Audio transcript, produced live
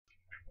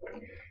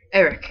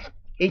Erik,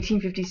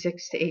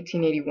 1856 to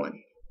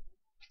 1881.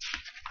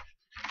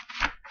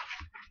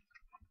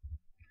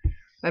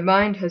 My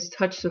mind has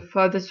touched the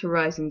farthest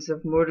horizons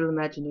of mortal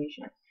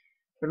imagination,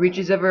 but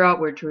reaches ever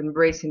outward to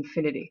embrace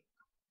infinity.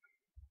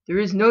 There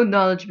is no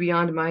knowledge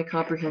beyond my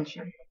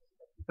comprehension,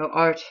 no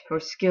art or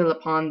skill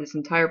upon this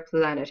entire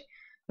planet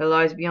that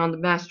lies beyond the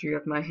mastery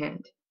of my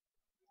hand.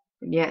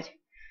 And yet,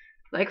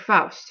 like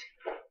Faust,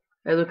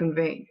 I look in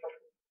vain,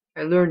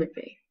 I learn in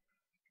vain.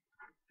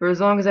 For as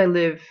long as I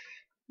live,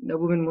 no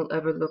woman will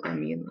ever look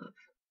on me in love.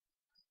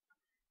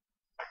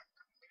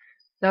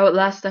 Now at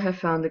last I have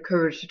found the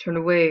courage to turn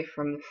away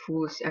from the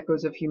foolish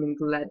echoes of human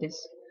gladness,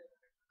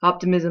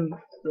 optimism,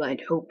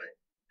 blind hope,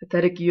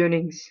 pathetic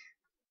yearnings.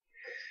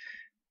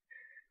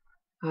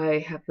 I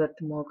have let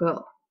them all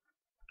go,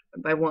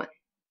 one by one,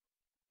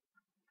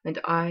 and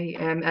I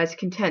am as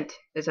content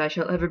as I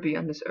shall ever be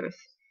on this earth,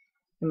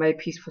 in my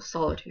peaceful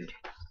solitude.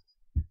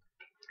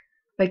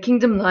 My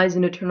kingdom lies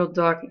in eternal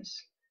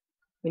darkness,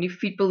 many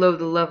feet below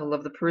the level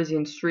of the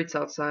Parisian streets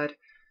outside,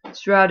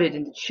 shrouded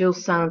in the chill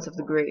silence of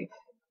the grave.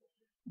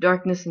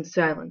 Darkness and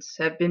silence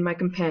have been my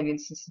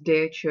companions since the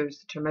day I chose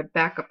to turn my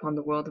back upon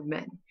the world of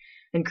men,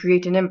 and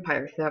create an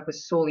empire that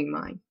was solely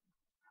mine.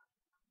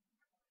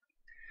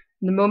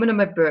 From the moment of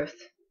my birth,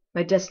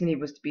 my destiny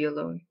was to be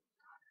alone.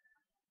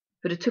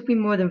 But it took me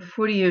more than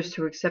 40 years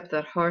to accept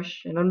that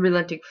harsh and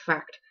unrelenting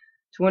fact,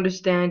 to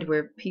understand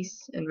where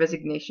peace and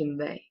resignation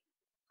lay.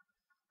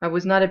 I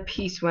was not at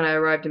peace when I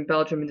arrived in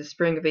Belgium in the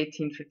spring of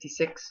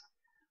 1856.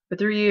 For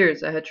 3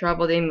 years I had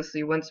traveled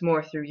aimlessly once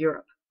more through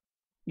Europe,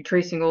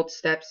 retracing old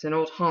steps and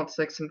old haunts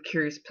like some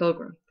curious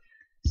pilgrim,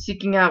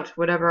 seeking out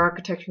whatever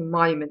architectural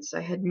monuments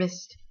I had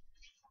missed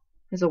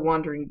as a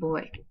wandering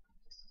boy.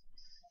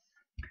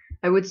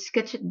 I would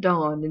sketch at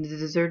dawn in the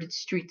deserted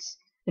streets,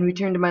 and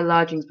return to my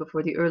lodgings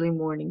before the early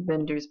morning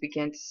vendors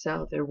began to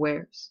sell their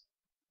wares.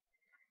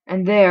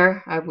 And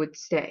there I would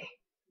stay,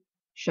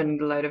 shunning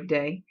the light of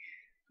day,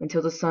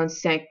 until the sun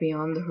sank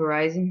beyond the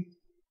horizon,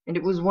 and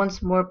it was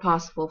once more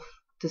possible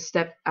to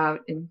step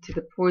out into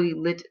the poorly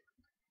lit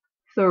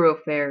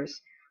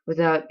thoroughfares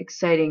without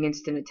exciting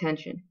instant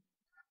attention.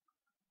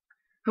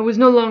 I was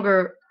no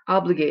longer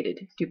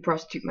obligated to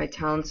prostitute my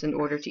talents in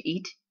order to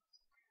eat.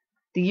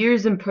 The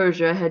years in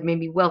Persia had made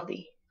me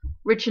wealthy,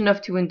 rich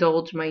enough to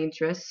indulge my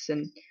interests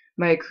and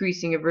my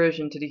increasing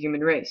aversion to the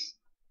human race.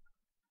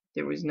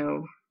 There was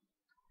no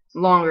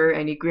longer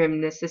any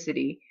grim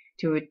necessity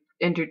to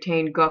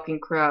entertain gawking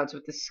crowds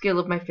with the skill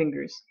of my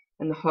fingers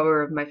and the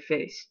horror of my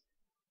face.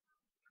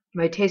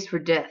 My taste for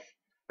death,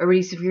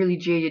 already severely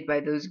jaded by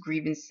those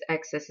grievous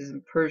excesses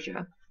in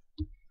Persia,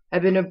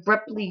 had been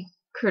abruptly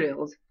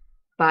curtailed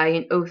by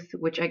an oath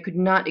which I could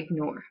not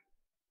ignore.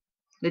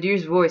 The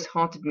deer's voice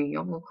haunted me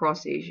all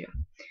across Asia,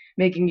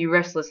 making me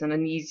restless and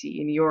uneasy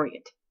in the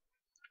Orient,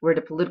 where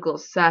the political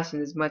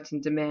assassin is much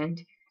in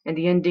demand, and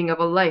the ending of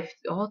a life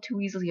all too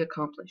easily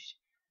accomplished,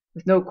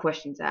 with no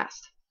questions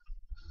asked.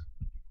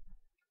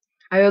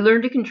 I had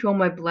learned to control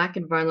my black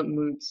and violent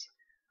moods,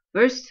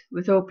 first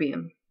with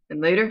opium,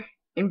 and later,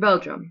 in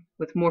Belgium,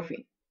 with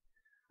morphine.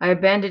 I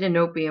abandoned an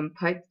opium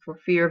pipe for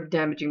fear of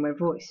damaging my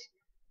voice,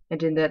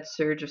 and in that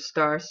surge of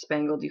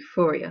star-spangled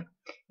euphoria,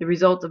 the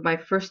result of my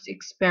first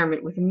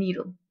experiment with a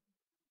needle,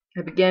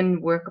 I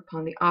began work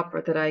upon the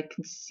opera that I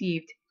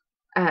conceived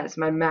as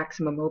my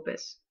maximum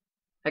opus.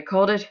 I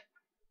called it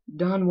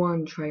Don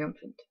Juan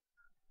Triumphant.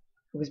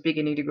 I was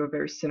beginning to grow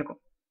very cynical.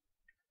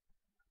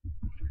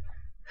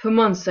 For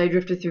months I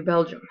drifted through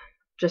Belgium,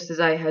 just as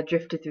I had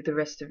drifted through the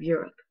rest of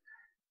Europe,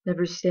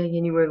 never staying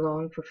anywhere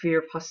long for fear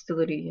of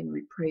hostility and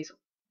reprisal.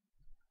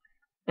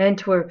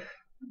 Antwerp,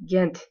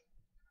 Ghent,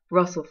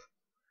 Brussels,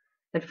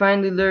 and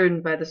finally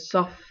learned by the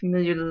soft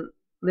familiar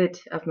lit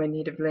of my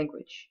native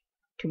language,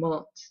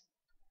 Tumult.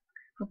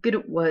 How good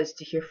it was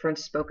to hear French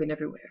spoken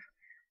everywhere.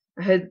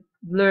 I had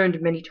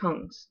learned many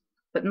tongues,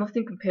 but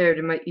nothing compared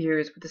in my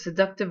ears with the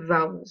seductive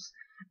vowels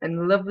and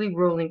the lovely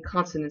rolling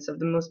consonants of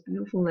the most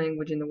beautiful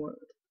language in the world.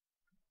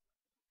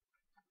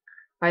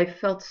 I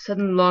felt a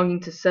sudden longing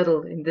to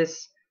settle in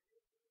this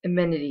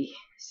amenity,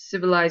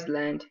 civilized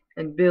land,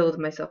 and build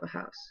myself a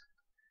house.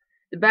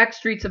 The back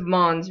streets of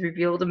Mons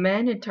revealed a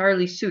man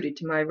entirely suited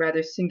to my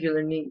rather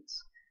singular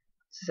needs,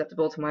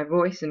 susceptible to my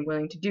voice and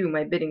willing to do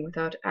my bidding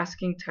without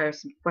asking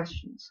tiresome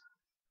questions.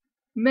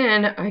 A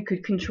man I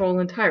could control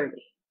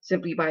entirely,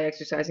 simply by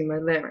exercising my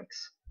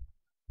larynx.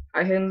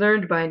 I had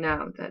learned by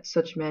now that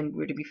such men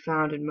were to be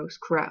found in most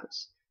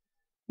crowds,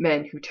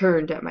 men who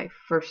turned at my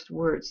first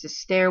words to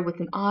stare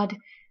with an odd,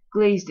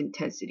 glazed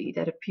intensity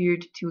that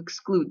appeared to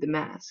exclude the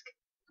mask.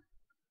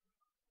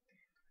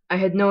 I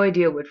had no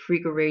idea what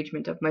freak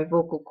arrangement of my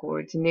vocal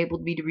cords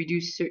enabled me to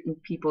reduce certain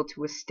people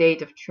to a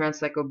state of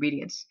trance-like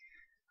obedience.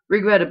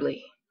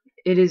 Regrettably,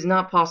 it is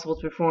not possible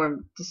to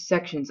perform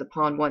dissections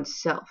upon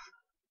oneself.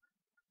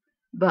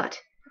 But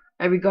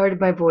I regarded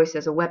my voice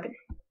as a weapon,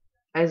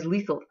 as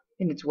lethal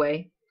in its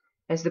way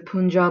as the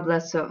Punjab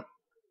lasso,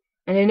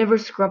 and I never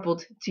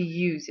scrupled to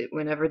use it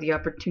whenever the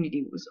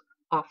opportunity was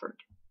offered.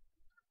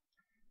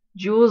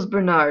 Jules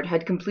Bernard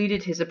had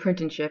completed his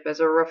apprenticeship as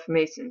a rough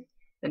mason,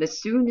 and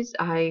as soon as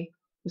I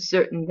was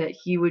certain that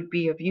he would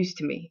be of use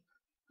to me,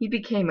 he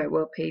became my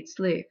well-paid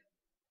slave,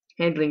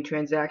 handling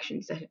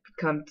transactions that had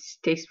become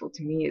distasteful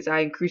to me as I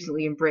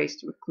increasingly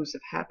embraced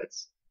reclusive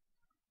habits.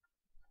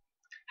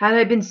 Had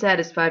I been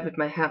satisfied with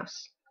my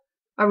house,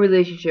 our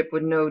relationship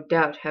would no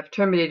doubt have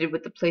terminated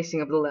with the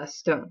placing of the last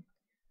stone.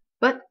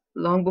 But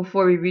long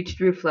before we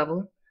reached roof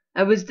level,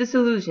 I was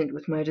disillusioned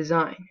with my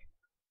design.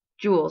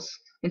 Jules,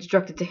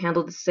 instructed to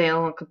handle the sale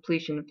on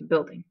completion of the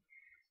building,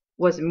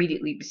 was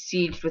immediately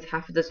besieged with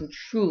half a dozen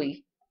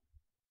truly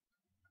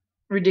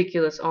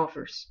ridiculous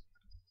offers.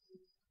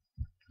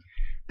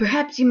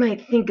 "Perhaps you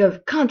might think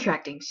of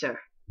contracting, sir,"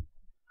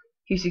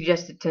 he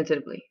suggested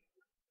tentatively.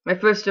 My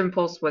first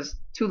impulse was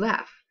to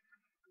laugh,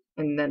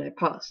 and then I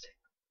paused.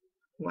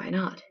 Why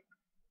not?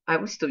 I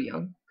was still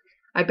young.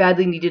 I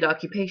badly needed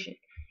occupation,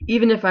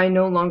 even if I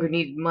no longer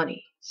needed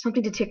money,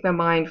 something to take my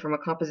mind from a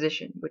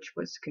composition which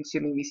was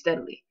consuming me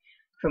steadily,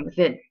 from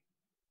within,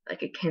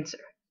 like a cancer.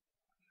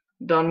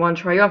 Don Juan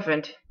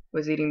Triumphant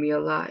was eating me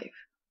alive.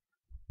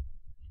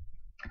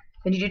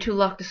 I needed to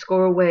lock the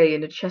score away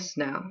in a chest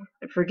now,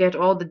 and forget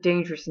all the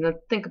dangerous and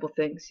unthinkable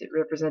things it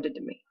represented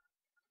to me.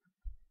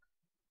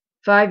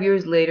 5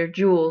 years later,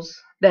 Jules,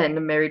 then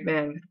a married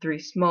man with 3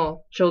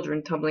 small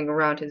children tumbling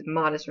around his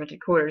modest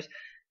rented quarters,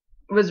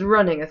 was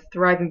running a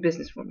thriving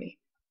business for me.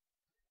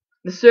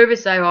 The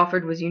service I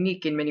offered was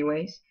unique in many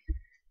ways.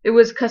 It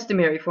was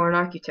customary for an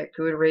architect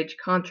to arrange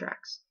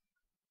contracts,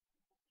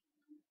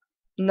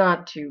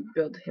 not to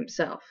build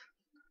himself.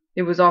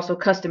 It was also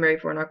customary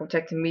for an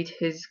architect to meet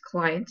his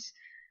clients,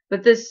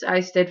 but this I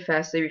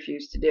steadfastly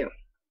refused to do.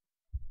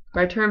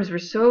 My terms were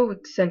so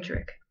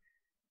eccentric.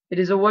 It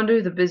is a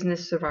wonder the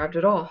business survived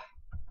at all.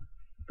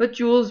 But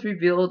Jules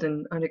revealed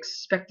an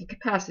unexpected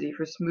capacity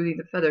for smoothing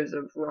the feathers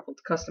of ruffled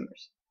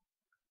customers.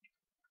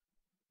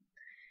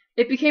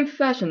 It became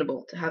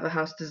fashionable to have a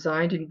house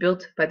designed and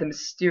built by the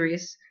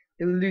mysterious,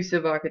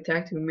 elusive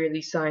architect who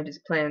merely signed his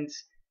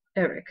plans,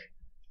 Erik,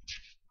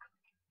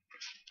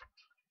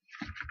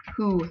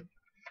 who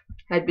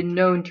had been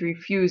known to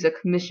refuse a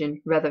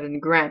commission rather than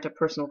grant a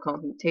personal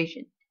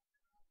consultation.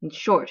 In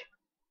short,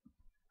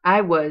 I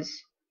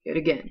was, yet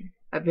again,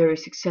 a very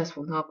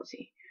successful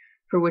novelty,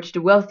 for which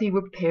the wealthy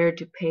were prepared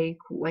to pay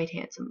quite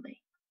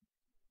handsomely.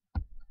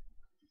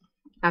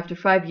 After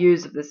 5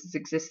 years of this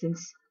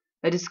existence,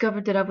 I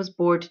discovered that I was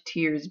bored to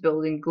tears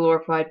building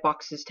glorified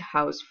boxes to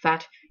house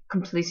fat,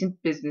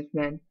 complacent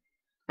businessmen,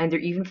 and their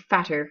even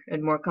fatter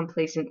and more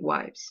complacent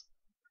wives.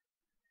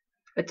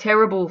 A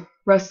terrible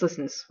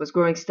restlessness was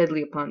growing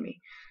steadily upon me,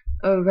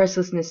 a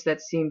restlessness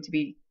that seemed to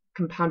be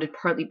compounded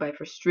partly by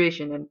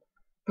frustration and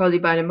partly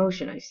by an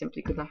emotion I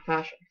simply could not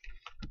fashion.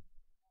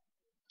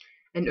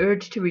 An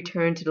urge to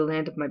return to the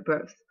land of my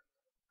birth,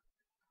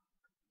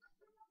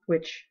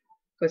 which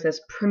was as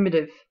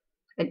primitive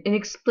and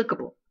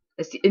inexplicable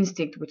as the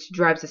instinct which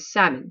drives a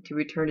salmon to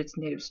return its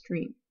native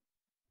stream.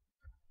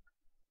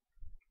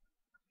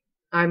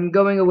 "I'm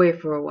going away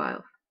for a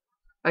while,"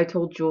 I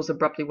told Jules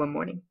abruptly one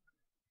morning.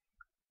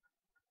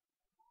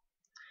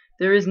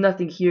 "There is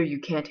nothing here you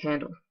can't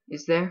handle,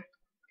 is there?"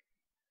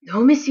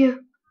 "No, monsieur,"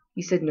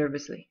 he said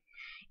nervously.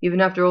 Even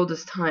after all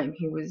this time,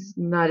 he was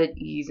not at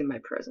ease in my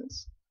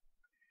presence.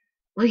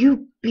 "Will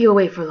you be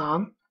away for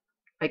long?"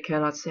 "I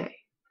cannot say."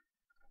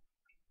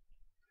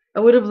 I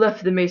would have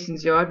left the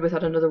mason's yard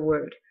without another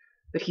word,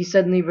 but he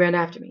suddenly ran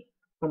after me,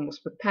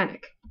 almost with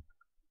panic.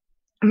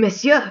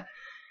 "Monsieur,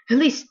 at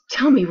least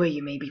tell me where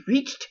you may be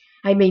reached.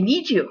 I may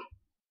need you."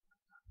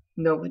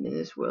 "No one in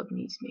this world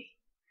needs me.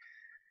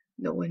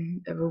 No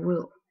one ever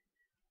will."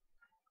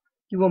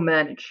 "You will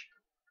manage,"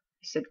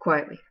 he said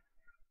quietly.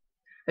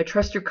 "I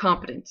trust your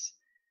competence,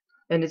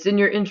 and it's in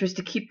your interest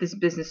to keep this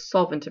business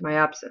solvent in my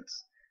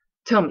absence.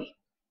 Tell me,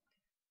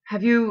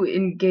 have you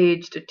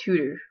engaged a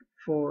tutor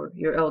for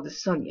your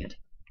eldest son yet?"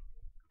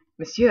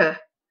 "Monsieur,"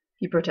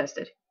 he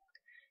protested,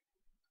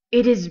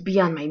 "it is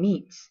beyond my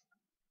means."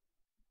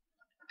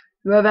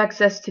 "You have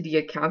access to the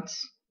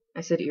accounts,"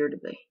 I said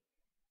irritably.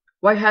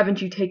 "Why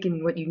haven't you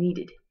taken what you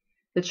needed?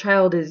 The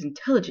child is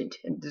intelligent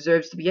and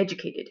deserves to be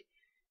educated.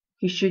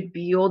 He should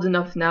be old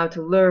enough now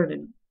to learn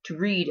and to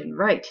read and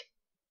write.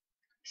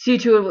 See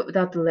to it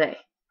without delay."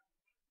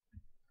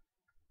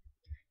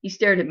 He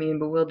stared at me in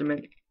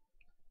bewilderment.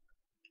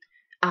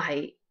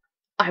 I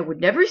would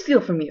never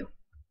steal from you,"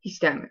 he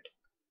stammered.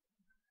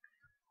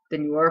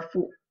 "Then you are a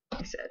fool,"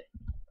 I said.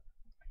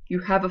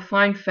 "You have a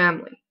fine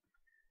family.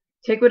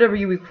 Take whatever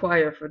you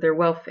require for their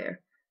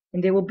welfare,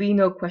 and there will be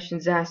no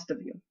questions asked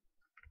of you."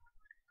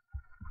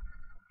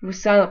 He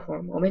was silent for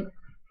a moment,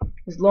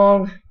 his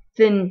long,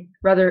 thin,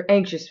 rather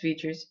anxious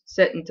features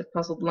set into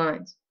puzzled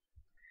lines.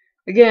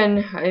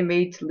 Again I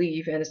made to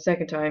leave, and a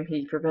second time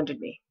he prevented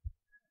me.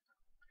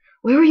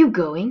 "Where are you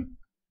going?"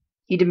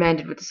 he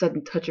demanded with a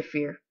sudden touch of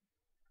fear.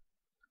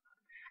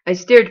 I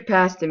stared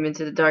past him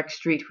into the dark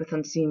street with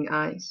unseeing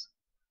eyes.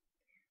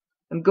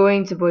 "I'm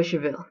going to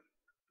Boischerville,"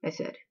 I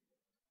said.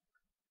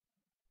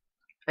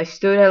 I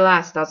stood at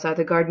last outside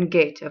the garden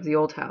gate of the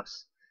old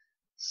house,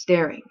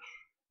 staring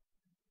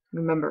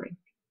remembering.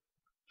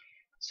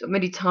 So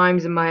many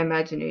times in my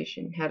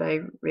imagination had I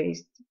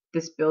razed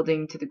this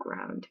building to the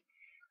ground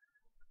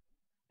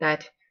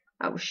that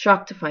I was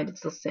shocked to find it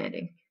still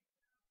standing.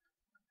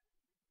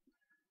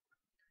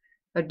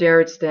 How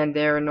dare it stand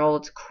there in all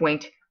its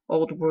quaint,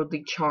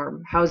 old-worldly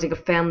charm, housing a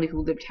family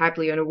who lived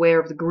happily unaware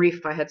of the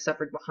grief I had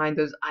suffered behind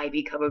those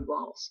ivy-covered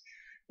walls,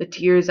 the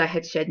tears I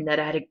had shed in that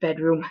attic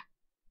bedroom,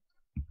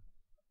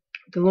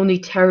 the lonely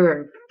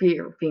terror and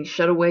fear of being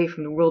shut away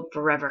from the world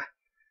forever.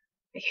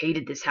 I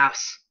hated this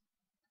house.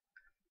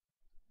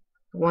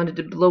 I wanted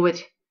to blow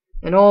it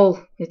and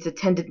all its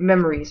attendant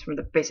memories from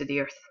the face of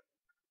the earth.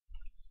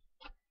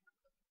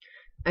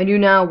 I knew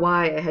now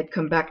why I had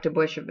come back to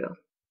Boischerville.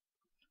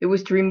 It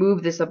was to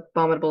remove this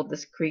abominable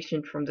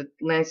discretion from the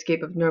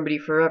landscape of Normandy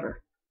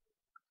forever.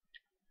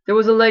 There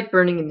was a light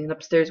burning in an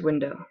upstairs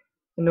window,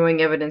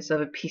 annoying evidence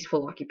of a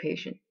peaceful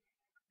occupation.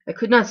 I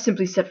could not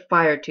simply set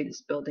fire to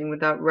this building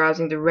without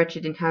rousing the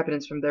wretched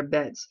inhabitants from their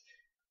beds.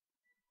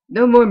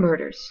 No more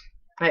murders,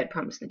 I had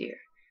promised Nadir,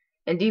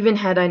 and even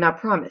had I not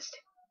promised,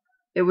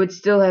 it would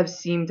still have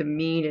seemed a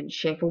mean and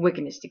shameful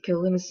wickedness to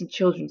kill innocent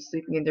children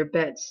sleeping in their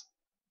beds.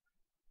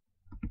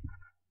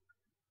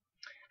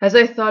 As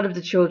I thought of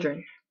the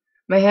children,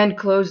 my hand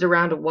closed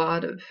around a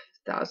wad of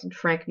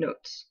 1,000-franc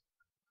notes.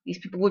 These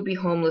people would be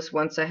homeless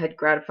once I had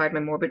gratified my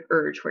morbid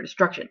urge for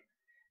destruction,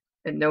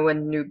 and no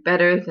one knew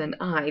better than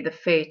I the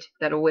fate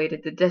that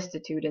awaited the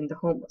destitute and the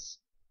homeless.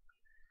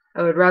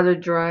 I would rather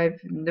drive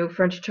no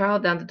French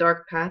child down the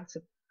dark paths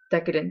of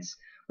decadence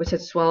which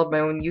had swallowed my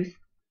own youth.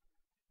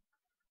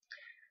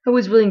 I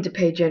was willing to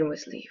pay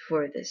generously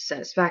for this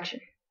satisfaction.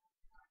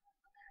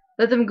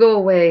 Let them go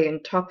away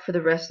and talk for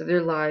the rest of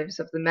their lives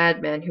of the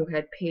madman who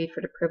had paid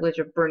for the privilege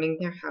of burning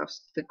their house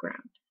to the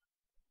ground.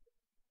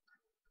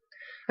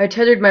 I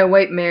tethered my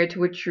white mare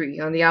to a tree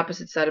on the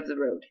opposite side of the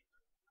road,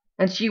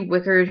 and she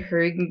whickered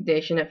her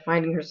indignation at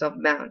finding herself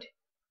bound.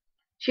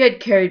 She had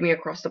carried me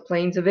across the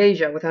plains of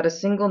Asia without a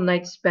single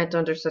night spent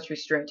under such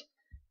restraint,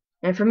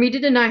 and for me to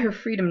deny her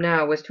freedom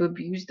now was to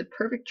abuse the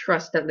perfect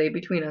trust that lay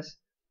between us.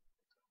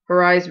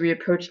 Her eyes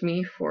reproached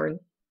me for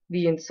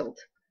the insult,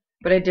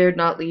 but I dared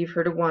not leave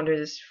her to wander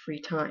this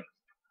free time.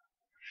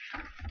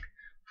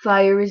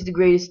 Fire is the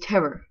greatest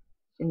terror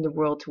in the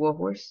world to a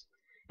horse,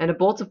 and a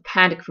bolt of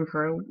panic from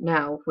her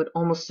now would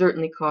almost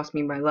certainly cost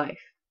me my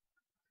life.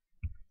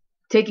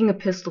 Taking a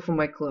pistol from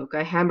my cloak,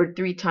 I hammered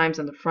 3 times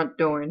on the front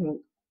door and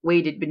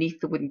waited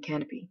beneath the wooden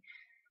canopy,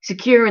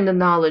 secure in the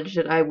knowledge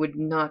that I would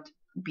not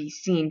be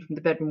seen from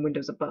the bedroom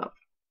windows above.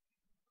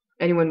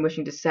 Anyone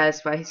wishing to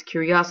satisfy his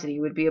curiosity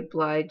would be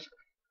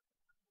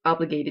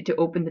obligated to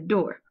open the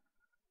door.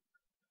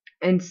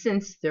 And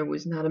since there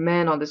was not a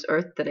man on this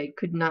earth that I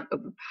could not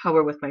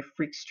overpower with my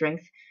freak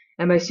strength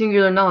and my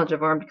singular knowledge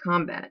of armed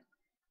combat,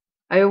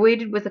 I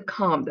awaited with a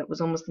calm that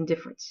was almost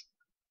indifference.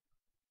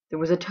 There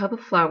was a tub of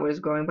flowers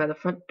growing by the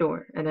front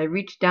door, and I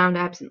reached down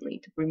absently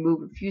to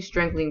remove a few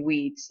strangling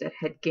weeds that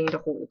had gained a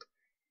hold.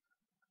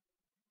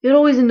 It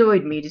always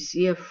annoyed me to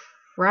see a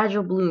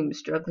fragile bloom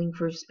struggling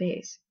for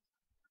space.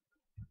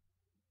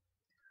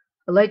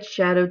 A light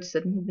shadowed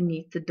suddenly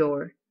beneath the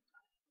door,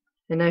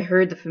 and I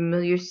heard the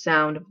familiar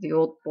sound of the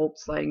old bolt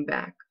sliding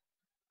back.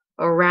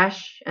 A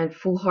rash and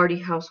foolhardy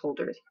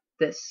householder,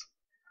 this,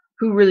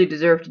 who really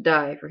deserved to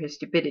die for his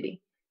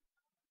stupidity.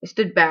 I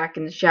stood back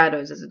in the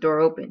shadows as the door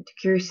opened,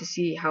 curious to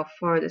see how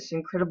far this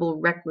incredible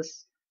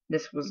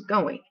recklessness was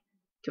going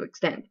to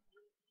extend.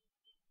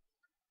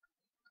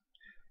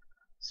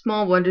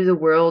 Small wonder the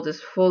world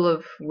is full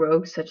of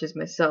rogues such as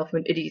myself,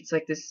 and idiots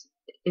like this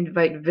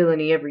invite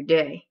villainy every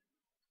day.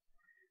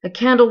 A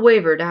candle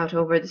wavered out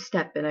over the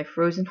step, and I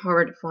froze in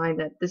horror to find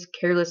that this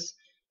careless,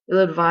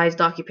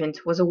 ill-advised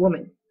occupant was a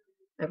woman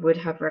I would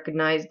have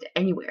recognized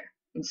anywhere,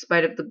 in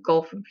spite of the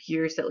gulf of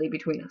years that lay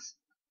between us.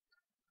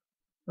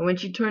 And when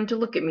she turned to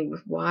look at me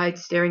with wide,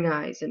 staring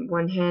eyes, and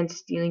one hand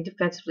stealing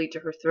defensively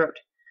to her throat,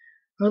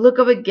 her look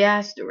of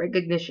aghast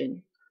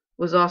recognition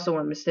was also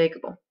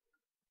unmistakable.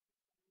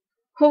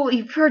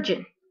 "Holy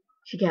Virgin!"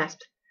 she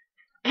gasped.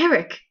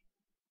 "Erik!"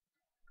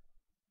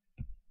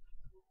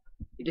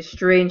 It is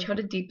strange how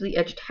the deeply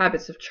etched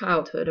habits of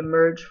childhood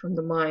emerge from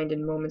the mind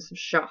in moments of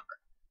shock.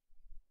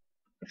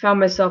 I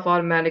found myself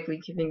automatically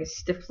giving a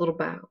stiff little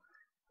bow,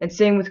 and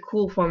saying with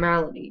cool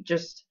formality,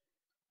 just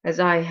as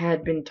I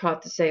had been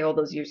taught to say all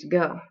those years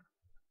ago,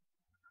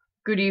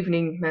 "Good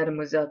evening,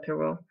 Mademoiselle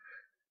Perrault.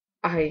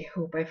 I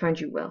hope I find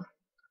you well."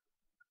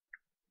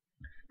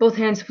 Both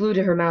hands flew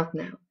to her mouth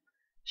now.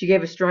 She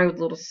gave a strangled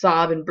little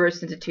sob and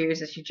burst into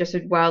tears as she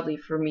gestured wildly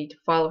for me to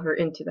follow her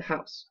into the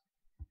house.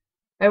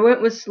 I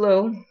went with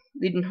slow,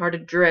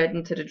 leaden-hearted dread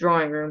into the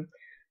drawing-room,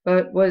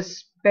 but was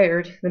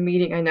spared the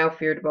meeting I now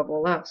feared above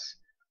all else.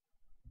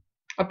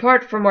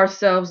 Apart from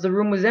ourselves, the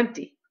room was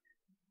empty.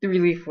 The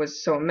relief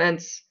was so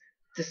immense,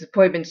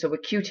 disappointment so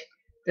acute,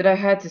 that I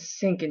had to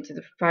sink into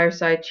the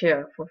fireside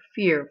chair for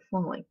fear of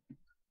falling.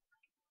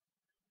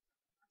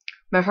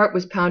 My heart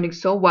was pounding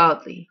so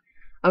wildly,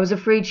 I was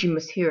afraid she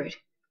must hear it,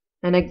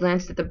 and I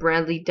glanced at the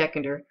Brandley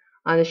decanter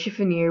on the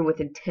chiffonier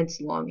with intense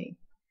longing.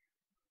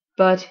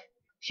 But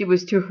She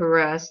was too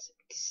harassed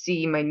to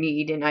see my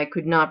need, and I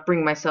could not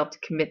bring myself to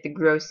commit the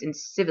gross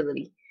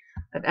incivility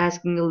of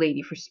asking a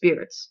lady for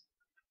spirits.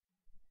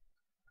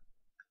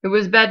 It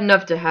was bad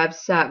enough to have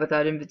sat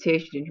without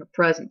invitation in her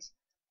presence.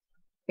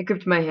 I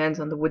gripped my hands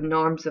on the wooden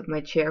arms of my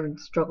chair and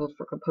struggled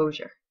for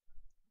composure.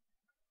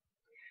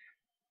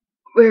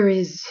 "Where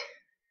is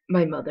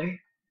my mother?"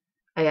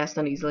 I asked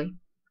uneasily.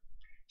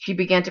 She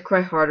began to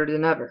cry harder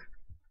than ever.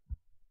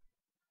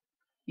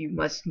 "You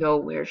must know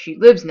where she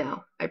lives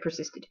now," I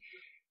persisted.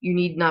 "You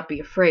need not be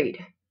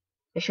afraid.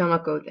 I shall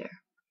not go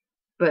there,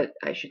 but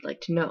I should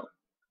like to know."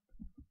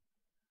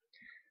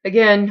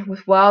 Again,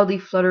 with wildly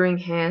fluttering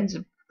hands,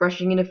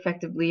 brushing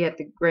ineffectively at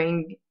the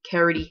graying,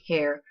 carroty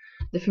hair,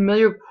 the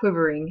familiar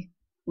quivering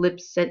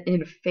lips set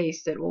in a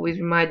face that always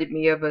reminded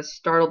me of a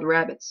startled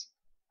rabbit's.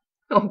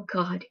 "Oh,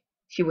 God,"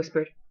 she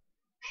whispered.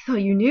 "I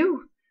thought you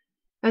knew.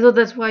 I thought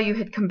that's why you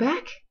had come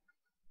back.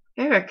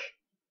 Erik,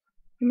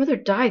 your mother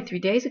died 3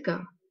 days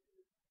ago."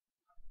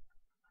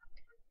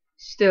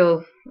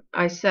 Still,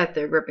 I sat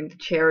there gripping the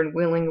chair and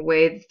wheeling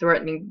away the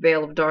threatening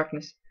veil of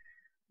darkness.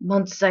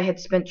 Months I had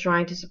spent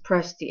trying to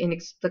suppress the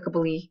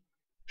inexplicably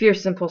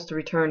fierce impulse to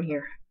return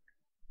here,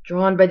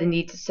 drawn by the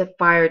need to set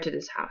fire to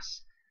this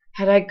house.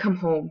 Had I come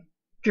home,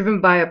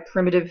 driven by a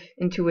primitive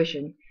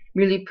intuition,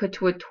 merely put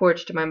to a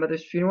torch to my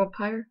mother's funeral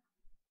pyre?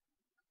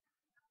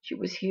 She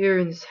was here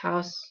in this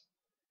house,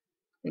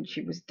 and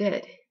she was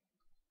dead.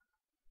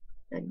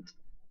 And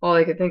all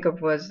I could think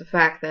of was the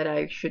fact that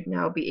I should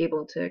now be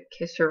able to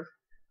kiss her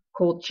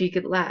cold cheek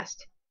at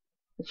last,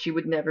 that she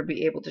would never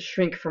be able to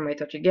shrink from my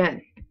touch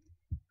again.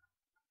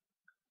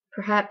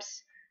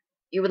 "Perhaps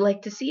you would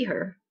like to see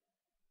her,"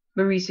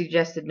 Marie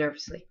suggested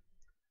nervously.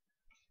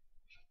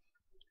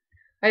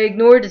 I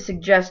ignored the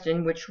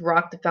suggestion, which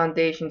rocked the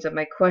foundations of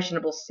my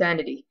questionable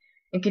sanity,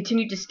 and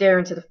continued to stare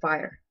into the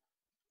fire.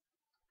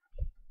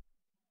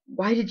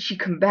 "Why did she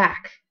come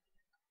back?"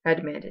 I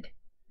demanded.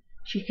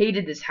 "She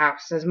hated this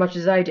house as much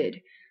as I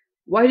did.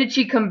 Why did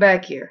she come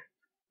back here?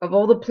 Of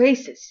all the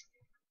places."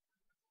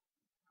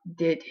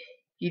 "Did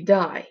he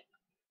die?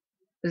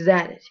 Was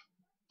that it?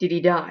 Did he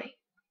die?"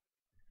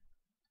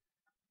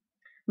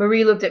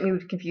 Marie looked at me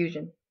with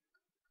confusion.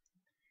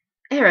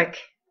 "Erik,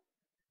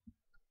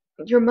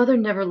 your mother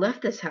never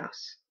left this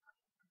house."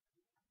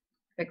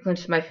 I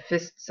clenched my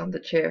fists on the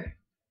chair.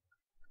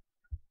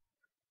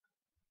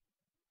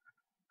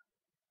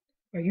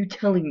 "Are you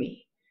telling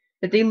me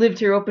that they lived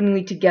here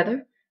openly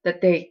together?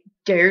 That they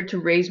dared to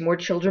raise more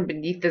children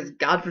beneath this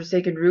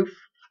godforsaken roof?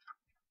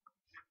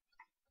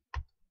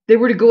 They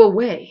were to go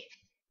away.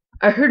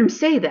 I heard him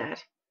say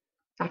that.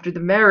 After the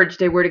marriage,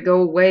 they were to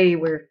go away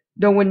where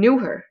no one knew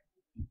her."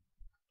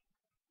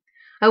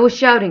 I was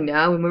shouting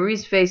now, and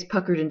Marie's face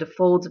puckered into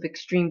folds of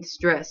extreme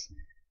distress.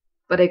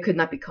 But I could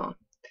not be calm.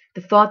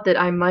 The thought that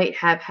I might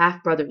have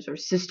half-brothers or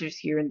sisters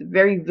here in the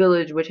very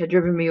village which had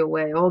driven me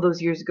away all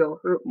those years ago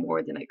hurt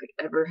more than I could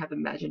ever have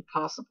imagined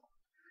possible.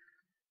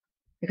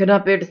 I could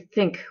not bear to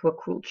think what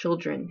cruel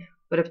children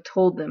would have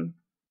told them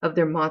of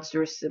their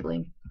monstrous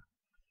sibling.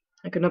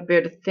 I could not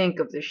bear to think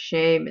of their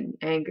shame and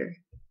anger.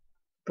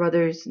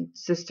 Brothers and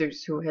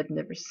sisters who had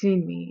never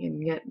seen me,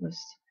 and yet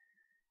must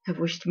have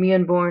wished me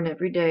unborn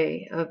every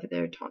day of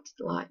their taunted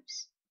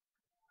lives.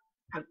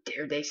 How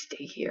dared they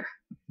stay here?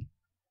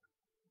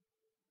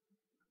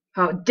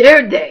 How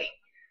dared they?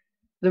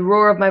 The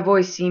roar of my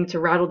voice seemed to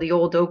rattle the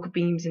old oak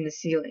beams in the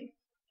ceiling,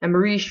 and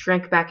Marie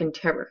shrank back in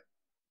terror.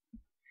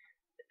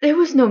 "There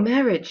was no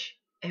marriage,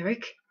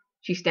 Erik,"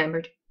 she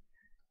stammered.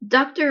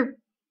 "Dr.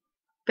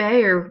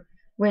 Bayer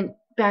went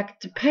back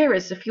to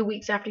Paris a few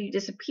weeks after you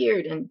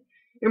disappeared, and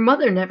your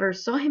mother never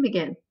saw him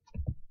again.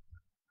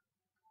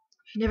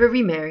 She never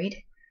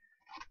remarried.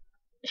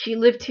 She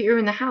lived here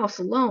in the house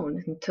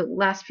alone until the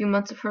last few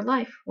months of her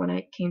life, when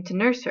I came to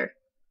nurse her."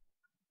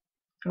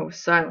 I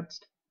was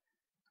silenced,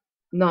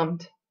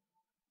 numbed,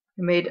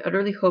 and made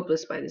utterly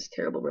hopeless by this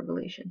terrible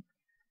revelation.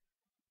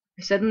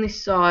 I suddenly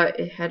saw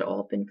it had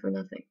all been for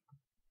nothing.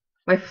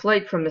 My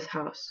flight from this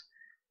house,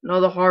 and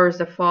all the horrors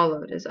that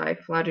followed as I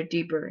floundered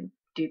deeper and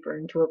deeper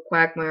into a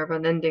quagmire of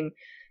unending,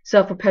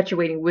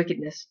 self-perpetuating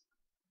wickedness.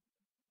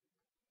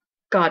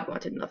 God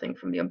wanted nothing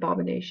from the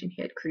abomination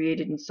he had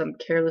created in some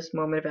careless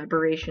moment of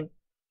aberration.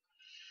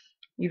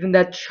 Even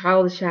that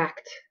childish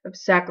act of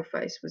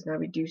sacrifice was now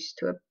reduced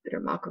to a bitter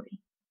mockery.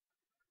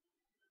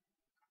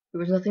 There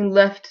was nothing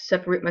left to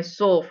separate my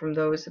soul from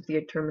those of the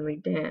eternally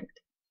damned.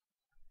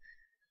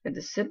 And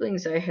the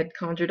siblings I had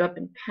conjured up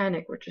in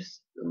panic were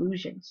just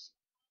illusions.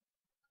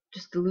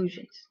 Just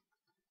illusions.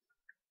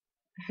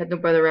 I had no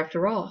brother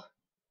after all.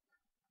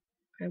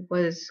 I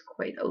was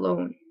quite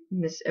alone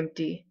in this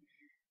empty,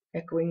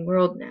 echoing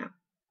world now.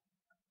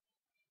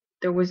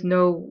 There was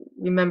no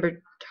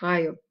remembered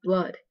tie of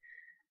blood.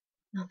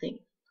 Nothing.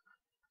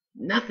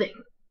 Nothing.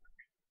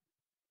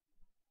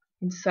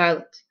 In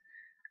silence,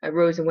 I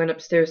rose and went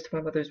upstairs to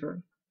my mother's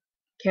room.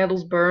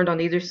 Candles burned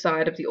on either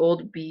side of the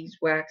old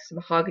beeswax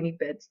mahogany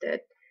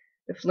bedstead,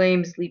 the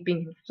flames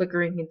leaping and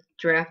flickering in the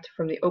draught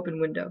from the open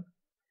window.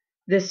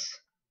 This,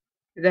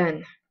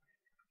 then,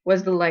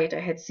 was the light I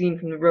had seen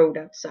from the road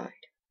outside.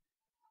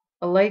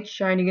 a light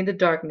shining in the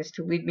darkness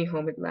to lead me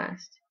home at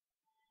last.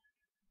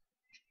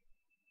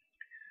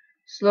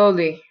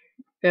 Slowly,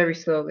 very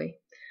slowly,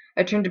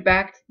 I turned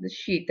back to the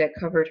sheet that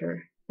covered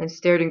her, and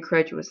stared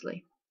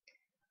incredulously.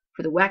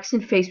 For the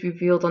waxen face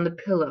revealed on the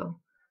pillow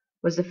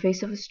was the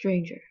face of a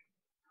stranger,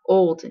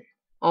 old and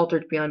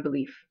altered beyond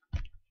belief.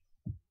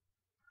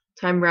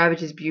 Time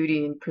ravages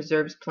beauty and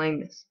preserves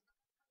plainness.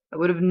 I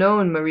would have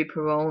known Marie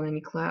Perrault in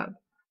any cloud.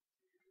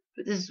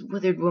 But this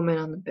withered woman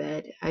on the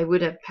bed, I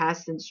would have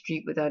passed in the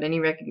street without any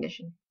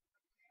recognition.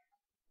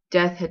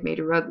 Death had made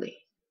her ugly,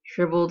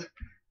 shriveled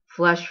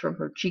flesh from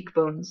her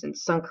cheekbones, and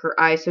sunk her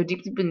eyes so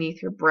deeply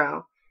beneath her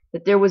brow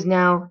that there was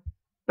now,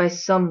 by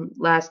some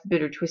last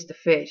bitter twist of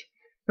fate,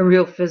 a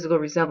real physical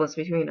resemblance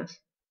between us.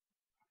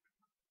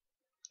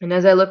 And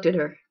as I looked at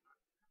her,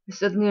 I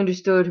suddenly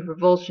understood her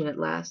revulsion at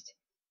last,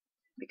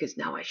 because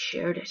now I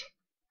shared it.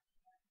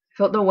 I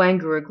felt no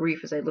anger or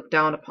grief as I looked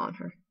down upon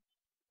her.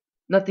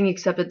 Nothing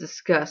except a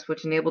disgust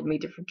which enabled me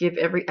to forgive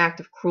every act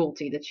of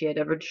cruelty that she had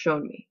ever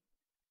shown me.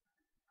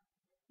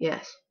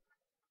 Yes,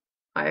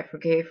 I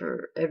forgave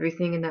her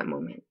everything in that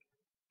moment.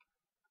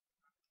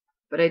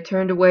 But I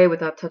turned away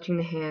without touching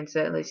the hands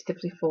that lay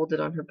stiffly folded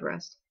on her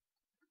breast.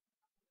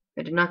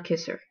 I did not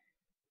kiss her,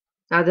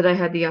 now that I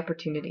had the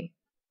opportunity.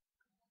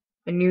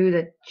 I knew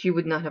that she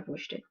would not have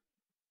wished it,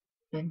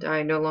 and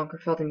I no longer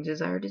felt any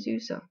desire to do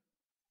so.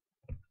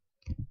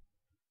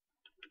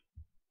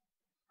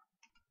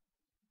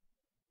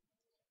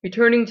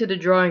 Returning to the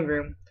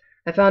drawing-room,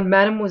 I found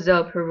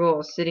Mademoiselle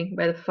Perrault sitting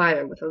by the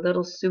fire with a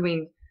little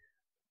sewing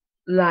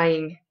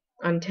lying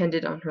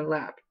untended on her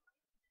lap.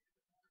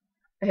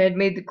 I had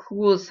made the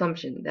cruel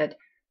assumption that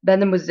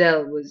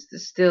Mademoiselle was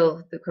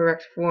still the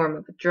correct form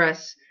of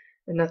address,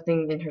 and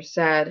nothing in her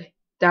sad,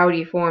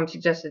 dowdy form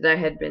suggested that I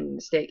had been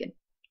mistaken.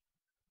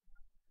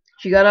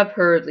 She got up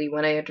hurriedly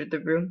when I entered the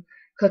room,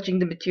 clutching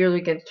the material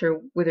against her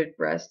withered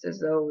breast as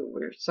though it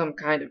were some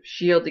kind of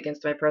shield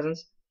against my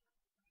presence.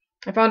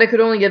 I found I could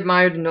only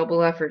admire the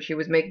noble effort she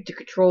was making to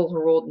control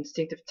her old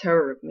instinctive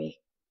terror of me.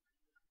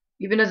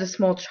 Even as a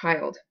small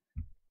child,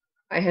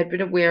 I had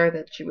been aware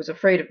that she was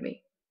afraid of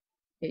me.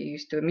 It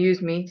used to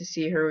amuse me to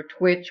see her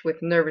twitch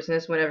with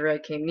nervousness whenever I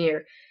came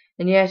near,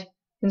 and yet,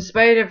 in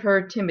spite of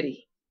her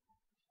timidity,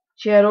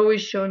 she had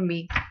always shown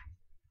me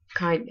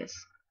kindness.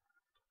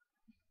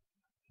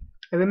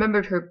 I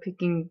remembered her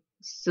picking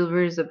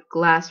silvers of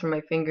glass from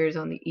my fingers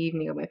on the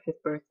evening of my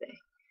 5th birthday,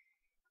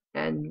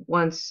 and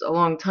once, a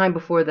long time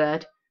before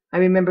that, I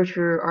remembered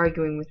her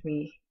arguing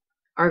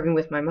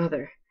with my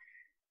mother,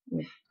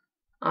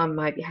 on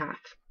my behalf.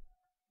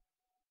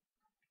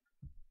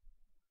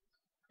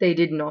 They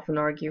didn't often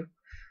argue.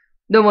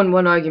 No one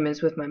won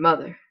arguments with my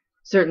mother,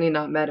 certainly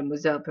not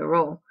Mademoiselle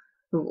Perrault,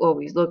 who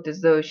always looked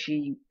as though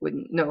she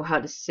wouldn't know how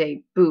to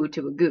say boo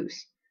to a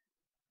goose.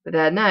 But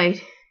that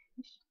night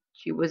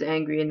she was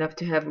angry enough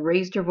to have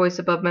raised her voice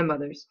above my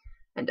mother's,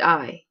 and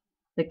I,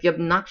 like the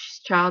obnoxious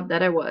child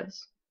that I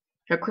was,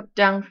 had crept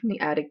down from the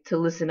attic to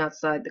listen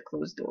outside the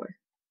closed door.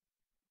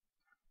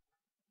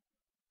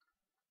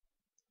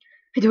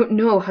 I don't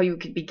know how you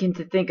could begin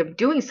to think of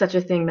doing such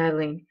a thing,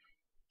 Madeleine.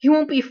 You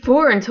won't be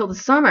 4 until the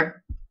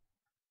summer.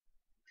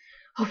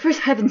 Oh, for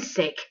heaven's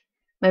sake,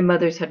 my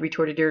mother's had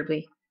retorted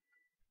irritably.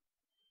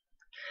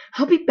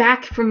 I'll be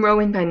back from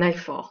Rowan by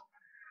nightfall.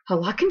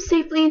 I'll lock him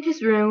safely in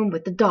his room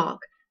with the dog.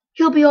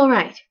 He'll be all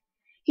right.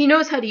 He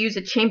knows how to use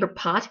a chamber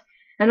pot,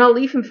 and I'll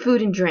leave him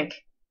food and drink.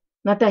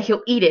 Not that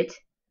he'll eat it.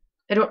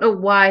 I don't know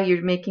why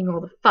you're making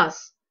all the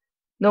fuss.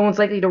 No one's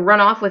likely to run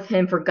off with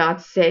him, for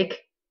God's sake.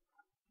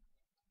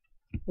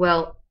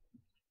 Well,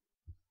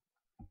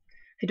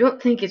 I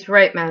don't think it's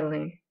right,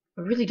 Madeleine.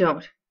 I really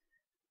don't.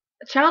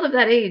 A child of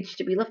that age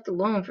to be left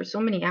alone for so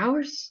many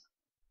hours?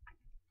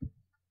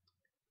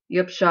 The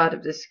upshot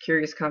of this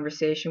curious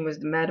conversation was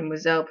that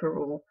Mademoiselle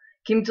Perrault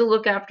came to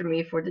look after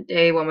me for the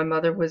day while my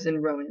mother was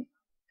in Rowan.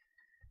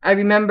 I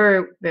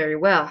remember very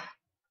well,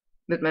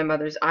 with my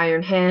mother's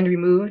iron hand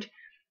removed,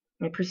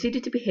 I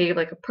proceeded to behave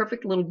like a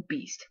perfect little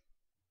beast.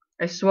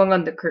 I swung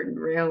on the curtain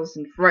rails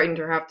and frightened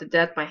her half to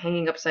death by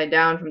hanging upside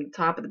down from the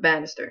top of the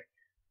banister.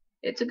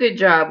 It's a good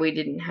job we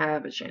didn't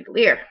have a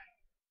chandelier.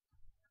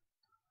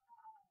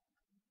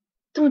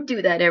 Don't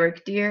do that,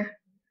 Erik, dear,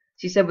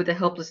 she said with a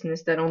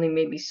helplessness that only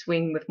made me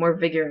swing with more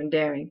vigor and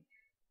daring.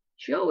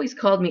 She always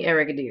called me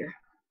Erik, dear,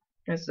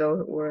 as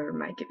though it were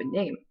my given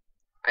name.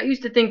 I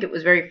used to think it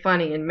was very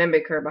funny and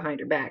mimic her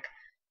behind her back,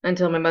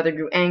 until my mother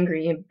grew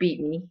angry and beat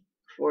me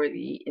for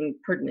the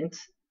impertinence.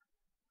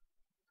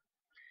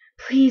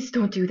 Please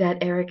don't do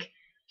that, Erik.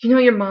 You know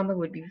your mamma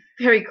would be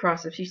very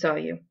cross if she saw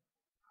you.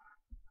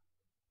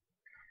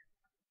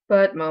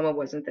 But Mamma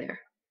wasn't there.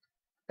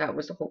 That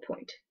was the whole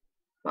point.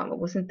 Mamma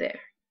wasn't there.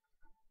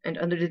 And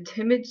under the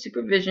timid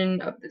supervision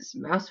of this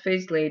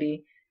mouse-faced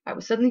lady, I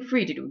was suddenly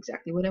free to do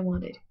exactly what I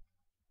wanted.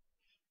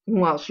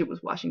 While she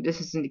was washing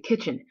dishes in the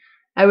kitchen,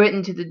 I went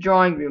into the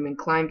drawing-room and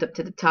climbed up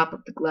to the top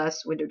of the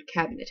glass-windowed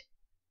cabinet.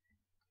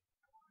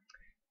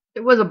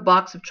 There was a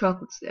box of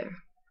chocolates there,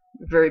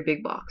 a very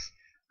big box,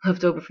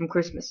 left over from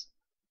Christmas.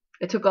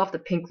 I took off the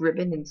pink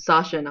ribbon, and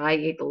Sasha and I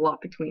ate the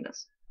lot between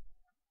us.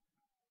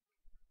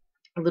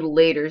 A little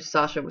later,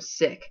 Sasha was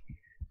sick.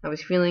 I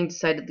was feeling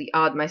decidedly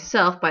odd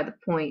myself by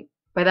that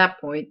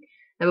point,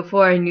 and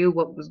before I knew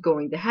what was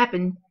going to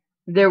happen,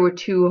 there were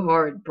two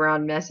horrid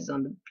brown messes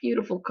on the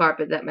beautiful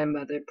carpet that my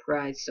mother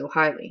prized so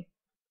highly.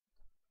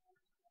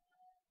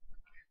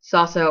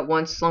 Sasha at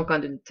once slunk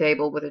under the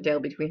table with her tail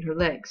between her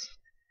legs,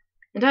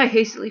 and I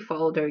hastily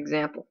followed her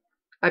example.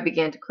 I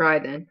began to cry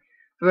then,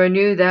 for I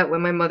knew that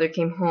when my mother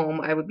came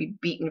home I would be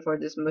beaten for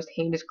this most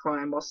heinous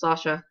crime, while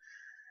Sasha,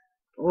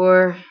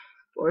 poor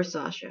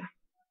Sasha,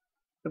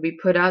 would be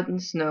put out in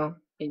the snow,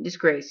 in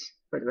disgrace,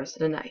 for the rest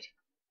of the night.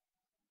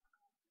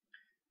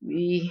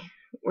 We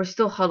were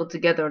still huddled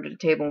together under the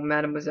table when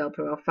Mademoiselle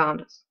Perel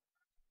found us.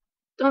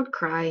 "Don't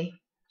cry,"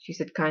 she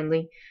said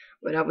kindly,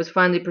 when I was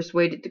finally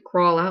persuaded to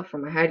crawl out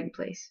from my hiding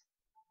place.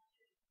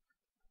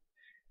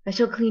 "I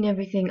shall clean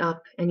everything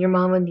up, and your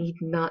mamma need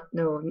not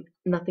know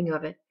nothing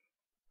of it."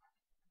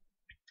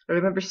 I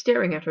remember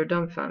staring at her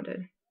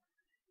dumbfounded.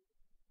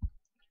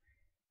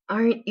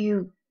 "Aren't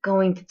you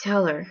going to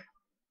tell her?"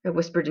 I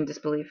whispered in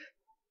disbelief.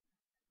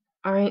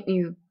 "Aren't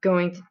you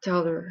going to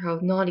tell her how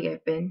naughty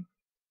I've been?"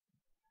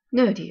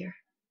 "No, dear,"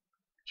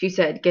 she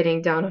said,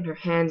 getting down on her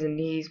hands and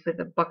knees with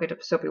a bucket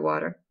of soapy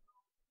water.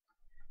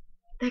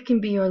 "That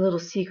can be your little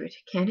secret,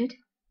 can't it?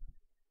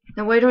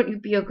 Now why don't you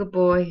be a good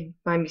boy and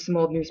find me some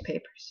old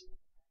newspapers?"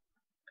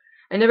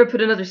 I never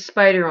put another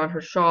spider on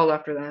her shawl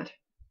after that.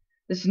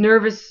 This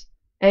nervous,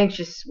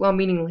 anxious,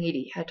 well-meaning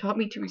lady had taught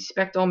me to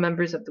respect all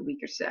members of the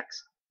weaker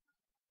sex.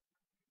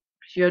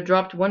 She had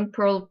dropped one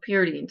pearl of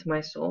purity into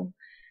my soul,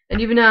 and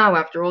even now,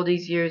 after all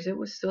these years, it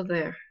was still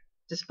there,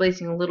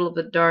 displacing a little of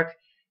the dark,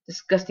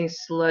 disgusting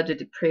sludge of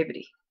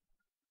depravity.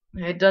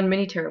 I had done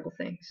many terrible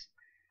things,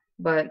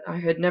 but I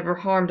had never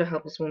harmed a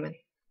helpless woman.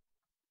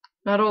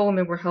 Not all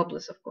women were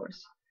helpless, of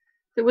course.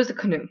 There was the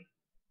canoe.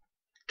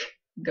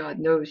 God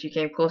knows she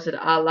came closer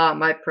to Allah in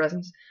my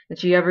presence than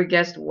she ever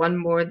guessed on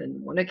more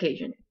than one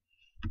occasion.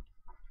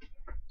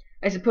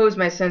 I suppose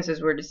my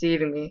senses were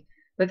deceiving me,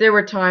 but there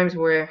were times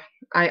where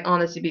I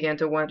honestly began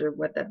to wonder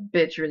what that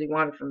bitch really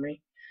wanted from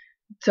me.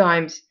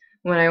 Times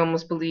when I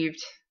almost believed,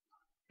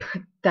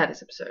 but that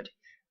is absurd.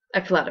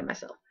 I flattered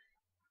myself.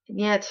 And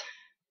yet,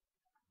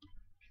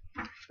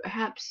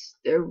 perhaps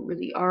there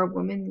really are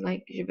women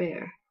like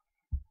Javert,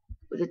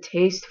 with a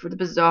taste for the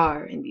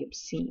bizarre and the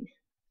obscene.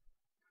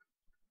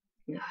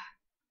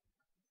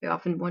 I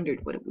often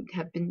wondered what it would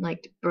have been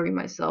like to bury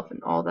myself in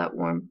all that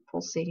warm,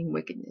 pulsating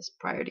wickedness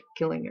prior to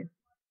killing her.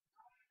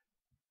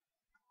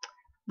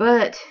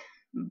 But,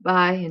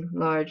 by and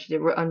large, they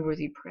were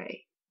unworthy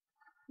prey.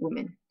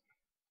 Women.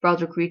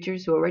 Fragile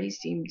creatures who already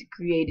seemed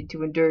created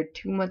to endure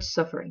too much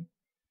suffering.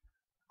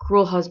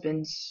 Cruel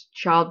husbands,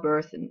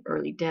 childbirth, and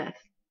early death.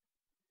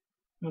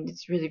 And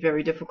it's really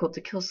very difficult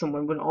to kill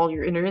someone when all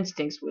your inner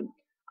instincts would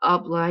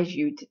oblige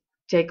you to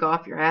take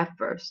off your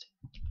half-burst.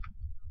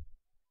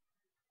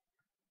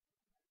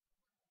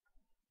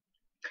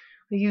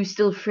 "Are you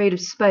still afraid of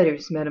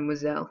spiders,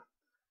 mademoiselle?"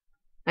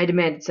 I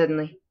demanded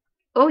suddenly.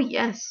 "Oh,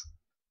 yes."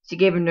 She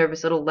gave a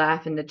nervous little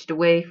laugh and nudged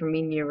away from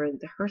me nearer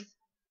the hearth.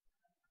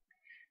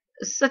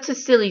 "Such a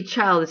silly,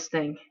 childish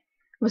thing,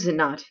 was it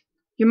not?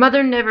 Your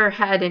mother never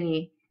had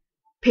any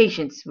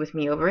patience with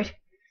me over it.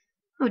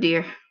 Oh,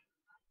 dear.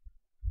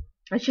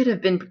 I should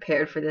have been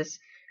prepared for this.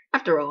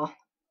 After all,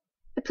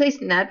 I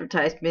placed an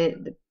advertisement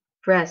in the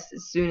press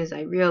as soon as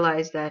I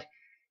realized that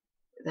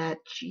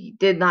she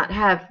did not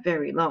have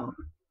very long.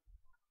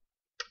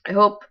 I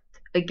hoped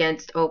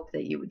against hope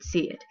that you would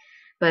see it,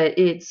 but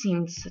it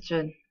seemed such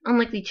an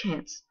unlikely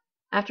chance,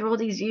 after all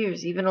these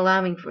years, even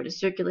allowing for the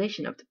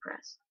circulation of the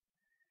press.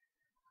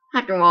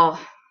 After all,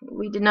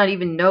 we did not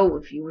even know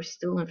if you were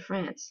still in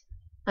France,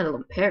 let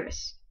alone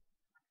Paris.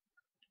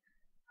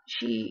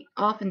 She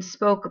often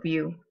spoke of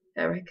you,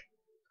 Erik."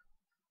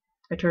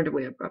 I turned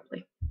away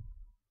abruptly.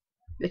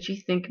 Did she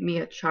think me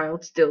a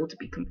child still, to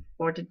be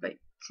comforted by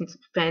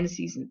tinsel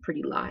fantasies and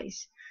pretty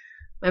lies?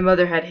 My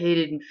mother had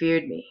hated and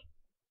feared me.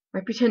 I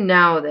pretend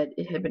now that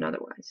it had been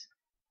otherwise.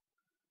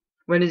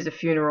 "When is the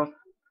funeral?"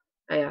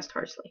 I asked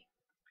harshly.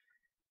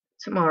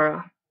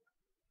 "Tomorrow,"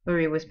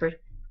 Marie whispered.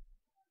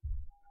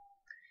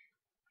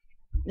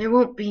 "There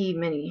won't be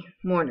many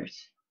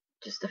mourners,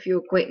 just a few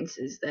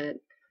acquaintances that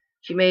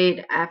she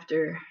made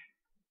after.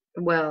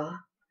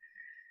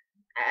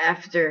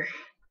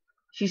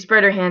 She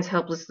spread her hands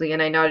helplessly,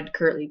 and I nodded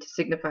curtly to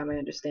signify my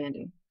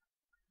understanding.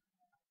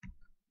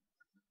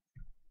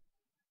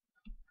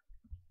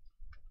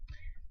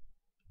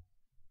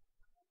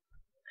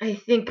 "I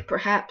think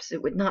perhaps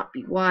it would not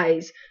be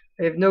wise.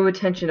 I have no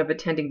intention of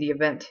attending the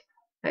event,"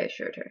 I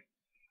assured her.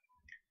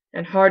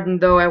 And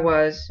hardened though I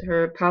was,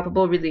 her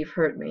palpable relief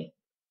hurt me.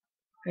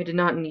 I did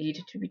not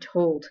need to be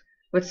told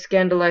what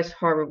scandalized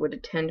horror would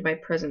attend my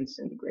presence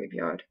in the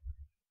graveyard.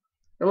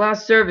 The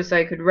last service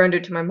I could render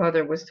to my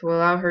mother was to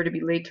allow her to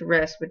be laid to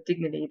rest with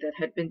dignity that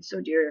had been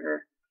so dear to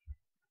her.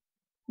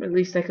 At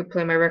least I could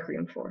play my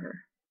requiem for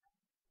her.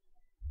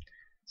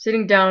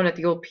 Sitting down at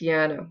the old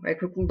piano, I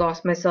quickly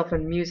lost myself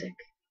in music.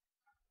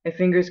 my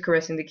fingers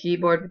caressing the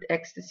keyboard with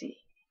ecstasy.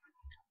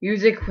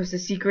 Music was the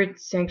secret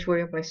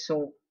sanctuary of my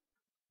soul.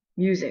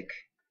 Music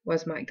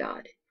was my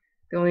God,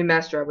 the only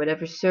master I would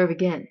ever serve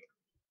again.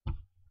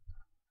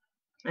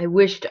 I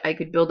wished I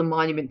could build a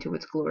monument to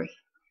its glory,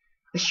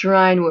 a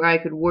shrine where I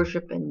could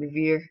worship and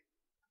revere.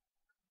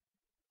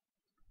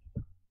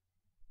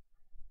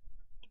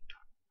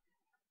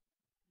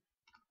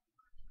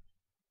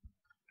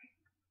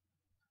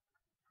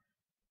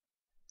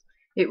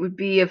 It would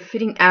be a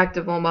fitting act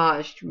of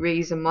homage to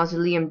raise a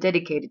mausoleum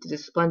dedicated to the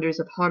splendors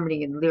of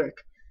harmony and lyric,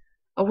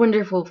 a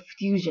wonderful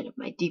fusion of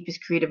my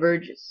deepest creative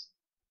urges.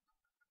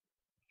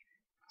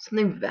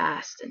 Something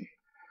vast and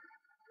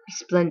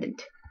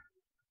resplendent,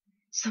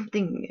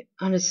 something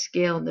on a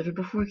scale never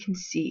before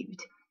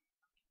conceived.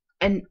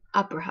 An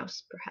opera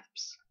house,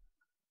 perhaps.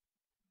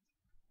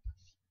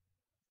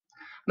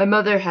 My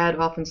mother had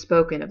often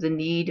spoken of the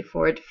need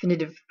for a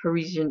definitive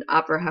Parisian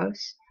opera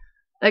house.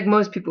 Like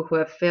most people who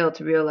have failed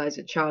to realize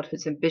a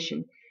childhood's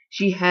ambition,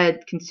 she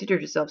had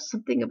considered herself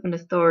something of an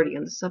authority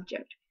on the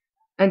subject,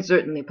 and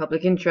certainly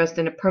public interest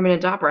in a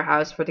permanent opera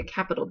house for the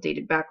capital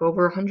dated back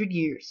over 100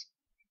 years.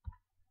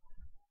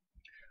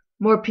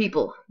 More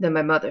people than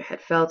my mother had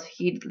felt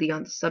heatedly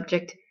on the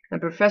subject, and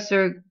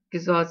Professor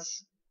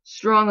Gazot's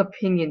strong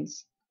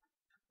opinions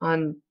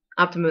on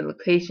optimal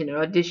location and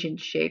audition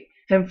shape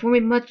had informed me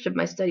much of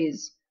my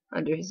studies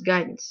under his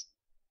guidance.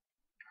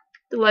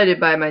 Delighted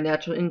by my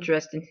natural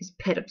interest in his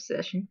pet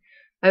obsession,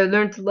 I had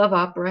learned to love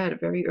opera at a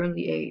very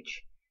early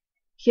age.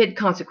 He had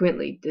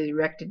consequently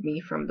directed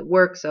me from the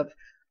works of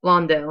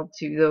Blondel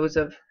to those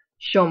of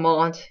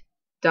Chaumont,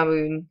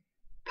 Damun,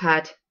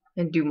 Pat,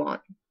 and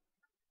Dumont.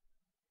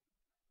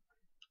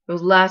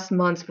 Those last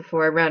months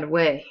before I ran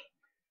away,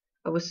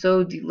 I was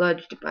so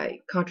deluged by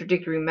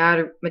contradictory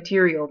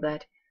material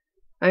that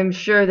I am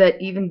sure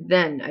that even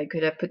then I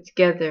could have put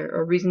together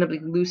a reasonably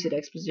lucid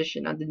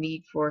exposition on the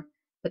need for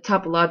a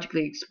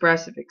topologically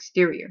expressive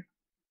exterior.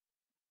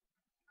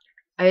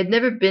 I had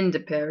never been to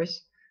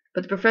Paris,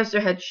 but the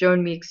professor had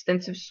shown me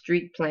extensive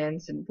street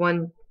plans, and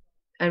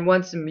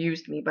once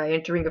amused me by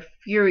entering a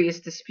furious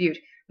dispute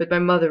with my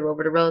mother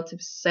over the relative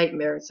site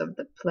merits of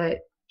the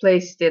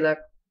Place de la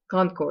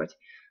Concorde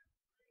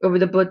over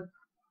the Butte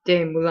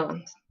des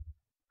Moulins.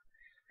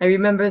 I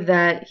remember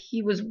that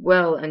he was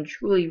well and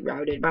truly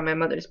routed by my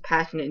mother's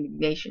passionate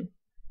indignation.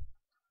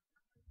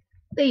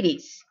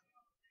 "Ladies,"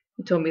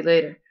 he told me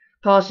later,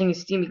 polishing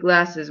his steamy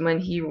glasses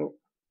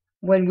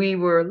when we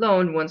were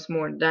alone once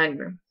more in the dining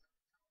room,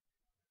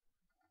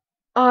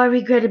 "are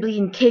regrettably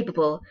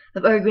incapable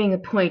of arguing a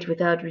point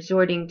without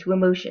resorting to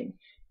emotion.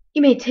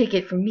 You may take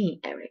it from me,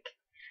 Erik,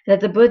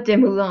 that the Butte des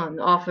Moulins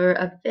offer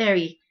a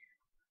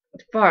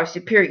far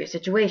superior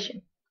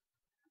situation."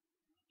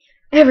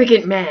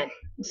 "Arrogant man!"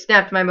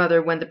 snapped my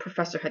mother when the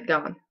professor had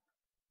gone.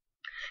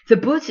 "The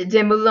Butte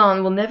des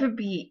Moulins will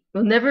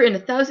never in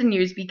 1,000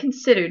 years be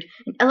considered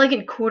an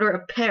elegant quarter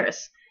of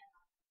Paris.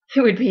 It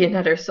would be an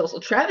utter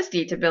social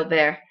travesty to build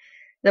there.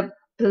 The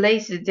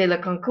Place de la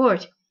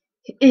Concorde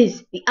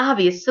is the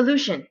obvious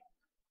solution."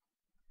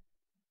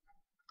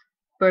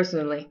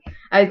 Personally,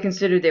 I had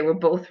considered they were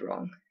both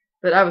wrong,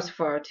 but I was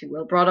far too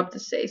well brought up to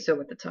say so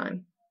at the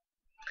time.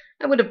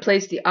 I would have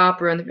placed the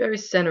opera in the very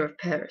center of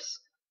Paris,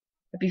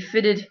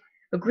 befitted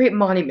a great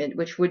monument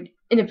which would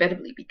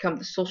inevitably become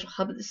the social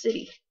hub of the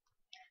city.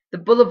 The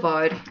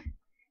Boulevard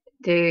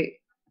des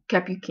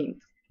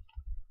Capucines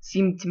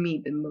seemed to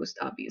me the most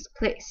obvious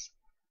place,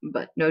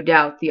 but no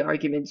doubt the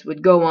arguments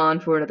would go on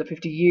for another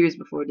 50 years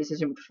before a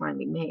decision was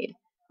finally made.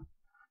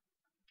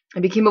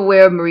 I became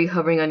aware of Marie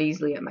hovering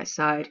uneasily at my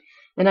side,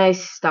 and I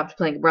stopped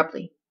playing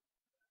abruptly.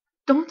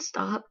 "Don't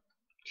stop,"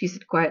 she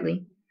said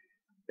quietly.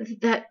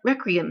 "That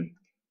Requiem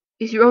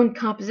is your own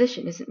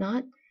composition, is it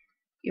not?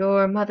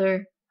 Your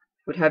mother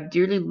would have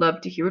dearly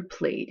loved to hear it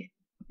played,"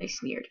 I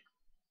sneered.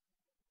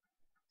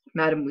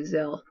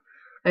 "Mademoiselle,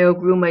 I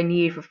outgrew my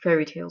need for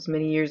fairy tales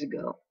many years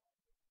ago."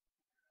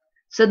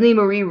 Suddenly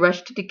Marie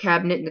rushed to the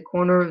cabinet in the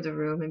corner of the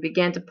room and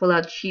began to pull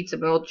out sheets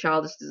of my old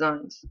childish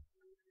designs.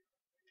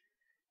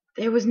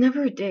 "There was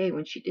never a day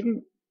when she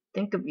didn't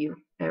think of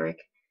you,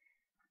 Erik.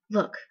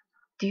 Look,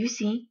 do you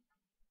see?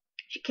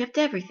 She kept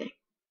everything.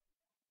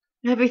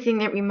 Everything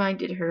that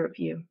reminded her of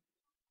you."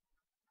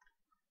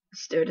 I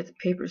stared at the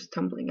papers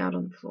tumbling out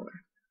on the floor.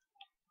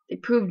 They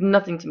proved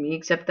nothing to me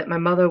except that my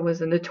mother was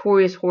a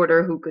notorious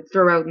hoarder who could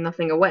throw out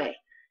nothing away.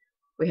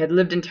 We had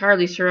lived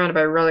entirely surrounded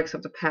by relics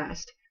of the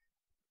past.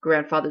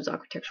 Grandfather's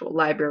architectural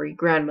library,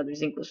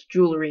 grandmother's English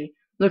jewelry.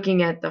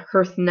 Looking at the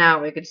hearth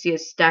now, I could see a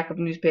stack of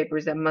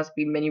newspapers that must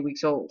be many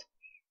weeks old.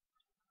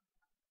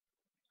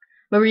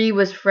 Marie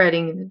was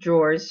fretting in the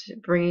drawers,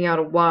 bringing out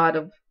a wad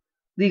of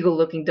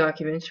legal-looking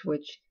documents,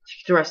 which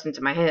she thrust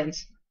into my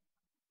hands.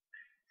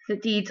 "The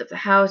deeds of the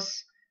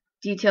house,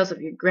 details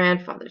of your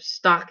grandfather's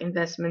stock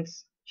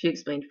investments," she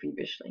explained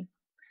feverishly.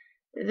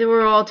 "They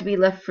were all to be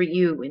left for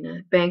you in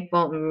a bank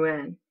vault in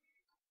Rouen.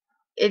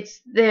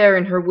 It's there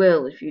in her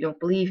will, if you don't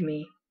believe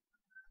me."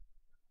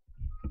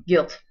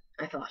 Guilt,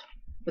 I thought,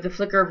 with a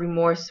flicker of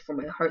remorse for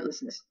my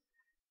heartlessness.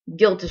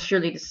 Guilt is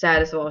surely the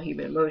saddest of all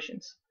human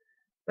emotions.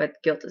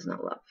 But guilt is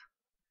not love.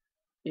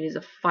 It is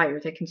a fire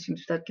that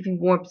consumes without giving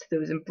warmth to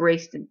those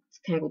embraced in its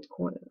tangled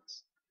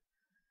coils.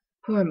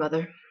 Poor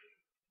mother.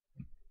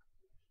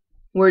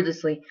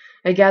 Wordlessly,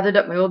 I gathered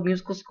up my old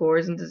musical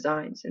scores and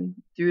designs and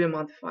threw them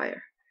on the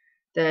fire.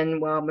 Then,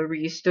 while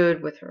Marie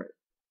stood with her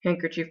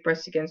handkerchief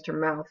pressed against her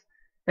mouth,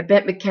 I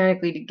bent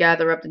mechanically to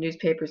gather up the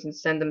newspapers and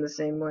send them the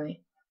same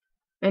way.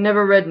 I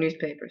never read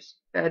newspapers.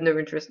 I had no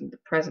interest in the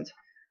present,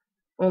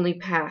 only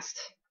past,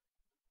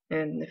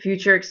 and the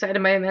future excited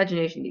my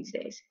imagination these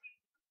days.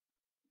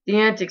 The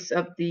antics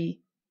of the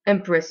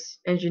Empress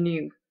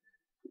Ingenue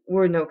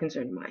were no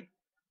concern of mine.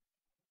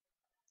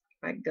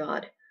 My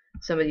God,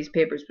 some of these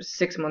papers were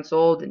 6 months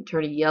old and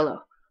turning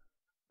yellow,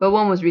 but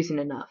one was recent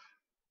enough.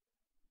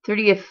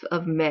 30th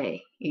of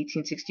May,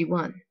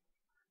 1861.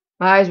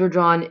 My eyes were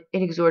drawn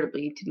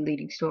inexorably to the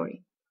leading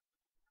story.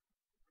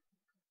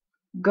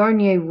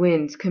 Garnier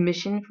wins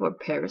commission for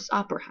Paris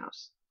Opera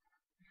House.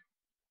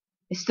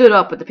 I stood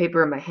up with the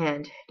paper in my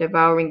hand,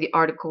 devouring the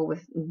article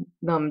with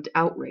numbed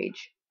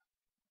outrage.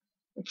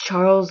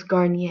 Charles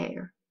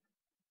Garnier,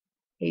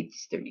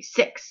 age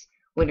 36,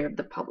 winner of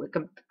the public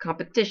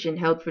competition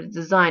held for the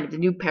design of the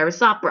new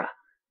Paris Opera.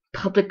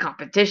 Public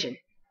competition.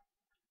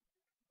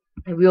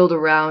 I wheeled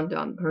around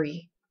on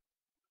Marie.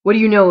 "What do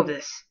you know of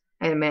this?"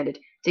 I demanded,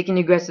 taking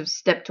an aggressive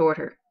step toward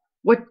her.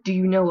 "What do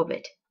you know of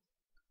it?"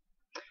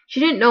 She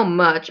didn't know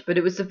much, but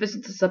it was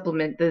sufficient to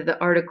supplement the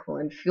article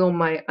and fuel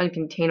my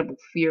uncontainable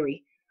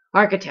fury.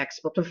 Architects,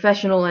 both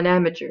professional and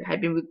amateur,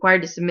 had been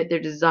required to submit their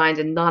designs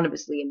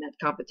anonymously in that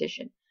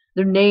competition,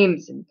 their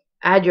names and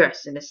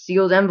address in a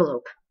sealed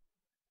envelope.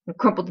 I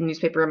crumpled the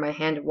newspaper in my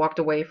hand and walked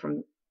away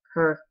from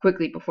her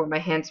quickly before my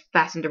hands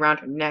fastened around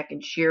her neck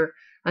in sheer,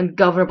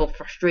 ungovernable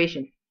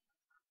frustration.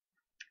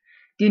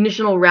 The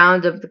initial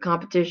round of the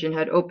competition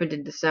had opened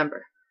in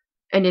December,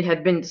 and it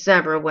had been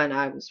December when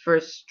I was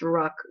first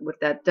struck with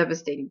that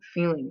devastating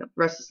feeling of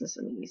restlessness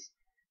and unease.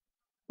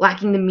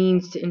 Lacking the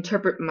means to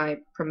interpret my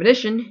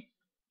premonition,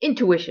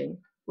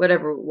 intuition,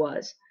 whatever it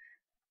was,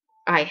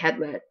 I had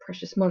let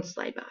precious months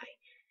slide by,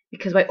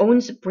 because my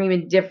own supreme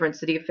indifference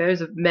to the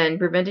affairs of men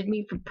prevented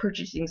me from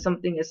purchasing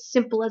something as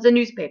simple as a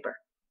newspaper.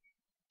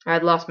 I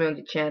had lost my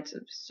only chance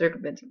of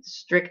circumventing the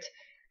strict,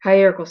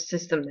 hierarchical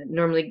system that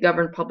normally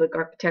governed public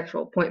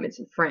architectural appointments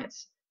in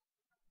France.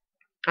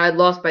 I had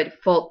lost by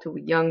default to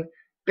a young,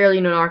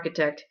 barely known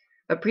architect,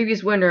 a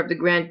previous winner of the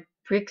Grand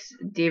Prix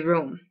de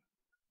Rome.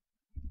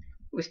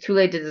 It was too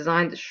late to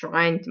design the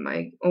shrine to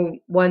my own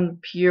one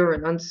pure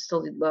and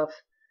unsullied love.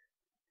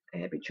 I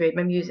had betrayed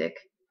my music,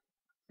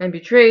 and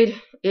betrayed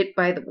it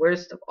by the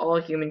worst of all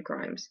human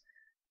crimes,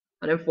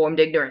 uninformed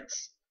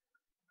ignorance.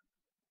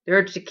 The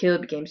urge to kill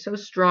became so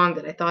strong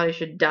that I thought I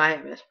should die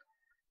of it.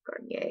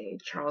 Garnier,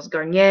 Charles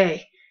Garnier.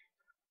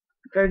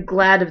 I'm very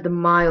glad of the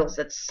miles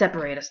that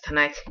separate us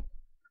tonight.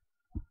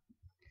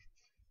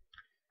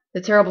 The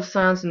terrible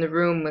silence in the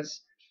room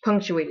was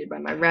punctuated by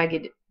my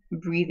ragged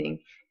breathing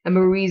and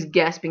Marie's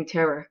gasping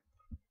terror.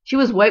 She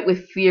was white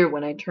with fear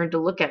when I turned to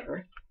look at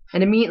her,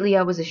 and immediately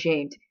I was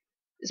ashamed.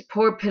 This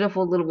poor,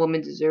 pitiful little woman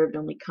deserved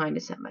only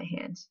kindness at my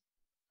hands.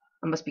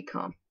 I must be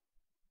calm.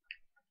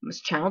 I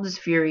must channel this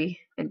fury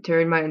and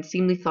turn my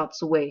unseemly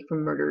thoughts away from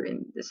murder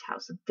in this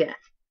house of death.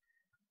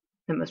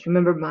 I must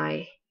remember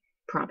my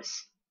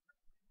promise.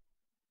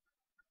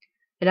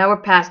 An hour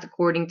passed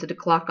according to the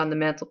clock on the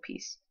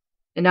mantelpiece,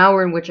 an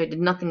hour in which I did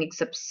nothing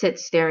except sit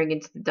staring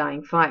into the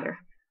dying fire.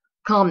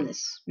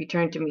 Calmness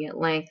returned to me at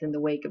length in the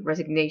wake of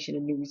resignation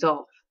and new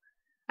resolve.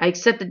 I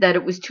accepted that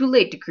it was too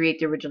late to create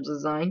the original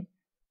design,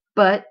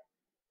 but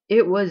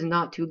it was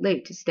not too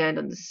late to stand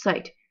on the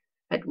site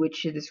at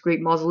which this great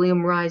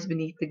mausoleum rise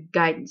beneath the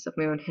guidance of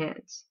my own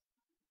hands.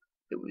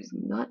 It was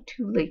not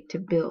too late to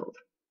build.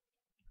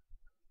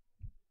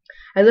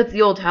 I left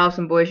the old house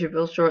in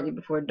Boischerville shortly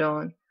before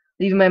dawn,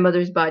 leaving my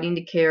mother's body in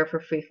the care of her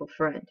faithful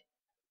friend.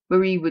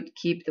 Marie would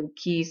keep the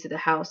keys to the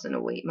house and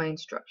await my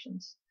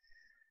instructions.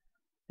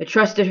 I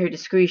trusted her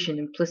discretion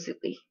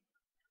implicitly.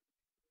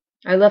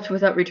 I left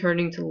without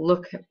returning to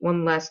look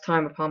one last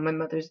time upon my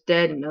mother's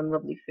dead and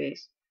unlovely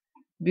face.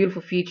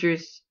 Beautiful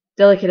features,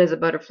 delicate as a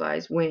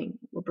butterfly's wing,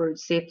 were buried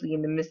safely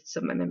in the mists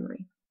of my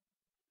memory.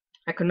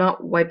 I could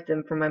not wipe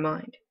them from my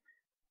mind,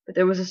 but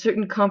there was a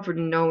certain comfort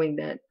in knowing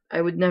that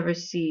I would never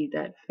see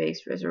that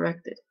face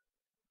resurrected.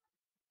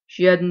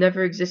 She had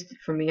never existed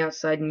for me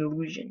outside an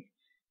illusion.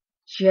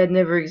 She had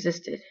never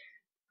existed,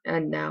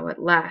 and now,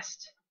 at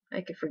last,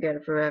 I could forget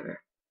her forever.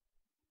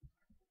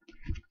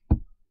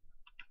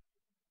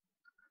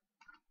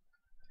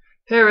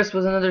 Paris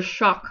was another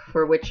shock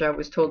for which I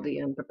was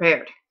totally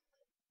unprepared.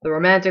 The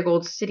romantic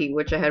old city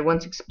which I had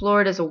once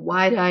explored as a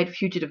wide-eyed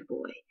fugitive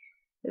boy,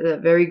 the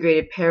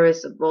variegated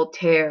Paris of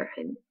Voltaire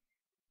and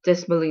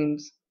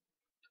Desmoulins,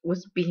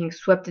 was being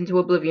swept into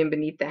oblivion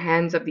beneath the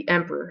hands of the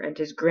Emperor and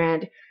his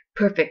grand,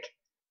 perfect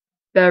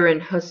Baron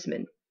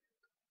Haussmann.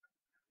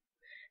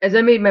 As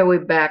I made my way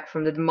back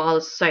from the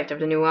demolished site of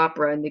the new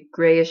opera in the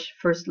grayish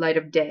first light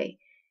of day,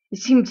 it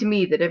seemed to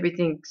me that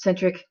everything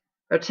eccentric,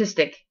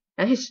 artistic,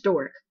 and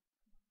historic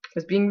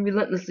was being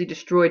relentlessly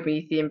destroyed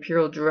beneath the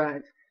imperial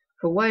drag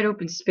for wide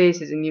open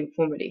spaces and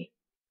uniformity.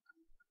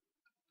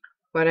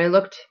 When I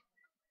looked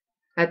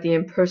at the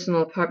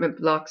impersonal apartment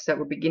blocks that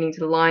were beginning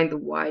to line the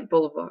wide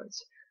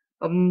boulevards,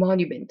 a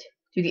monument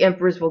to the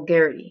emperor's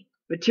vulgarity,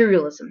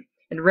 materialism,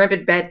 and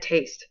rampant bad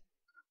taste,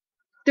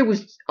 there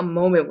was a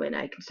moment when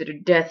I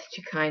considered death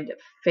to kind of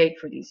fate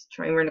for these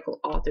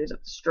tyrannical authors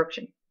of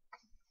destruction.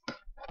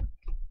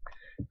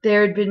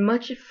 There had been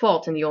much at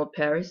fault in the old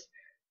Paris,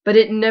 but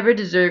it never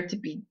deserved to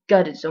be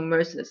gutted so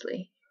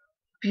mercilessly.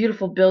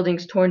 Beautiful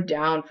buildings torn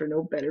down for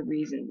no better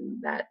reason than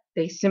that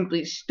they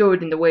simply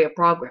stood in the way of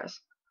progress.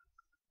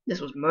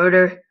 This was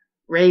murder,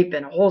 rape,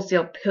 and a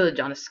wholesale pillage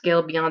on a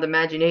scale beyond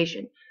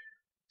imagination.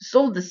 The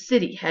soul of the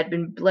city had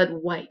been bled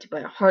white by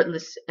a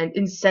heartless and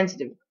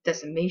insensitive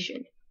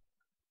decimation.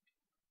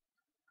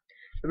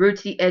 The route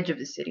to the edge of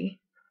the city,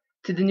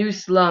 to the new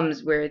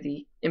slums where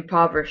the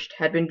impoverished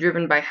had been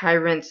driven by high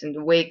rents in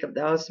the wake of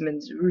the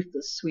Haussmann's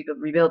ruthless sweep of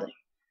rebuilding.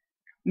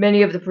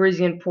 Many of the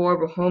Parisian poor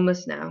were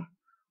homeless now,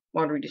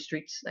 wandering the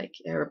streets like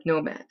Arab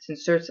nomads in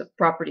search of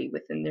property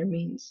within their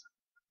means.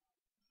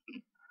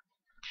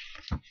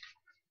 I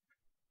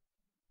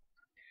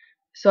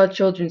saw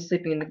children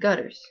sleeping in the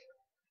gutters,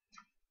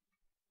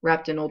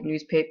 wrapped in old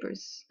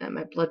newspapers, and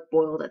my blood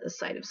boiled at the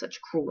sight of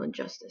such cruel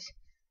injustice.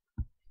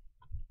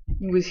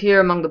 It was here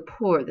among the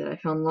poor that I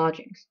found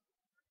lodgings.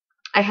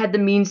 I had the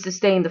means to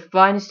stay in the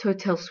finest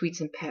hotel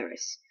suites in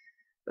Paris,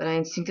 but I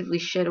instinctively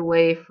shed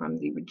away from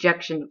the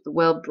rejection of the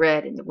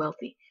well-bred and the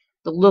wealthy,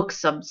 the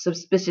looks of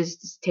suspicious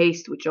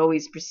distaste which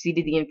always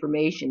preceded the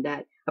information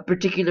that a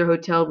particular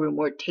hotel room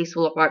or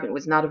tasteful apartment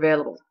was not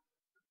available.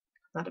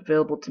 Not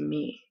available to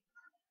me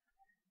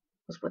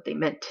was what they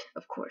meant,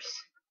 of course.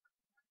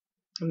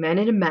 A man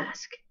in a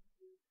mask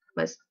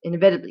must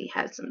inevitably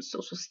have some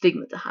social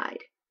stigma to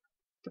hide.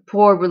 The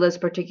poor were less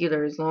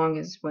particular as long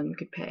as one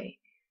could pay.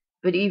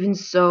 But even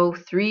so,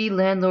 3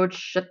 landlords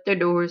shut their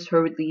doors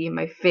hurriedly in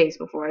my face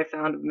before I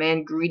found a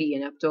man greedy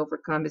enough to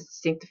overcome his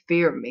instinctive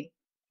fear of me.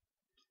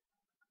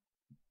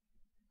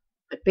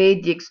 I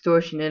paid the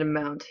extortionate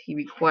amount he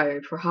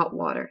required for hot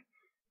water,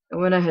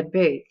 and when I had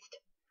bathed,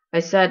 I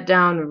sat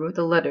down and wrote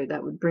the letter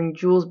that would bring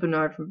Jules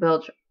Bernard from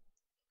Belgium.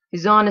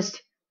 His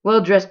honest,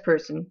 well-dressed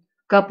person,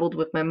 coupled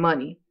with my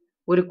money,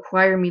 would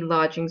acquire me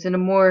lodgings in a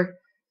more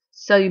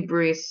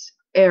salubrious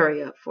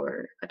area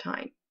for a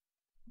time,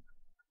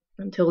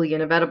 until the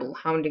inevitable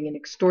hounding and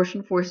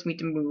extortion forced me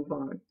to move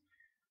on.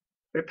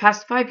 For the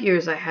past 5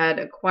 years I had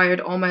acquired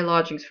all my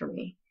lodgings for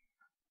me,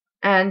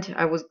 and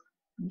I was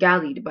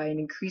gallied by an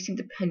increasing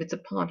dependence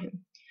upon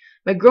him,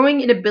 my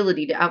growing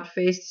inability to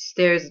outface the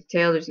stares of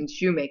tailors and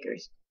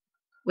shoemakers.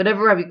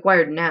 Whatever I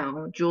required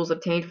now, Jules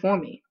obtained for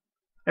me,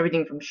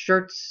 everything from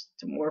shirts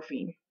to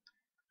morphine.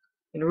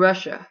 In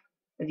Russia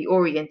and the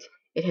Orient,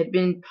 it had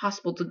been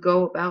possible to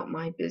go about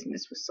my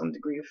business with some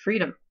degree of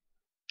freedom.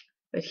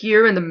 But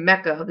here in the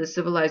Mecca of the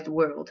civilized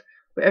world,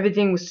 where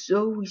everything was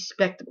so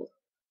respectable,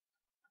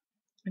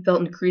 I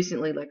felt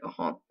increasingly like a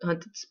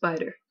hunted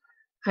spider,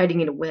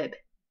 hiding in a web.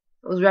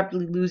 I was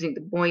rapidly losing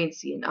the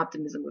buoyancy and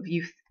optimism of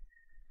youth.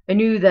 I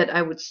knew that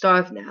I would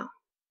starve now,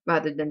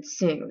 rather than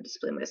sing or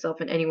display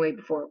myself in any way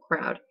before a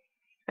crowd.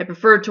 I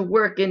preferred to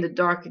work in the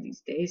dark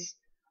these days,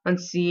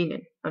 unseen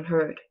and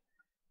unheard,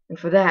 and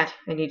for that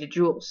I needed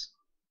Jules.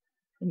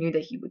 I knew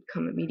that he would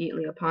come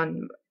immediately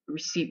upon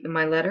receipt of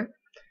my letter,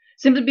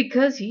 simply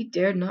because he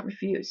dared not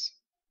refuse.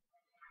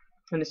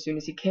 And as soon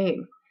as he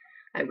came,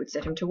 I would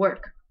set him to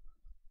work.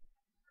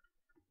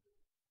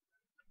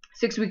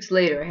 6 weeks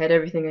later, I had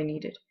everything I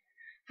needed.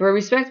 For a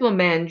respectable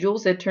man,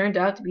 Jules had turned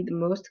out to be the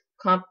most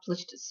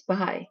accomplished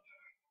spy.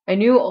 I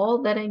knew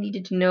all that I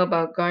needed to know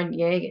about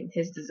Garnier and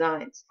his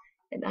designs,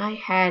 and I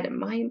had in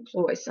my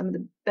employ some of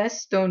the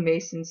best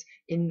stonemasons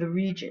in the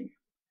region.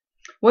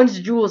 Once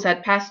Jules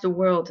had passed the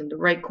world in the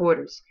right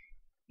quarters,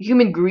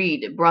 human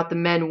greed brought the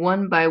men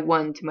one by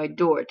one to my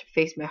door to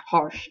face my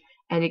harsh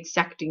and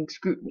exacting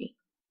scrutiny.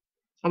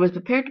 I was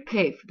prepared to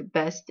pay for the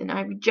best, and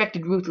I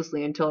rejected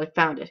ruthlessly until I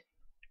found it.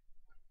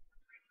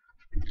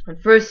 On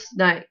first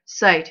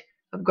sight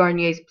of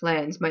Garnier's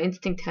plans, my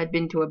instinct had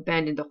been to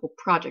abandon the whole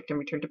project and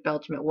return to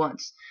Belgium at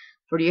once,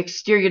 for the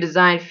exterior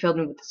design filled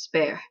me with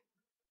despair.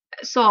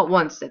 I saw at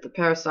once that the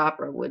Paris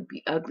Opera would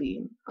be ugly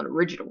and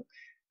unoriginal,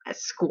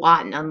 as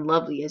squat and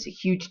unlovely as a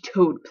huge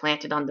toad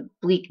planted on the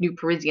bleak new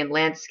Parisian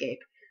landscape.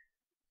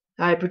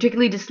 I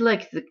particularly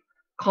disliked the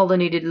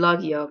colonnaded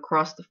loggia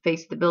across the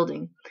face of the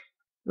building.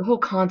 The whole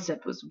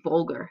concept was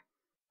vulgar,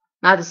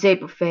 not to say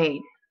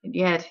profane, and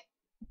yet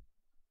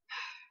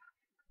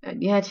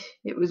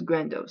it was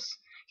grandiose,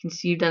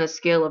 conceived on a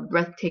scale of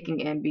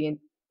breathtaking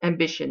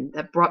ambition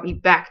that brought me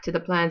back to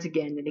the plans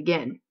again and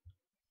again.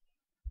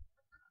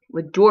 It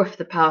would dwarf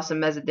the Palace of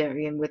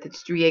Mazadarian with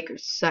its 3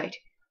 acres to site,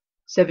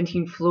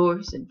 17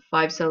 floors and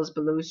 5 cells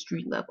below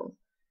street level.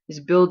 This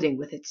building,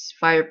 with its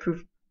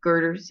fireproof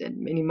girders and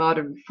many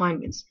modern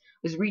refinements,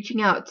 was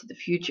reaching out to the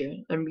future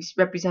and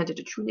represented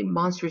a truly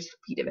monstrous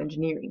feat of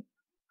engineering.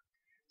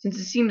 Since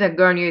it seemed that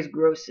Garnier's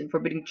gross and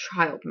forbidding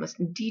child must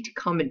indeed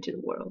come into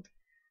the world,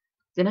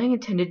 then I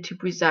intended to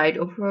preside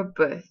over her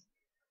birth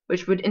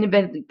which would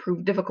inevitably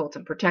prove difficult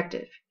and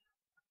protective.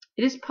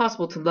 It is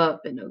possible to love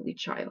an ugly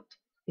child,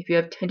 if you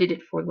have tended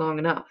it for long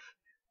enough,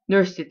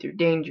 nursed it through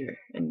danger,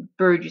 and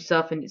buried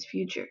yourself in its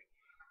future.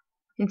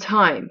 In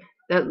time,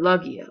 that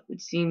logia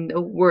would seem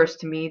no worse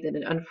to me than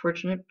an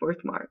unfortunate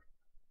birthmark.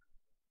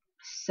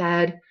 A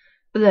sad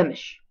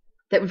blemish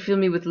that would fill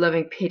me with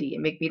loving pity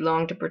and make me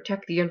long to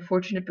protect the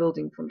unfortunate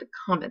building from the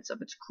comments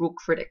of its cruel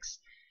critics.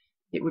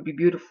 It would be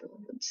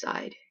beautiful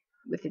inside,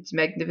 with its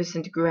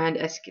magnificent grand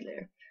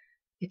escalier,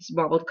 its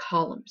marbled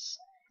columns,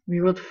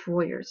 muraled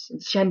foyers,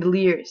 and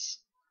chandeliers.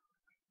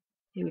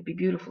 It would be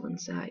beautiful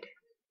inside.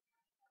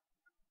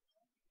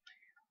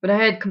 When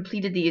I had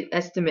completed the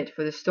estimate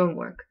for the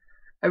stonework,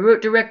 I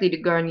wrote directly to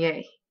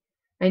Garnier.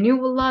 I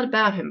knew a lot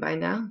about him by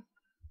now.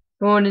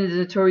 Born in the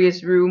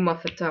notorious Rue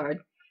Mouffetard,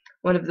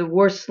 one of the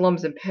worst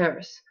slums in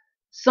Paris,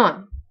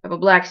 son of a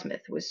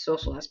blacksmith with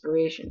social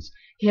aspirations,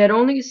 he had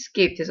only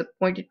escaped his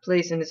appointed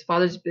place in his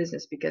father's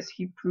business because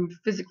he proved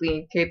physically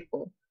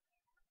incapable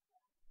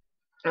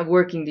of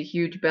working the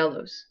huge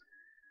bellows.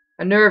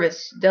 A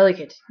nervous,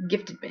 delicate,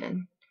 gifted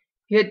man,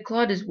 he had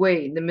clawed his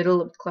way in the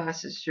middle of the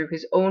classes through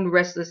his own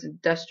restless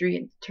industry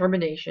and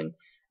determination,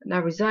 and now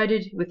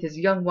resided with his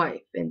young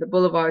wife in the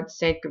Boulevard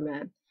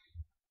Saint-Germain.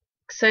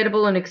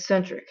 Excitable and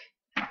eccentric,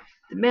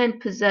 the man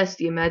possessed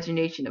the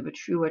imagination of a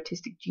true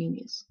artistic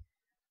genius,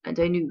 and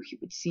I knew he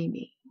would see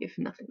me, if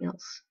nothing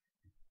else.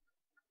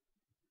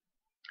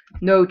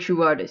 No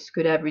true artist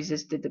could have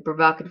resisted the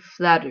provocative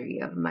flattery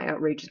of my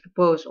outrageous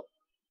proposal.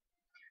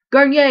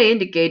 Garnier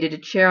indicated a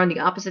chair on the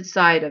opposite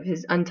side of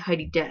his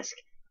untidy desk,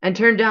 and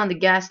turned down the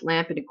gas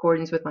lamp in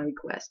accordance with my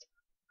request.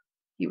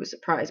 He was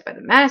surprised by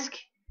the mask.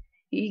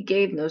 He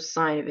gave no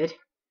sign of it,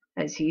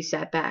 as he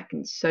sat back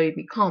and studied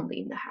me calmly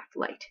in the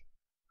half-light,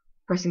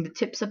 pressing the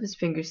tips of his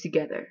fingers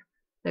together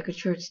like a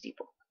church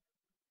steeple.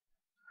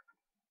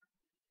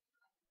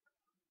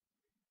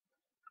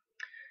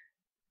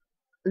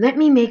 "Let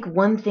me make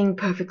one thing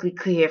perfectly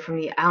clear from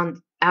the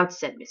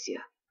outset,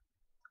 monsieur,"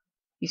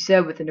 he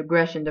said with an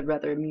aggression that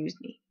rather amused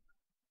me.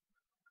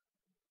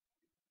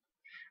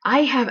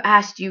 "I have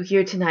asked you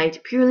here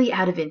tonight purely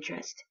out of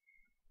interest.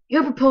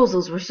 Your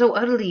proposals were so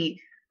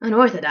utterly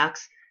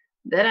unorthodox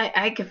that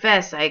I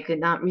confess I could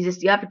not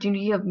resist the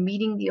opportunity of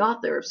meeting the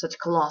author of such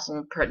colossal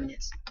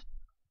impertinence.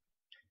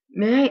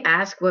 May I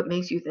ask what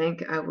makes you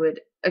think I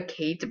would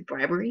accede to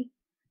bribery?"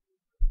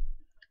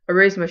 I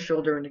raised my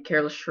shoulder in a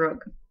careless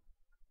shrug.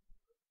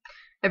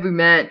 Every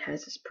man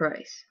has his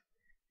price.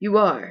 You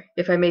are,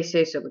 if I may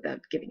say so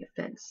without giving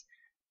offense,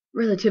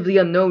 relatively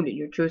unknown in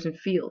your chosen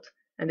field,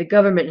 and the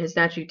government has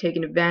naturally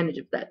taken advantage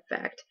of that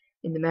fact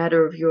in the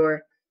matter of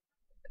your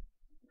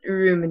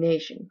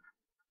ruination.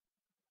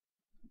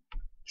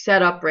 He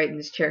sat upright in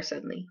his chair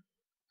suddenly.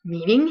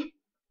 "Meaning?"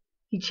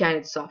 he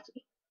chanted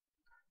softly.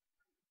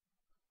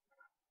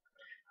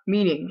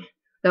 "Meaning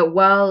that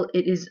while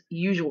it is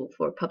usual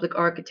for a public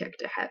architect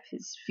to have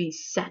his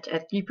fees set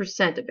at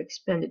 3% of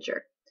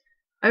expenditure,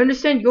 I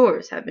understand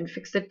yours have been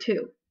fixed at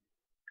 2.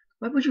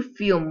 Why would you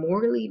feel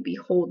morally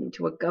beholden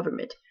to a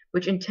government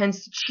which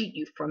intends to cheat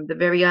you from the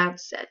very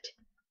outset?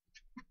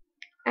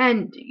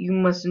 And you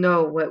must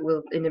know what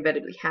will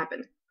inevitably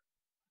happen.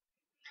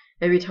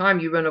 Every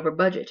time you run over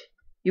budget,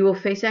 you will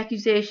face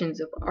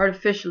accusations of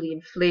artificially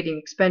inflating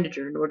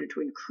expenditure in order to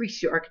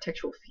increase your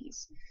architectural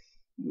fees.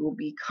 You will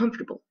be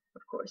comfortable,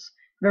 of course,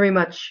 very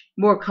much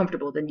more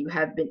comfortable than you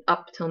have been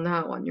up till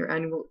now on your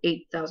annual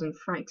 8,000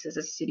 francs as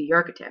a city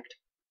architect.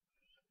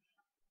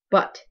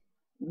 But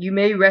you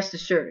may rest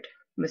assured,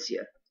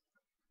 monsieur,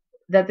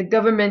 that the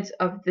government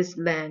of this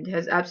land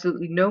has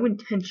absolutely no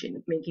intention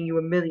of making you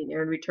a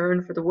millionaire in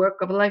return for the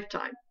work of a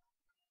lifetime,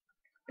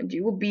 and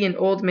you will be an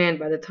old man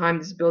by the time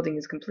this building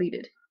is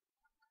completed."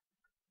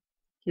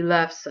 He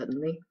laughed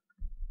suddenly.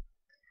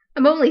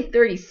 "I'm only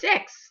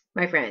 36,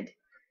 my friend.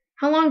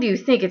 How long do you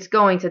think it's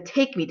going to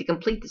take me to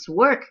complete this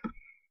work?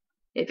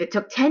 If it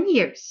took 10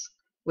 years,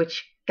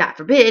 which, God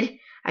forbid,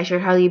 I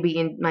should hardly be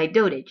in my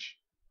dotage."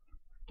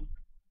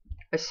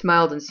 I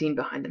smiled unseen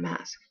behind the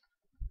mask.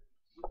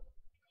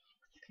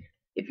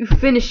 "If you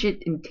finish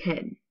it in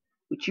 10,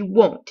 which you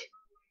won't,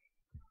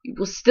 you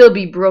will still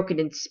be broken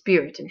in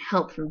spirit and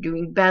health from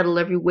doing battle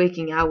every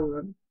waking hour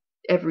of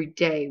every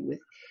day with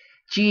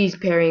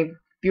cheese-paring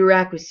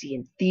bureaucracy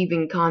and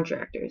thieving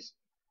contractors.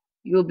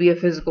 You will be a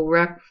physical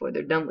wreck before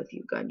they're done with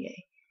you, Garnier.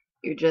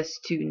 You're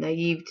just too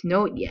naive to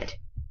know it yet.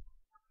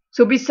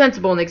 So be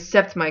sensible and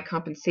accept my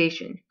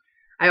compensation.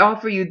 I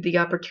offer you the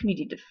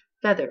opportunity to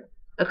feather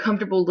a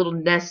comfortable little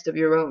nest of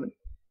your own.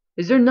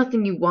 Is there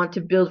nothing you want to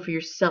build for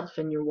yourself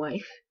and your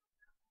wife?"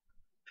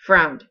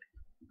 Frowned,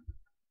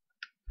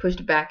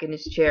 pushed back in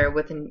his chair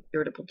with an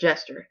irritable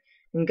gesture,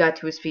 and got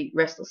to his feet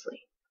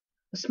restlessly.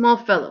 A small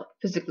fellow,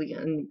 physically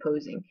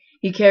unimposing,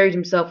 he carried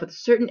himself with a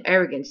certain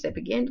arrogance that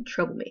began to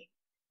trouble me.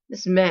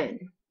 This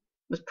man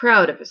was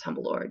proud of his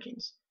humble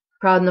origins,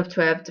 proud enough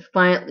to have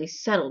defiantly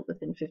settled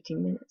within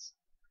 15 minutes.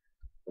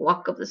 The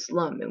walk of the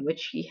slum in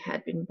which he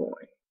had been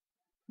born.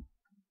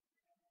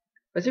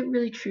 Was it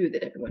really true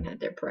that everyone had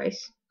their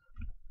price?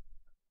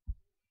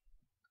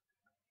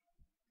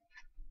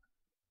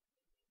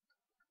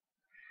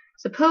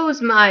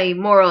 Suppose my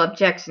moral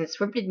objections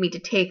forbid me to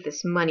take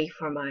this money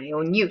for my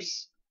own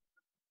use,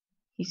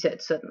 he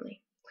said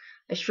suddenly.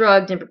 I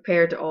shrugged and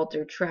prepared to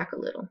alter track a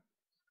little.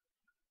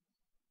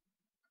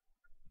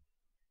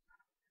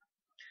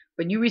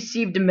 When you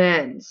receive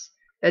demands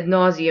ad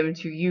nauseum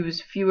to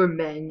use fewer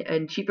men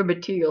and cheaper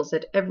materials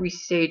at every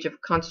stage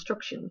of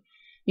construction,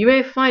 you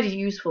may find it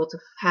useful to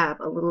have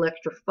a little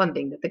extra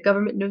funding that the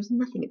government knows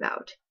nothing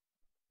about.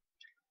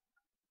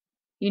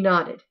 He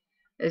nodded,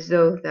 as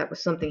though that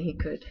was something he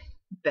could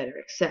better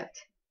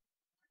accept.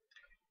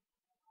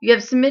 You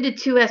have submitted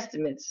 2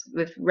 estimates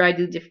with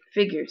widely different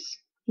figures,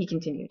 he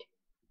continued.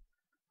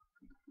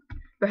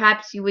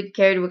 Perhaps you would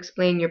care to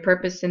explain your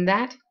purpose in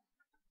that?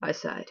 I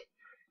sighed.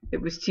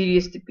 It was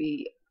tedious to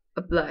be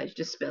obliged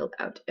to spell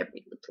out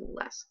every little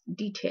last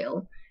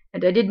detail,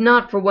 and I did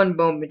not for one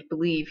moment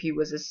believe he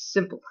was as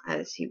simple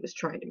as he was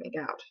trying to make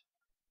out.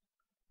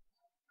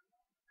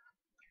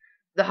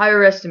 The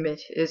higher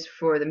estimate is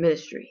for the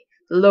ministry.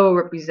 The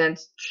lower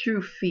represents the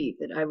true fee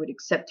that I would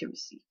accept to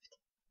receive.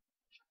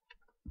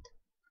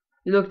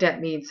 He looked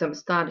at me in some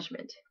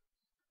astonishment.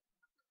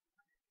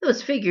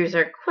 Those figures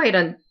are quite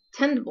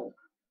untenable,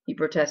 he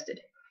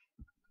protested.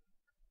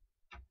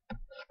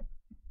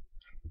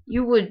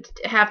 You would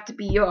have to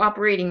be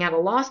operating at a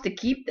loss to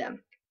keep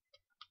them.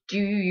 Do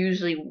you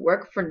usually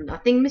work for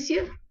nothing,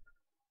 monsieur?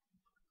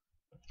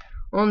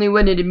 Only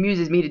when it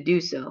amuses me to do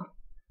so.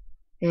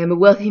 I am a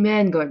wealthy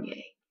man, Garnier.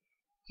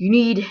 You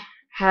need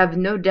have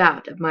no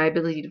doubt of my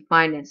ability to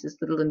finance this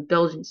little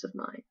indulgence of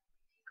mine,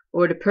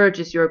 or to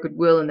purchase your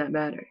goodwill in that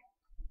matter.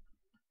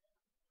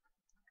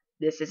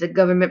 This is a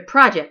government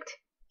project,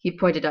 he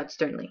pointed out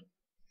sternly.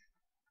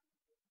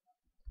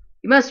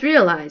 You must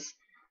realize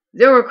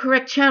there are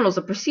correct channels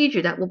of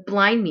procedure that will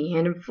blind me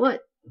hand and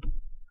foot.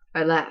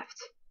 I laughed.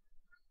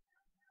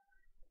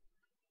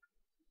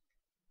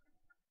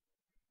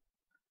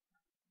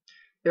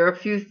 There are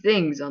few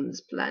things on this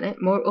planet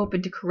more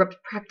open to corrupt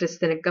practice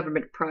than a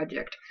government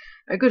project.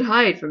 I could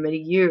hide for many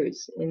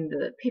years in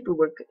the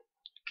paperwork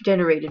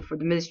generated for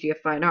the Ministry of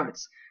Fine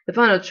Arts. The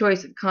final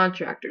choice of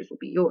contractors will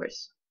be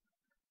yours.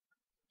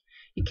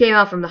 He came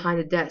out from behind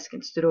the desk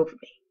and stood over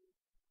me.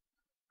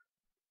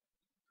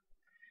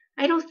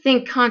 I don't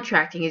think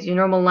contracting is your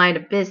normal line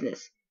of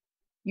business.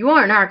 You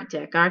are an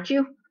architect, aren't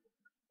you?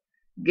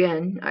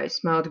 Again, I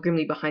smiled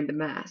grimly behind the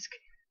mask.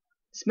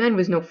 This man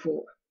was no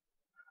fool.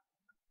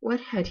 What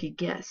had he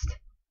guessed?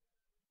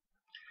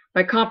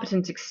 My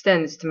competence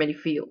extends to many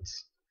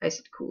fields, I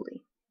said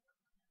coolly.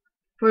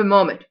 For the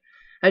moment,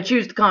 I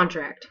choose the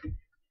contract.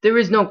 There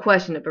is no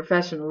question of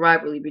professional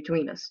rivalry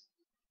between us.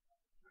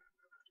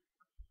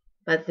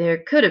 But there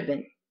could have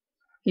been,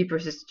 he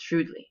persisted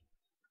shrewdly.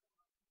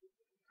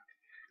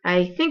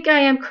 I think I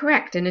am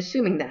correct in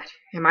assuming that,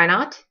 am I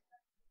not?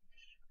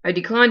 I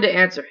declined to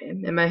answer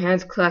him, and my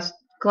hands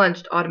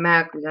clenched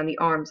automatically on the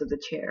arms of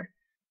the chair.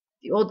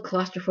 The old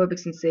claustrophobic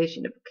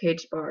sensation of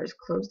caged bars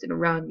closed in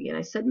around me, and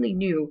I suddenly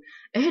knew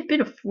I had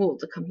been a fool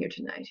to come here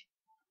tonight.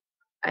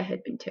 I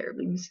had been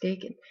terribly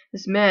mistaken.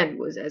 This man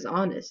was as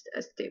honest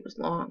as the day was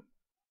long.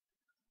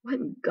 What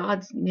in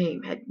God's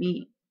name had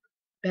made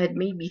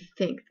me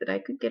think that I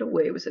could get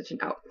away with such an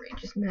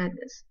outrageous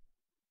madness?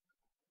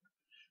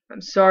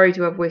 I'm sorry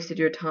to have wasted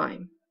your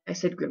time, I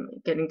said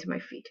grimly, getting to my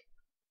feet.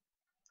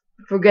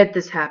 Forget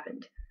this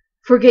happened.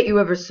 Forget you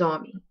ever saw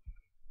me.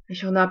 I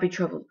shall not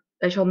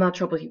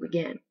trouble you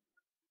again.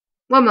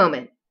 One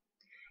moment.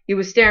 He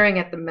was staring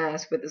at the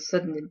mask with a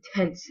sudden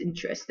intense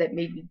interest that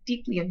made me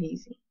deeply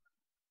uneasy.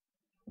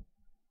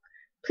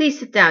 Please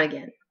sit down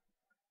again,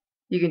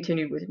 he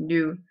continued with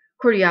new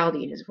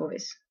cordiality in his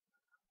voice.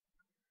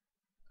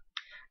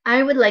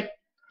 I would like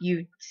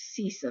you to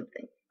see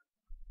something.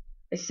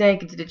 I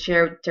sank into the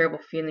chair with a terrible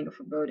feeling of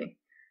foreboding.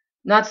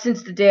 Not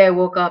since the day I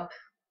woke up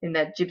in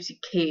that gypsy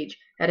cage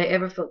had I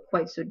ever felt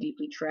quite so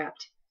deeply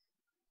trapped.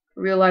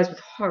 I realized with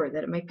horror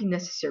that it might be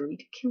necessary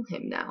to kill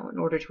him now in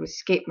order to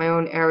escape my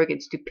own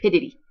arrogant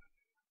stupidity.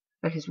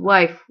 But his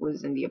wife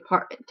was in the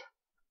apartment.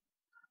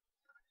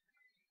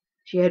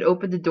 She had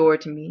opened the door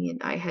to me,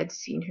 and I had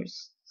seen her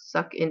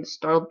suck in a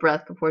startled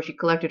breath before she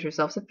collected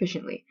herself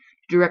sufficiently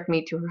to direct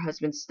me to her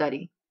husband's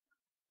study.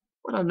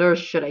 What on earth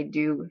should I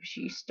do if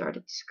she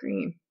started to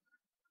scream?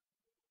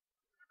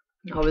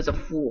 I was a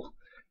fool,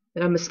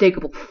 an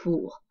unmistakable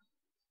fool.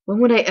 When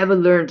would I ever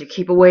learn to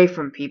keep away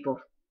from people?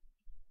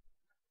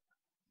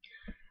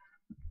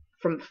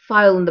 From a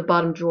file in the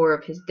bottom drawer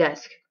of his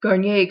desk,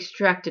 Garnier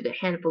extracted a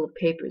handful of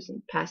papers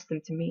and passed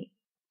them to me.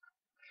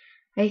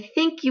 I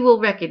think you will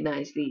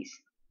recognize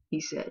these,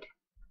 he said.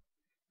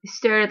 I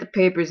stared at the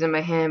papers in my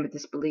hand with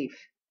disbelief.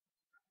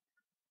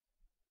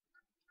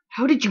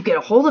 How did you get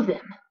a hold of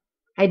them?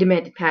 I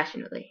demanded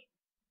passionately.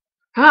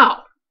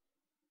 How?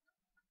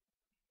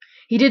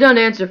 He did not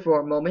answer for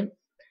a moment.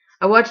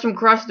 I watched him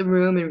cross the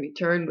room and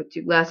return with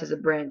 2 glasses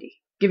of brandy.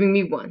 Giving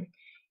me one,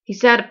 he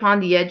sat upon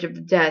the edge of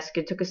the desk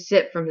and took a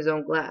sip from his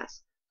own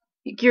glass.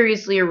 The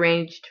curiously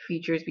arranged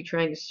features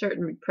betraying a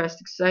certain repressed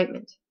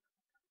excitement.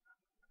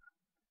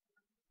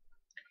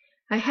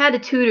 I had a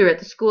tutor at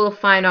the School of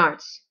Fine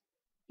Arts.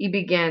 he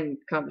began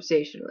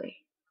conversationally.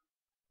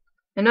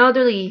 An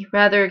elderly,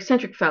 rather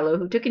eccentric fellow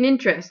who took an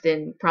interest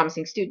in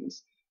promising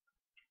students.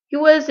 He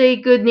was a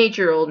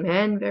good-natured old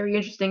man, very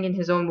interesting in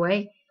his own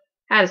way,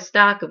 had a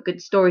stock of good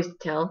stories to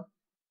tell,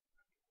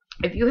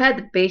 if you had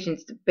the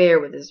patience to bear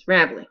with his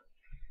rambling.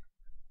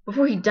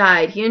 Before he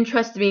died, he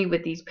entrusted me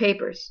with these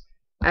papers,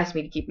 asked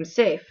me to keep them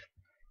safe,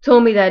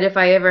 told me that if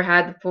I ever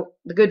had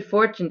the good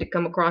fortune to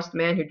come across the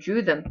man who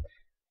drew them,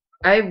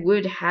 I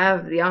would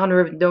have the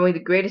honor of knowing the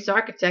greatest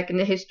architect in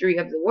the history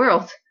of the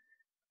world.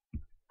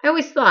 I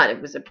always thought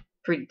it was a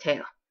pretty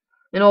tale,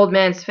 an old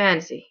man's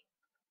fantasy.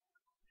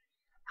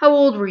 How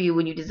old were you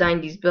when you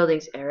designed these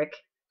buildings, Erik?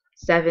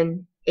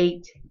 7,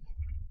 8?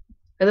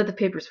 I let the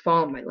papers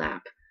fall in my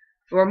lap.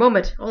 For a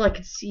moment, all I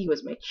could see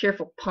was my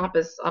cheerful,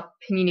 pompous,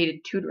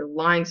 opinionated tutor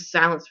lying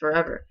silent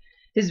forever.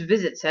 His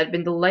visits had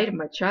been the light of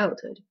my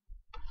childhood,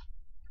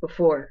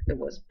 before it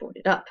was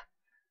boarded up.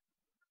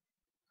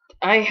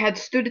 I had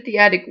stood at the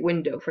attic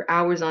window for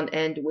hours on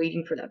end,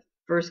 waiting for that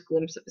first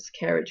glimpse of his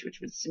carriage, which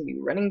would send me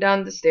running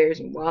down the stairs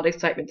in wild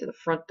excitement to the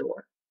front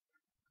door.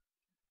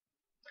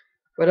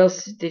 What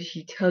else did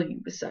he tell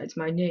you besides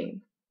my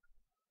name?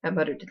 I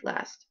muttered at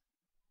last.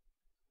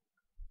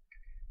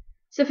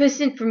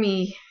 Sufficient for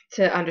me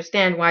to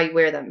understand why you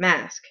wear that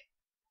mask,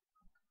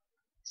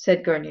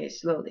 said Garnier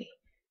slowly,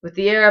 with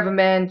the air of a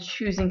man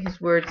choosing his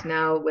words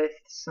now with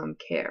some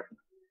care.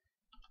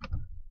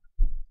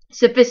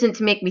 Sufficient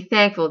to make me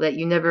thankful that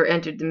you never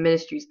entered the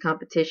ministry's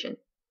competition.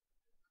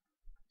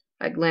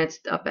 I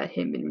glanced up at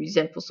him in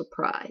resentful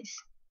surprise.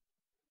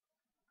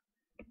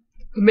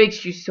 Who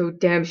makes you so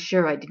damn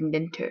sure I didn't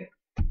enter?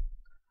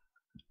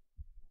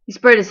 He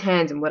spread his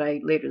hands in what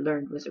I later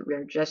learned was a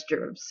rare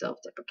gesture of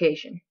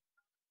self-deprecation.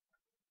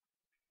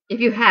 If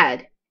you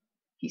had,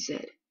 he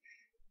said,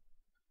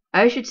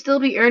 I should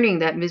still be earning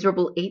that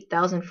miserable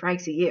 8,000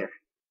 francs a year.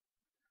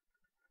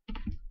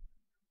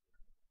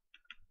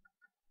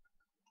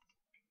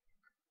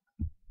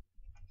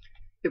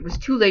 It was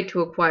too late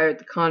to acquire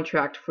the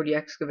contract for the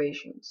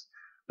excavations,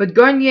 but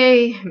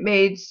Garnier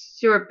made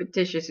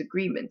surreptitious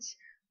agreements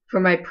for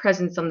my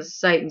presence on the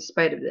site in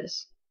spite of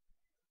this.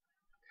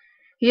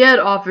 He had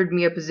offered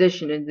me a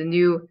position in the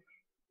new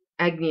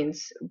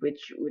Agniens,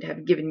 which would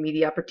have given me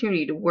the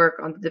opportunity to work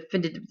on the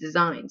definitive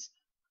designs,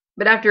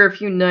 but after a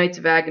few nights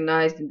of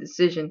agonized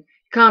indecision,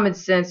 common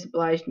sense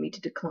obliged me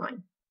to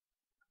decline.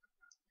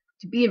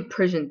 To be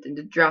imprisoned in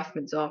the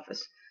draughtsman's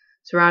office,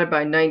 surrounded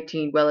by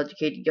 19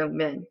 well-educated young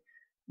men,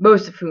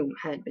 most of whom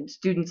had been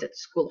students at the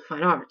School of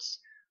Fine Arts,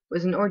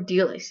 was an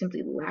ordeal I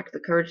simply lacked the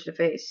courage to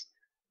face.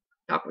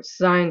 Awkward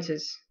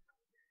silences,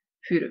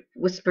 furtive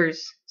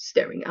whispers,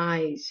 staring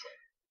eyes.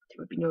 There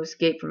would be no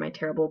escape from my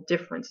terrible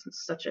difference in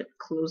such a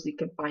closely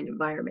confined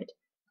environment.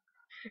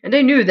 And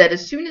I knew that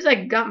as soon as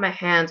I got my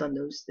hands on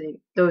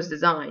those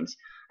designs,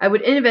 I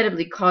would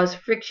inevitably cause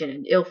friction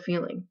and ill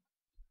feeling.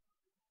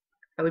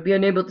 I would be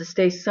unable to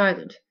stay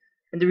silent,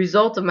 and the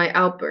result of my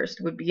outburst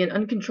would be an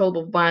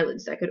uncontrollable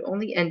violence that could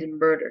only end in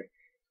murder.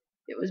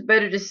 It was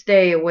better to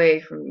stay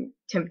away from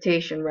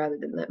temptation rather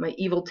than let my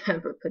evil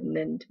temper put an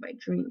end to my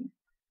dream.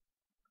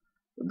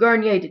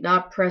 Garnier did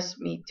not press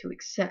me to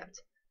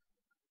accept.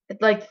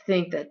 I'd like to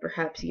think that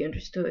perhaps he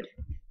understood.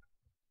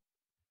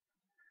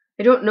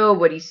 I don't know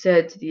what he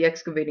said to the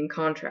excavating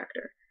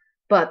contractor,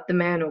 but the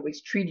man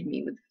always treated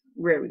me with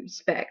rare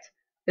respect,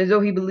 as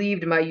though he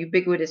believed my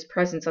ubiquitous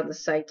presence on the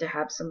site to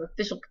have some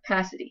official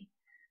capacity.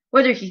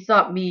 Whether he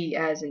thought me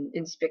as an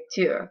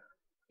inspecteur,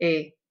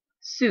 a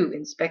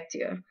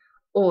sous-inspecteur,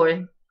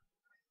 or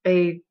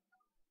a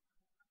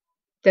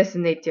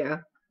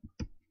dessinateur,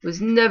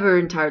 was never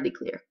entirely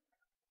clear.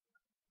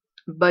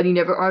 But he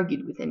never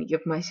argued with any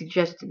of my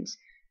suggestions,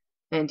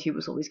 and he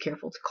was always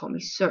careful to call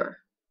me sir.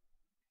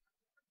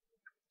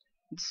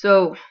 And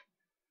so,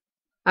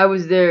 I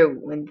was there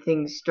when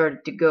things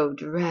started to go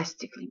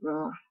drastically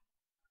wrong.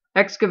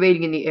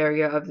 Excavating in the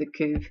area of the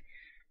cave,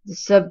 the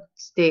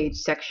sub-stage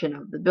section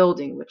of the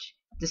building, which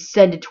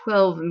descended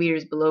 12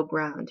 meters below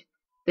ground,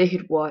 they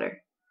hit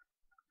water.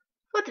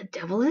 What the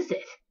devil is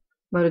it?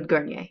 Muttered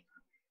Garnier.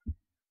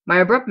 My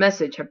abrupt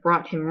message had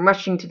brought him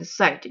rushing to the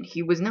site, and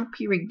he was now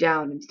peering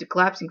down into the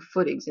collapsing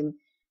footings in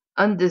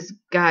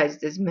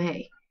undisguised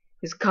dismay,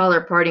 his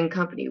collar parting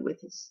company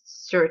with his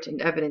shirt in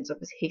evidence of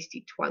his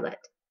hasty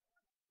toilette.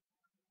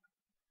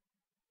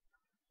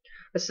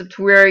 A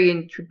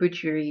subterranean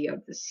tributary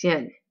of the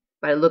Seine,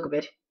 by the look of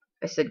it,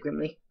 I said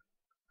grimly.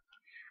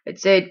 I'd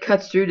say it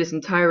cuts through this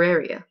entire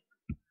area.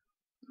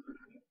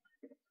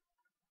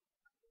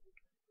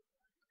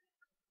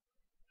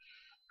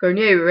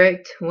 Garnier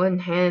raked one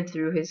hand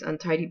through his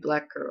untidy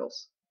black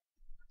curls.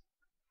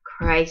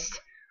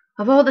 Christ,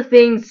 of all the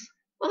things,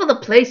 all the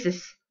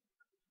places.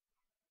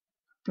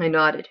 I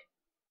nodded.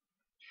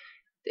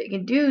 They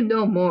can do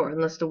no more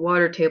unless the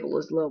water table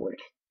is lowered.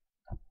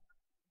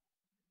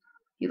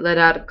 He let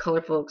out a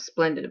colorful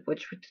expletive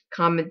which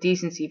common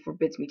decency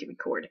forbids me to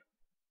record.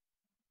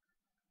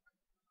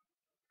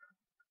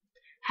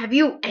 Have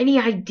you any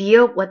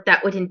idea what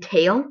that would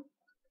entail?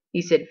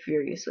 He said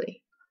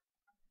furiously.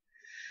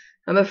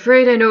 I'm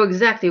afraid I know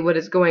exactly what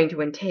it's going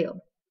to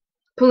entail.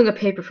 Pulling a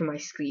paper from my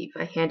sleeve,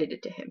 I handed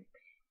it to him.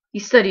 He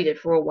studied it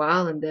for a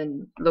while and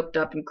then looked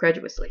up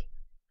incredulously.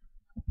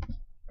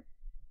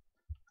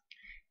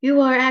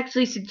 You are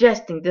actually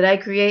suggesting that I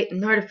create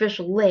an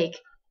artificial lake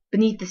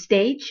beneath the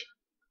stage?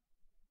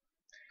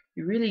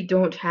 You really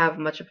don't have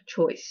much of a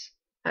choice,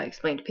 I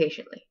explained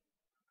patiently.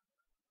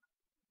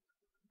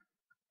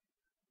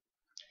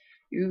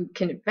 You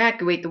can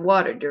evacuate the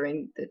water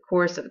during the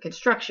course of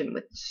construction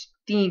with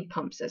steam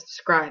pumps as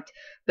described,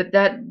 but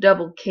that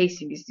double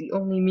casing is the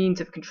only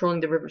means of controlling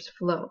the river's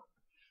flow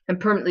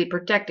and permanently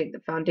protecting the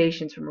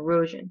foundations from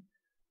erosion.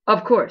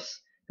 Of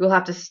course, you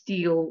have to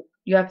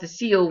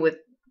seal with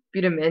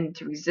bitumen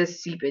to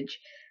resist seepage,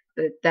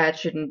 but that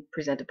shouldn't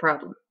present a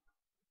problem.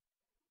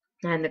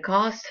 And the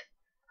cost?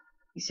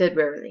 He said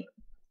wearily.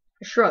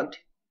 I shrugged.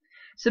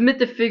 Submit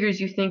the figures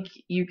you think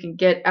you can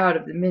get out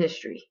of the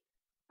ministry.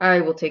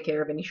 I will take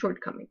care of any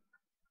shortcoming.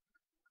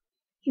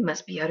 You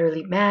must be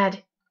utterly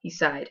mad, he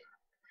sighed.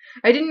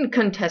 I didn't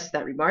contest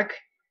that remark,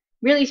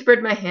 merely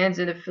spread my hands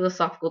in a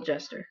philosophical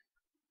gesture.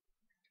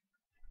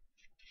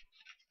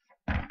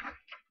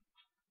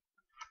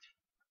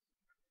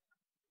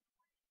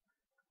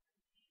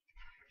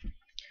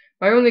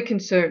 My only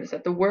concern is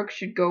that the work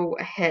should go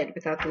ahead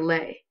without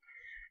delay.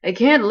 I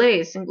can't lay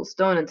a single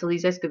stone until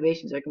these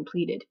excavations are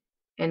completed,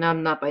 and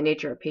I'm not by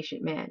nature a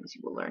patient man, as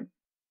you will learn.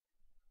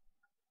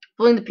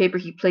 Pulling the paper,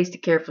 he placed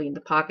it carefully in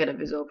the pocket of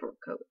his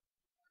overcoat.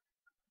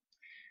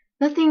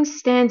 Nothing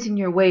stands in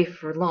your way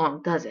for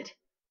long, does it?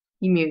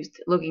 He mused,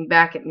 looking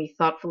back at me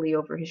thoughtfully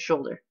over his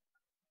shoulder.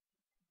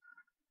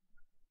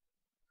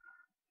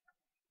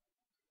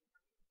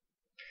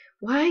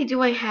 Why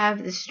do I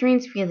have this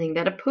strange feeling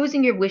that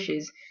opposing your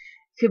wishes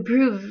could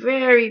prove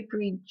very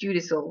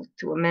prejudicial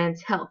to a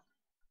man's health?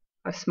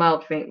 I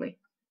smiled faintly.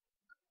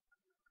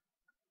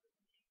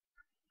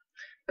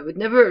 I would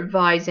never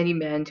advise any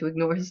man to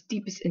ignore his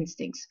deepest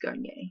instincts,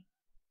 Garnier.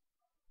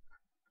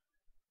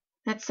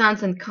 That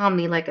sounds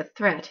uncommonly like a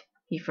threat,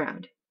 he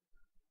frowned.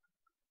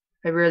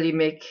 I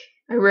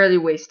rarely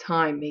waste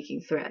time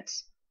making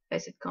threats, I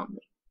said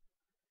calmly.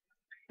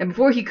 And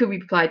before he could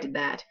reply to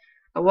that,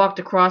 I walked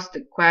across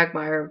the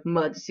quagmire of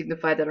mud to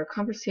signify that our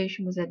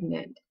conversation was at an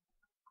end.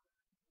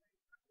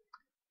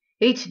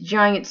 8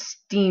 giant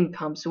steam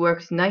pumps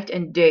worked night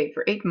and day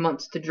for 8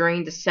 months to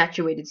drain the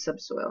saturated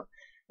subsoil,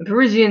 and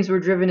Parisians were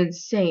driven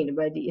insane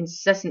by the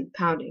incessant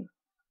pounding.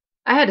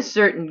 I had a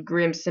certain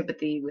grim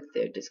sympathy with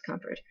their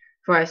discomfort,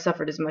 for I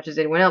suffered as much as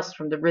anyone else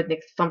from the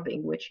rhythmic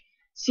thumping which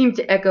seemed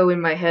to echo in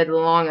my head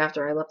long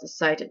after I left the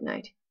site at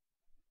night.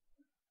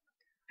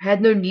 I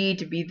had no need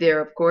to be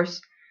there, of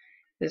course.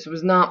 This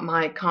was not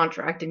my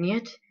contract, and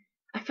yet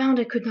I found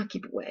I could not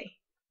keep away.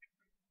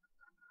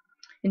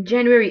 In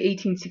January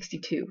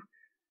 1862,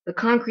 the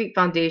concrete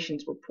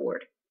foundations were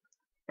poured,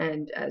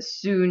 and as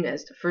soon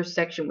as the first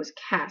section was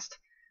cast,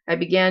 I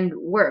began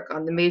work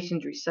on the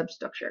masonry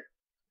substructure.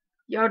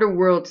 The outer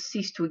world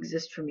ceased to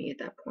exist for me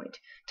at that point.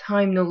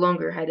 Time no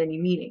longer had any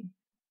meaning.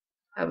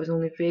 I was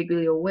only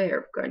vaguely aware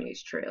of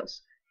Garnier's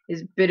trails,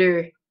 his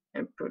bitter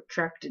and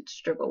protracted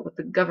struggle with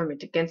the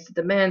government against the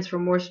demands for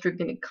more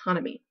stringent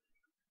economy.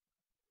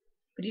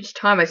 But each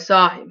time I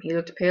saw him, he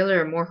looked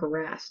paler and more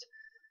harassed.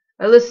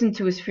 I listened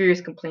to his furious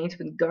complaints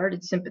with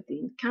guarded sympathy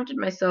and counted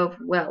myself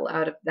well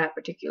out of that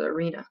particular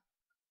arena.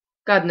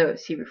 God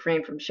knows he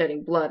refrained from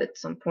shedding blood at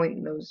some point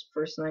in those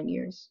first 9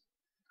 years.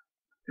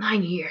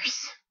 9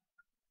 years!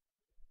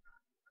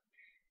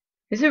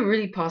 Is it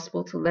really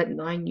possible to let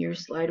 9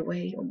 years slide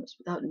away almost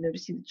without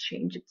noticing the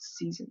change of the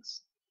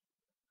seasons?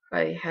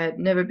 I had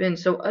never been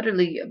so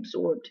utterly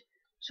absorbed,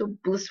 so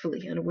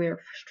blissfully unaware of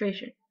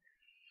frustration.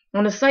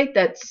 On a site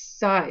that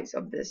size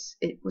of this,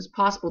 it was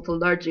possible to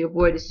largely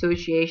avoid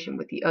association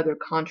with the other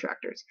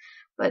contractors,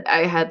 but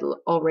I had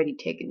already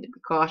taken the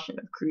precaution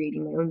of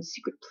creating my own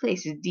secret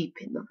places deep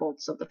in the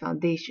vaults of the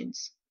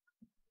foundations.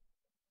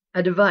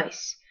 A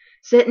device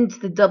set into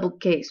the double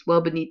case well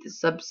beneath the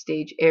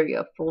substage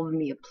area afforded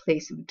me a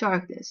place of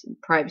darkness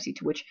and privacy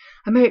to which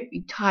I might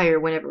retire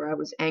whenever I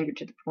was angered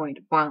to the point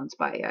of violence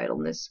by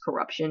idleness,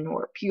 corruption,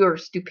 or pure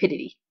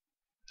stupidity.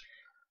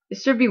 It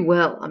served me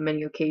well on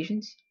many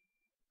occasions.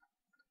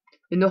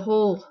 In the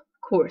whole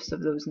course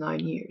of those 9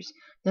 years,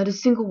 not a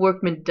single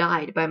workman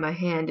died by my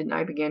hand, and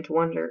I began to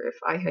wonder if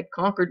I had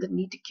conquered the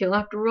need to kill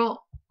after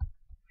all.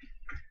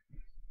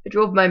 I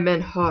drove my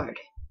men hard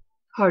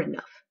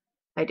enough,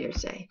 I dare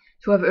say,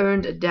 to have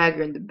earned a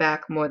dagger in the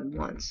back more than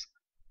once.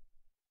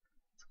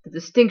 The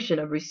distinction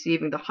of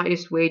receiving the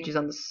highest wages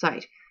on the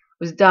site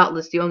was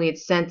doubtless the only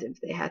incentive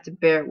they had to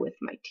bear with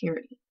my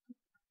tyranny.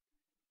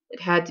 It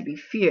had to be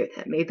fear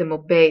that made them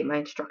obey my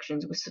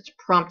instructions with such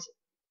prompt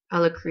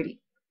alacrity.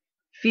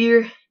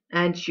 Fear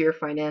and sheer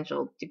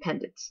financial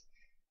dependence.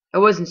 I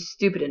wasn't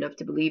stupid enough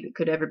to believe it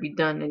could ever be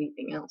done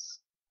anything else.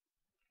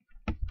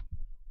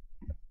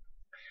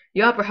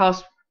 The opera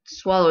house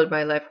swallowed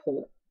my life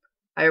whole.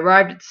 I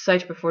arrived at the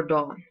site before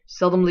dawn,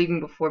 seldom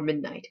leaving before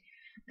midnight,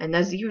 and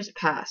as the years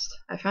passed,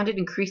 I found it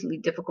increasingly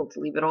difficult to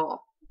leave at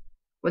all.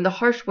 When the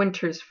harsh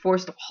winters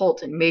forced a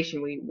halt in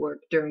masonry work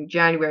during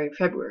January and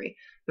February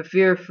for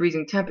fear of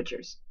freezing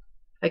temperatures,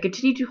 I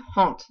continued to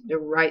haunt the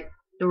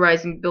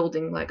rising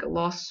building like a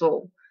lost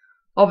soul,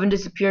 often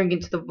disappearing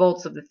into the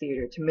vaults of the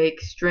theater to make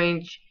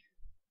strange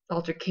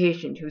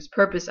altercations whose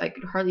purpose I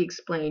could hardly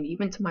explain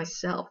even to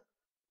myself.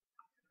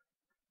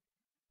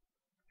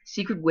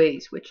 Secret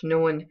ways which no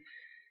one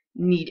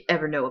need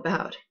ever know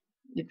about,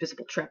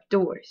 invisible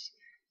trapdoors.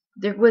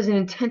 There was an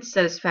intense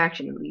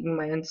satisfaction in leaving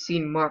my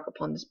unseen mark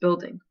upon this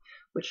building,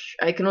 which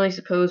I can only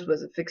suppose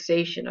was a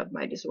fixation of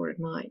my disordered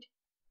mind.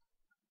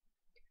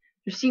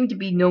 There seemed to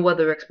be no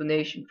other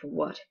explanation for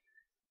what,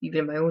 even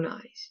in my own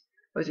eyes,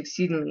 was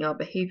exceedingly odd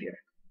behavior.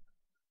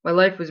 My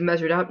life was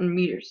measured out in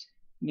meters,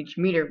 and each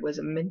meter was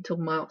a mental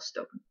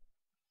milestone.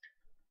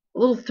 A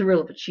little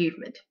thrill of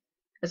achievement,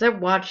 as I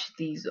watched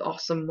these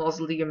awesome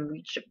mausoleum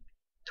reach up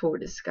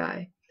toward the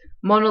sky.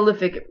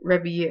 Monolithic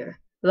Revier,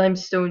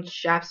 limestone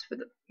shafts for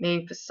the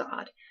main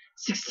facade,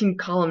 16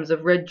 columns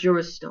of red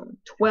Jura stone,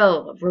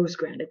 12 of rose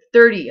granite,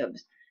 30 of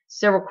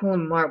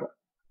Saracolan marble.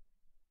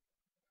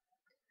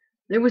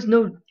 There was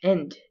no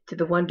end to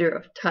the wonder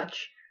of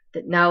touch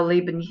that now lay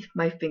beneath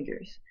my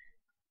fingers,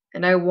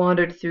 and I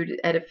wandered through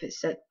the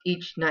edifice at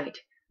each night,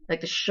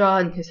 like the Shah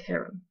in his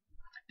harem,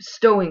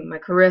 bestowing my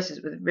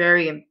caresses with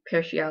varying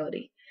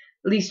partiality.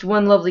 At least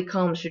one lovely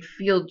column should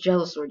feel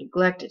jealous or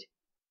neglected.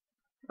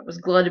 I was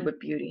glutted with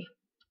beauty,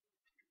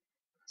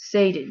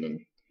 sated and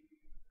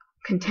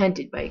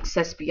contented by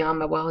excess beyond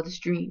my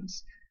wildest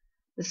dreams.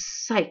 The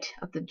sight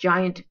of the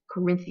giant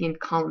Corinthian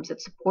columns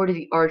that supported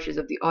the arches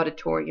of the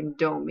auditorium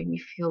dome made me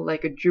feel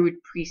like a druid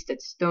priest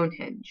at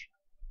Stonehenge.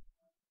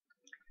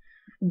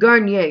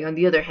 Garnier, on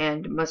the other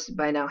hand, must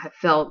by now have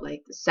felt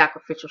like the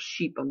sacrificial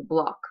sheep on the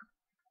block.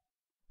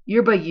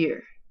 Year by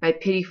year, my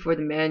pity for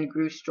the man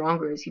grew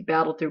stronger as he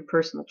battled through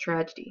personal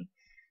tragedy,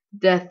 the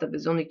death of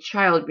his only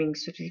child being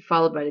swiftly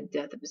followed by the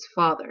death of his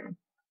father,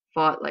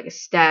 fought like a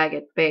stag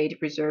at bay to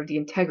preserve the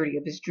integrity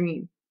of his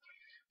dream.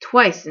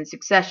 Twice in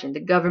succession, the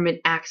government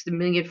axed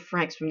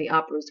 £1,000,000 from the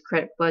opera's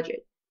credit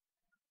budget.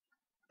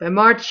 By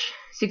March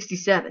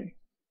 '67,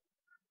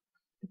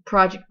 the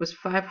project was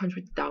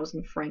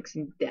 500,000 francs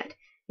in debt,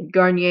 and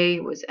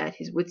Garnier was at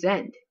his wit's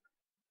end.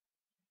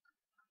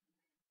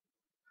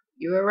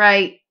 "You were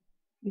right,"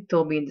 he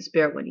told me in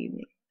despair one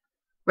evening.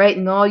 "Right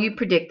in all you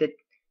predicted.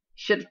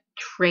 Should have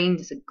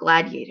trained as a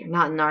gladiator,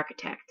 not an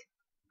architect.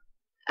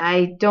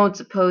 I don't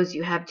suppose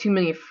you have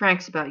 2,000,000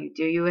 francs about you,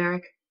 do you,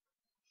 Erik?"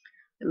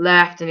 I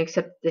laughed and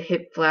accepted the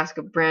hip flask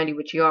of brandy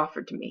which he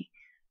offered to me.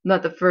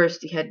 Not the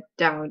first he had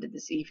downed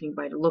this evening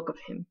by the look of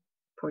him,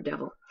 poor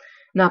devil,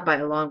 not by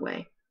a long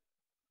way.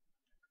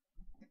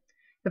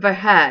 "If I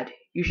had,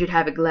 you should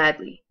have it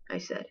gladly," I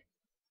said.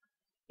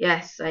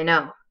 "Yes, I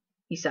know,"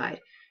 he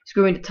sighed,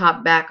 screwing the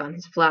top back on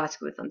his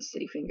flask with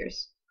unsteady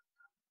fingers.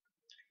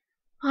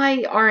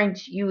 "Why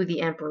aren't you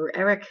the Emperor,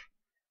 Erik?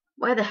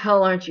 Why the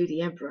hell aren't you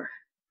the Emperor?"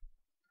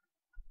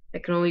 I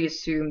can only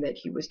assume that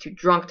he was too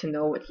drunk to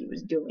know what he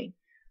was doing,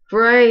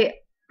 for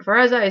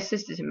as I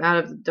assisted him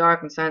out of the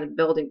dark inside the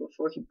building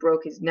before he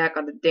broke his neck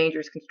on the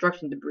dangerous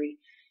construction debris,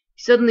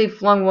 he suddenly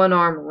flung one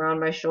arm around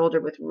my shoulder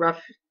with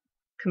rough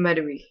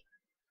camaraderie.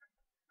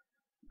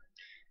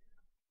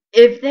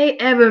 "If they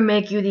ever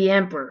make you the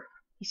Emperor,"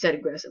 he said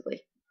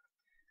aggressively,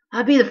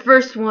 "I'll be the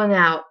first one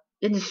out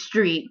in the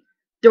street,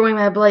 throwing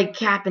my bloody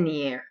cap in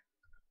the air."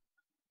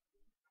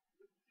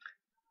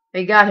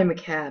 I got him a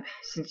cab,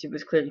 since he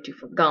was clearly too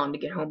far gone to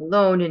get home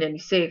alone in any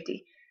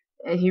safety,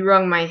 and he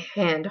wrung my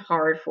hand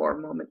hard for a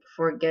moment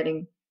before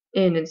getting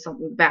in and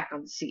slumping back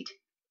on the seat.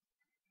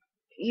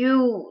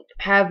 "You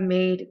have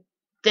made a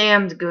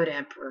damned good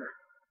Emperor,"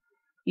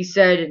 he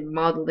said in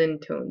maudlin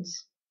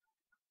tones.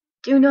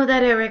 "Do you know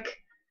that, Erik?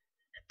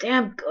 A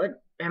damned good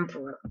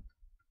Emperor."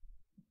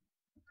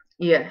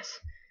 Yes,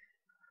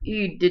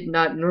 he did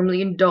not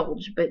normally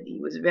indulge, but he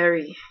was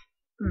very,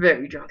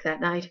 very drunk that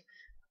night.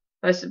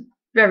 I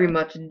very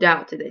much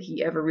doubted that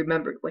he ever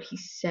remembered what he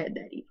said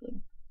that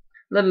evening,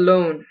 let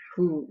alone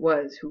who it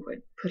was who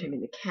had put him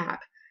in the cab.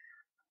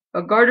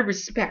 A guard of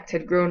respect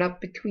had grown up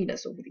between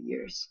us over the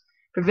years,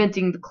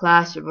 preventing the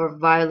clash of our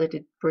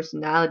violated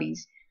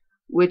personalities,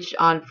 which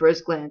on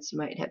first glance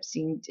might have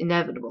seemed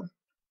inevitable.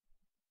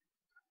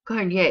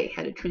 Garnier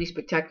had a truly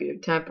spectacular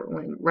temper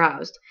when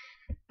roused,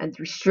 and the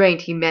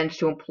restraint he managed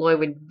to employ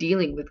when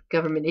dealing with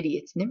government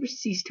idiots never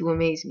ceased to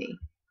amaze me.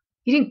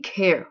 He didn't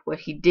care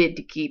what he did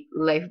to keep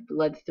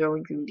life-blood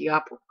flowing through the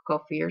opera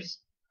coffers.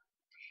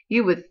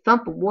 He would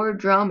thump a war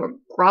drum or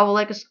grovel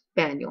like a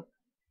spaniel,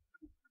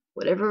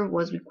 whatever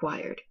was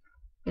required,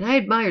 and I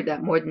admired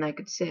that more than I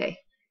could say.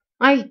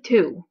 I,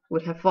 too,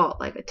 would have fought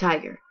like a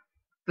tiger,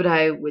 but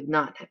I would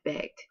not have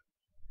begged.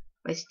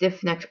 My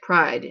stiff-necked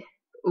pride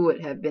would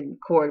have been the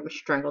cord which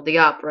strangled the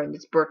opera in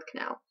its birth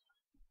canal.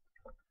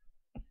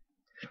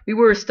 We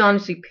were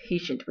astonishingly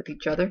patient with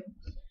each other,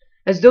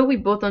 as though we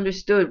both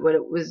understood what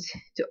it was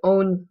to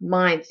own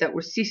minds that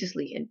were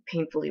ceaselessly and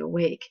painfully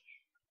awake.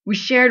 We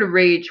shared a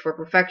rage for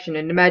perfection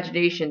and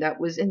imagination that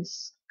was in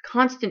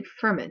constant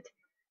ferment.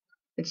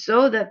 And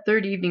so that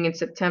third evening in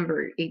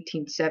September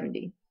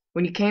 1870,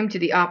 when he came to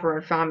the opera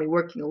and found me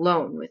working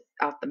alone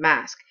without the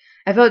mask,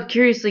 I felt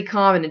curiously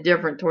calm and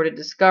indifferent toward a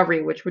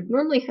discovery which would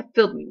normally have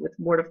filled me with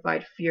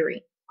mortified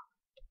fury.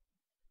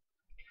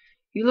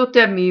 He looked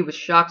at me with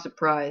shocked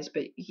surprise,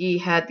 but he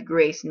had the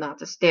grace not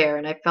to stare,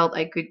 and I felt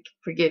I could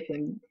forgive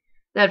him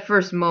that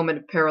first moment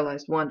of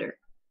paralyzed wonder.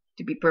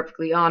 To be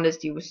perfectly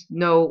honest, he was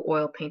no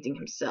oil painting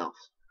himself.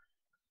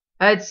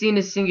 I had seen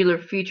his singular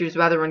features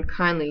rather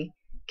unkindly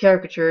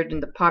caricatured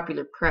in the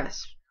popular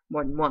press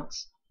more than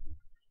once.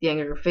 The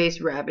angular face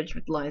ravaged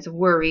with lines of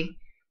worry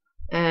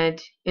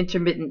and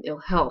intermittent ill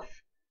health,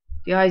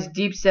 the eyes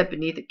deep set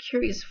beneath a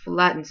curious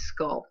flattened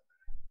skull.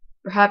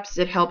 Perhaps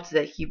it helped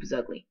that he was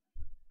ugly.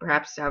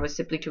 Perhaps I was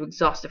simply too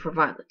exhausted for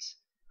violence.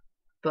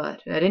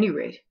 But, at any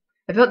rate,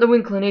 I felt no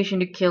inclination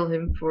to kill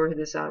him for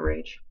this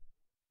outrage.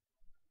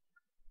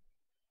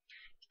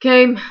 He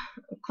came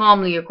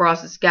calmly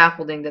across the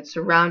scaffolding that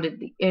surrounded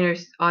the inner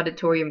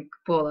auditorium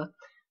cupola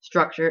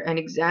structure and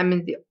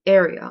examined the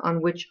area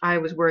on which I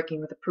was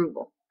working with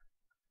approval.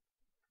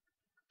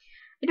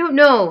 "I don't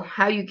know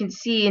how you can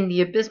see in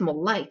the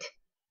abysmal light,"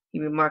 he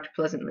remarked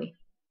pleasantly.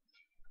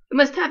 "You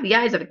must have the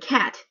eyes of a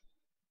cat."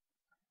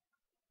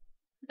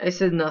 I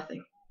said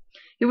nothing.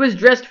 He was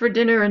dressed for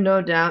dinner, and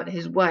no doubt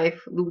his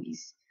wife,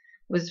 Louise,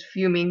 was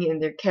fuming in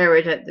their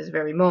carriage at this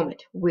very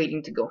moment,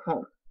 waiting to go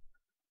home.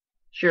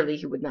 Surely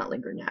he would not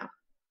linger now.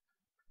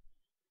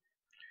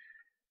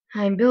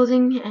 "I am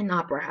building an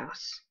opera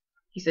house,"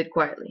 he said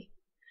quietly.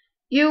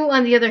 "You,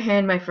 on the other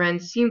hand, my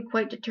friend, seem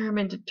quite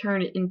determined to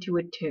turn it into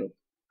a tomb."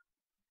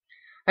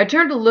 I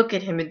turned to look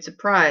at him in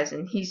surprise,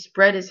 and he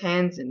spread his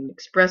hands in an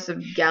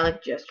expressive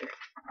Gallic gesture.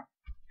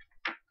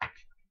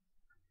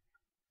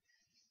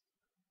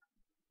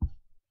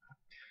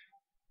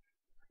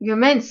 "Your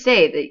men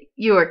say that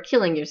you are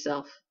killing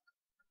yourself."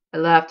 I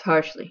laughed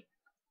harshly.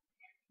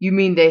 "You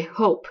mean they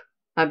hope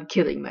I'm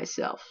killing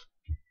myself?"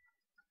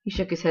 He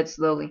shook his head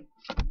slowly.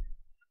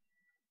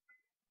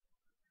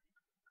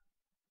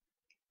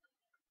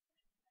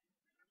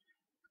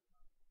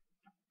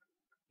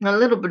 "A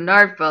little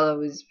Bernard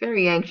fellow is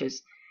very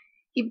anxious.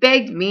 He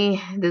begged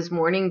me this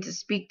morning to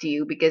speak to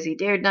you because he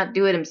dared not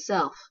do it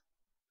himself."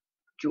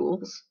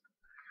 Jules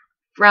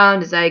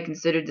frowned as I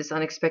considered this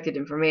unexpected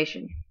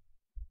information.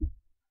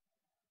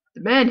 The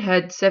man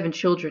had 7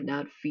 children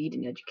now to feed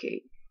and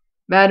educate.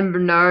 Madame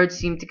Bernard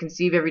seemed to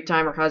conceive every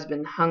time her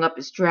husband hung up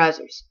his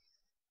trousers.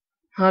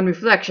 On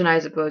reflection, I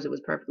suppose it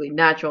was perfectly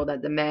natural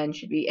that the man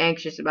should be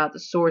anxious about the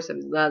source of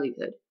his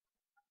livelihood.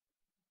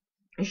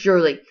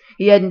 Surely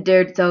he hadn't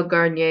dared to tell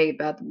Garnier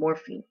about the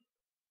morphine.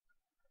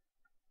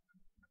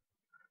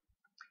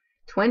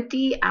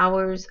 20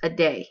 hours a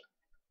day,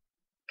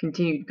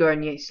 continued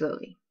Garnier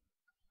slowly.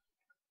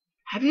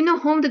 "Have you no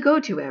home to go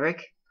to,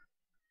 Erik?"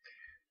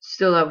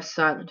 Still I was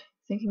silent,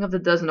 thinking of the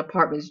dozen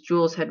apartments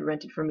Jules had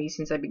rented for me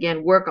since I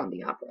began work on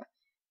the opera.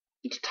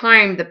 Each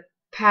time the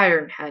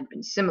pattern had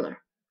been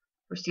similar.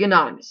 First the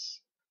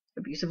anonymous,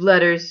 abusive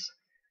letters,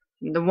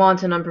 and the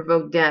wanton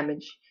unprovoked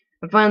damage,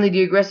 and finally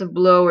the aggressive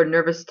blow or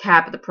nervous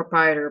tap of the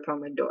proprietor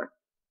upon my door.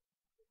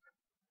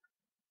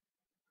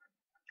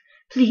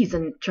 "Please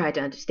try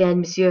to understand,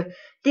 monsieur.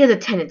 The other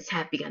tenants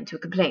have begun to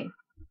complain."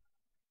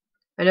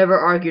 I never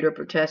argued or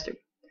protested,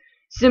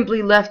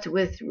 simply left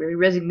with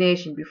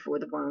resignation before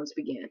the violence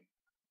began.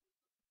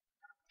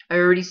 I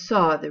already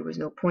saw there was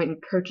no point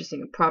in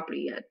purchasing a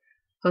property at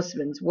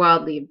husband's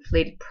wildly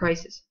inflated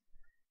prices.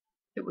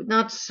 It would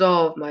not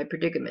solve my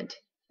predicament,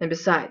 and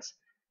besides,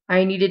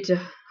 I needed to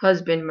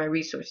husband my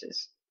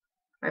resources.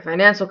 My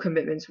financial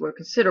commitments were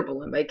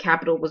considerable, and my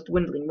capital was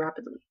dwindling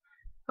rapidly.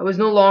 I was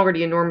no longer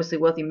the enormously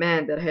wealthy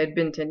man that I had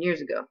been 10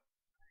 years ago.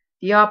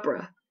 The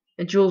opera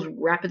and Jules'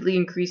 rapidly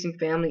increasing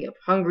family of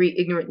hungry,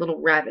 ignorant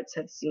little rabbits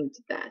had seen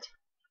to that.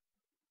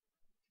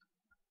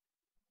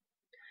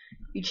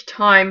 Each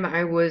time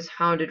I was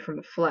hounded from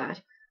a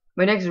flat,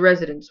 my next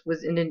residence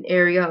was in an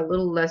area a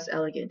little less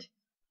elegant,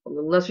 a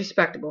little less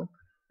respectable,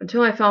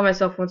 until I found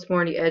myself once more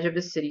on the edge of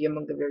the city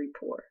among the very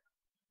poor.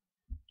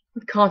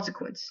 With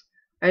consequence,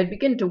 I had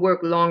begun to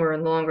work longer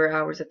and longer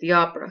hours at the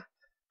opera,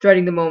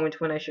 dreading the moment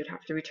when I should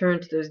have to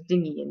return to those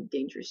dingy and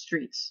dangerous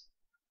streets.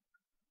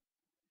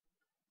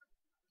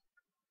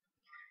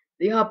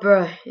 "The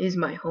opera is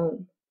my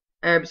home,"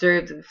 I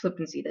observed with a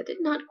flippancy that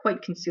did not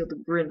quite conceal the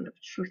grin of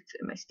truth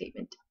in my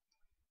statement.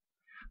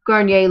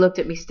 Garnier looked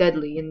at me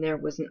steadily, and there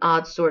was an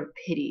odd sort of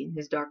pity in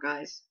his dark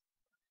eyes.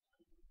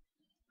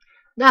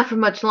 "Not for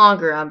much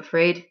longer, I'm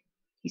afraid,"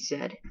 he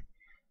said.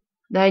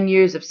 9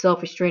 years of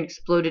self-restraint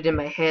exploded in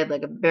my head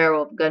like a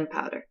barrel of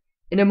gunpowder.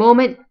 In a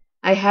moment,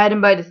 I had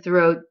him by the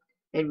throat,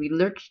 and we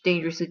lurched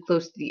dangerously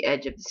close to the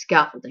edge of the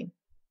scaffolding.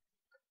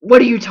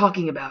 "What are you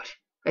talking about?"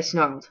 I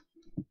snarled.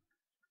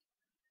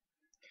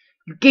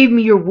 "You gave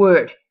me your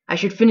word I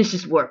should finish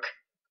this work.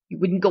 You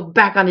wouldn't go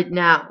back on it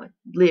now and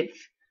live.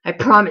 I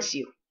promise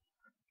you."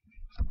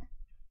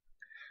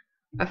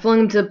 I flung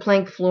him to the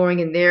plank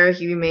flooring, and there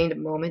he remained a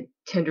moment,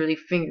 tenderly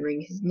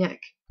fingering his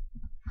neck.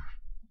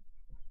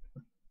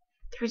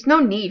 "There is no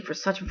need for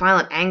such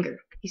violent anger,"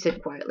 he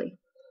said quietly.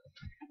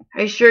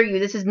 I assure you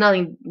this has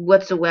nothing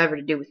whatsoever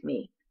to do with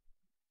me."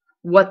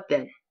 "What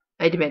then?"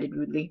 I demanded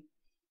rudely.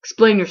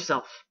 "Explain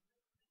yourself."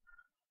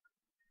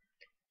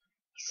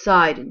 He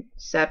sighed and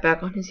sat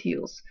back on his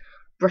heels,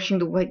 brushing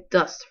the white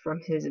dust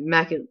from his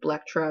immaculate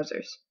black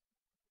trousers.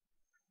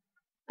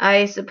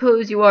 "I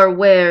suppose you are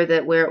aware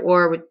that we're at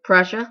war with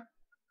Prussia?"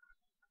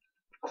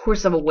 "Of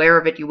course I'm aware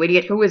of it, you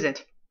idiot. Who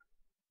isn't?"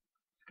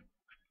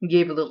 He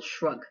gave a little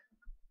shrug.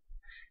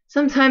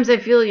 "Sometimes I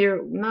feel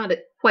you're not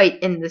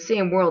quite in the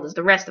same world as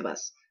the rest of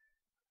us.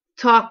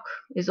 Talk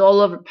is all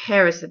over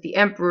Paris that the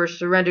Emperor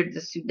surrendered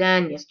the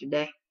Soudan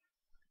yesterday.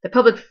 The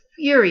public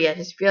fury at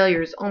his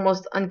failure is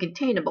almost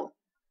uncontainable.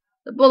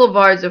 The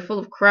boulevards are full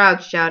of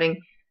crowds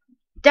shouting,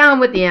 'Down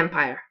with the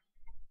Empire!'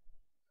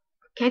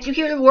 Can't you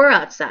hear the war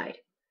outside?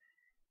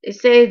 They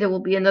say there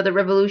will be another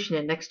revolution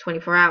in the next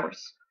 24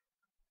 hours.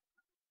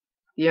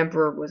 "The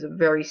Emperor was a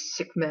very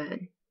sick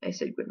man," I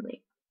said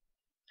grimly.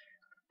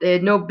 "They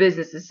had no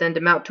business to send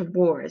him out to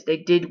war as they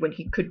did when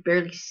he could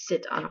barely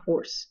sit on a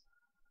horse."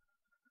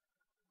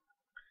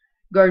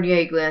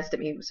 Garnier glanced at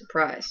me with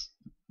surprise.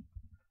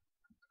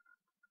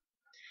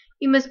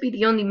 "You must be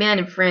the only man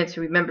in France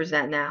who remembers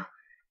that now.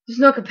 There's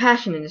no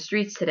compassion in the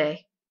streets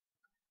today."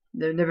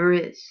 "There never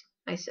is,"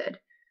 I said,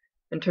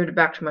 and turned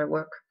back to my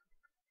work.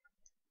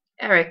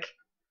 "Erik,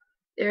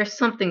 there is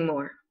something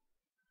more."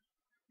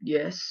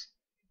 "Yes?"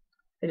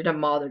 I did not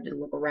bother to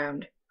look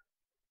around.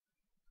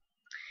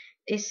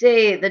 "They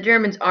say the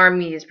German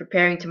army is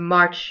preparing to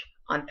march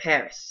on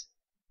Paris.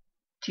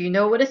 Do you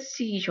know what a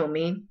siege will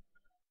mean?"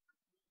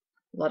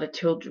 "A lot of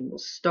children will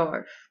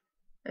starve,"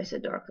 I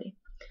said darkly.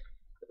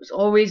 "It was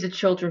always the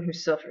children who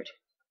suffered.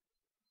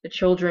 The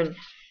children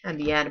and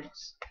the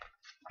animals."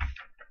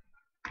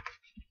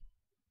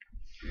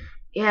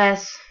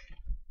 "Yes,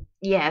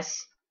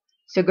 yes,"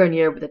 said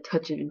Garnier with a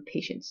touch of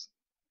impatience.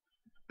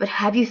 "But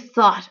have you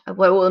thought of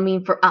what it will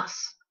mean for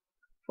us?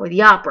 For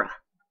the opera?"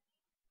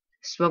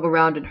 He swung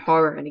around in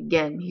horror, and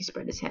again he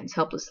spread his hands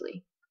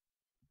helplessly.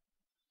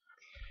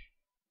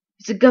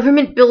 "It's a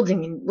government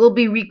building and will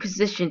be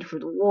requisitioned for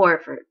the war.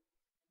 For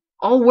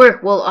all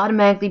work will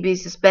automatically be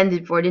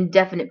suspended for an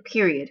indefinite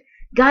period.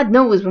 God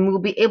knows when we will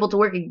be able to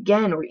work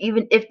again, or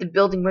even if the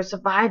building will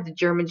survive the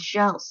German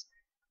shells.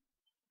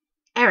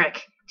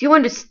 Erik, do you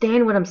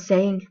understand what I'm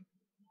saying?"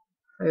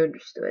 I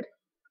understood.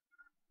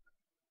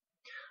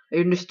 I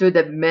understood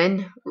that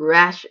men,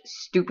 rash,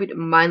 stupid,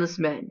 mindless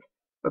men,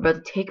 were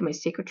about to take my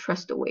sacred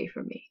trust away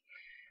from me.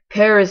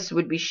 Paris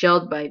would be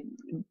shelled by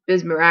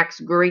Bismarck's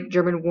great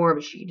German war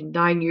machine, and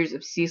 9 years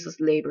of ceaseless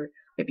labor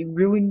might be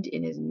ruined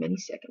in as many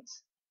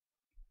seconds.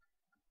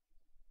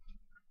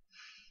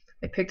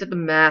 I picked up the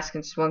mask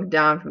and swung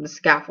down from the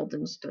scaffold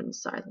and stood in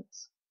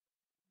silence.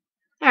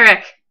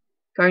 "Erik!"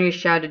 Garnier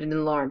shouted in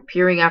alarm,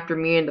 peering after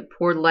me in the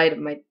poor light of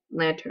my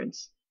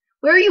lanterns.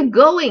 "Where are you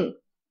going?"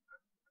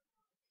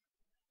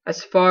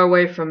 "As far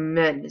away from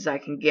men as I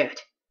can get,"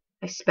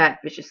 I spat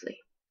viciously.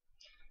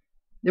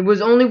 There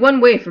was only one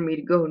way for me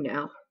to go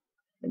now,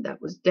 and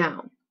that was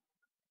down,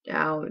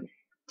 down,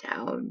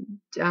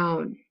 down,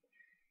 down,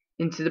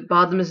 into the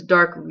bottomless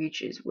dark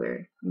reaches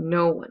where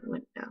no one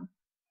went now,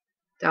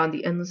 down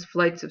the endless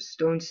flights of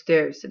stone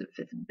stairs to the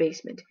fifth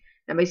basement,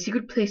 and my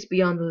secret place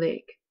beyond the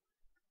lake.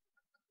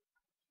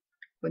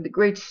 When the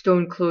great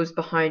stone closed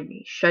behind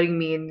me, shutting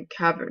me in the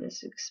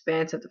cavernous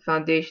expanse of the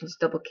foundation's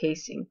double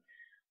casing,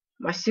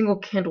 my single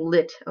candle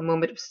lit a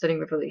moment of stunning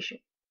revelation.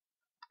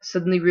 I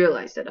suddenly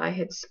realized that I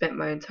had spent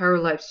my entire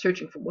life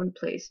searching for one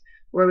place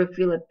where I would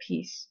feel at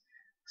peace,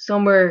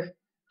 somewhere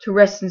to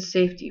rest in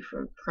safety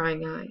from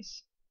prying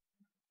eyes.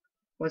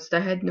 Once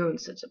I had known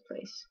such a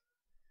place.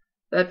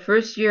 That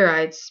first year I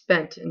had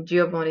spent in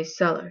Giovanni's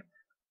cellar,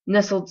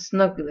 nestled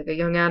snugly like a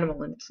young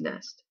animal in its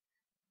nest.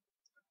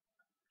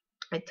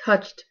 I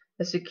touched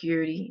a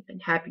security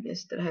and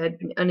happiness that I had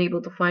been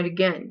unable to find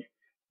again,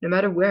 no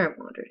matter where I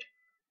wandered.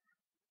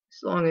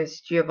 As long as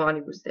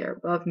Giovanni was there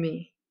above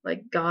me,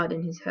 like God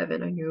in his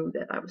heaven, I knew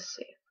that I was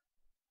safe.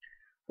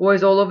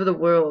 Boys all over the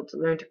world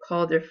learn to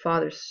call their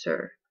fathers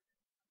sir.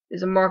 It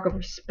is a mark of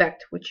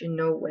respect which in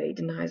no way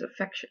denies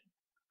affection.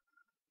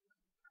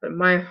 But in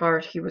my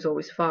heart he was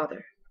always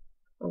father,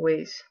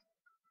 always,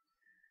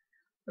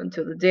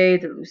 until the day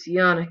that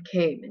Luciana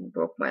came and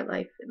broke my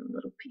life in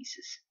little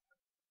pieces.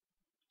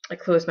 I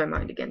closed my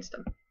mind against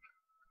him.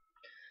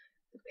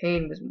 The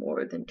pain was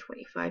more than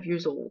 25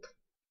 years old.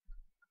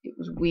 It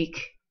was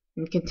weak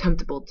and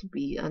contemptible to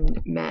be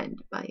unmanned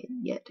by it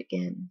yet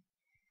again.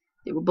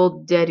 They were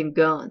both dead and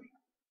gone.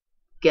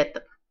 Get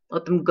them.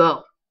 Let them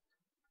go.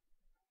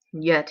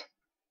 And yet,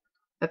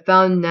 I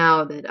found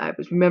now that I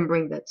was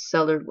remembering that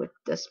cellar with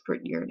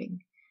desperate yearning.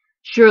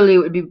 Surely it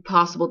would be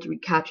possible to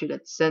recapture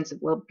that sense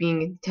of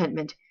well-being and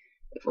contentment,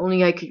 if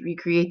only I could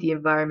recreate the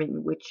environment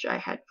in which I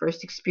had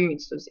first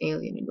experienced those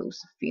alien and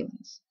elusive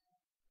feelings.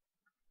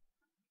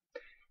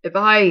 If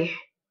I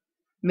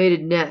made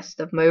a nest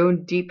of my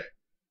own deep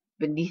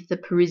beneath the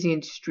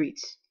Parisian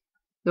streets,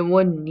 no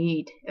one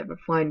need ever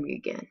find me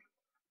again.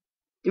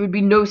 There would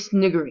be no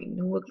sniggering,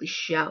 no ugly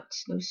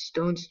shouts, no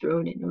stones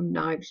thrown and no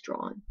knives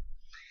drawn.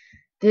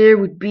 There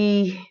would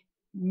be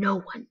no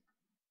one.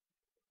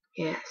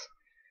 Yes,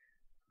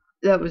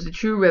 that was the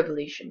true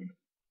revelation.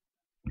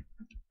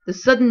 The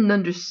sudden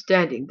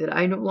understanding that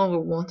I no longer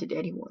wanted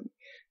anyone,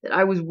 that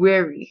I was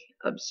weary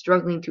of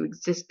struggling to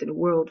exist in a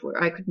world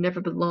where I could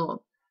never belong.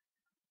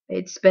 I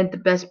had spent the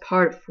best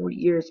part of 40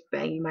 years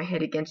banging my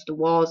head against the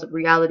walls of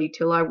reality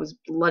till I was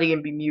bloody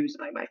and bemused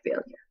by my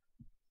failure.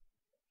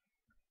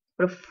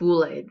 What a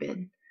fool I had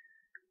been,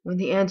 when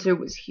the answer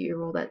was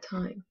here all that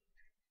time.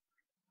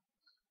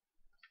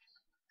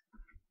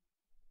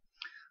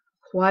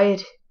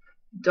 Quiet,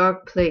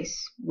 dark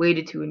place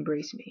waited to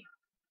embrace me.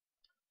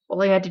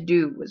 All I had to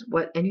do was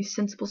what any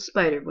sensible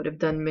spider would have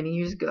done many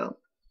years ago: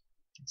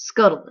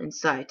 scuttle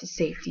inside to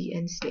safety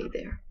and stay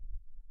there.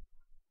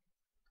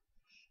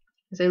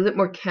 As I lit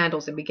more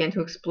candles and began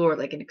to explore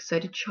like an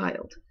excited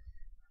child,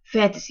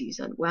 fantasies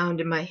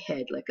unwound in my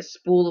head like a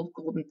spool of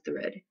golden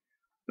thread.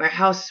 My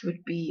house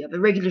would be of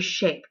irregular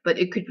shape, but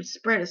it could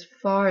spread as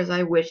far as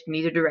I wished in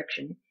either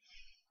direction.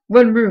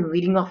 One room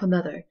leading off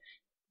another.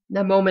 In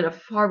that moment of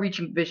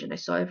far-reaching vision, I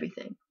saw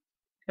everything.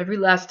 Every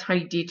last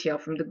tiny detail,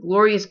 from the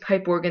glorious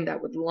pipe organ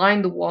that would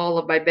line the wall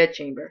of my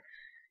bedchamber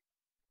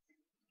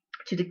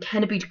to the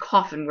canopied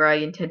coffin where I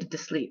intended to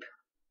sleep.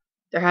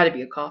 There had to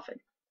be a coffin.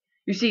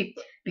 You see,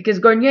 because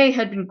Garnier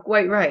had been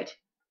quite right,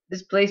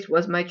 this place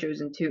was my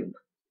chosen tomb,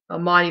 a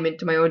monument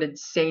to my own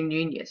insane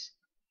genius.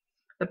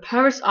 The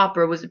Paris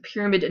Opera was a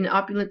pyramid in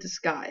opulent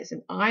disguise,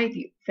 and I,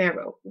 the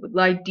pharaoh, would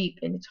lie deep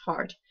in its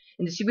heart,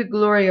 in the secret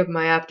glory of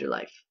my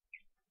afterlife.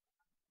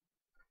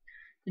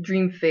 The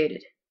dream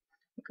faded,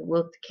 like a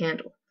wilted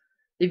candle,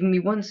 leaving me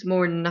once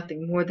more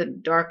nothing more than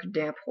a dark,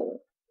 damp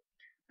hole.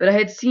 But I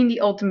had seen the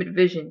ultimate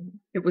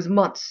vision. It was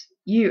months,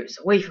 years,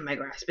 away from my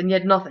grasp, and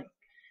yet nothing,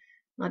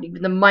 not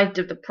even the might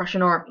of the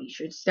Prussian army,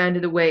 should stand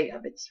in the way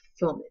of its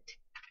fulfillment.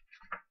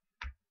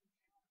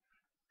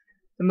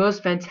 The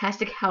most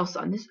fantastic house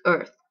on this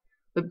earth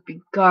would be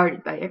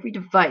guarded by every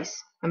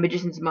device a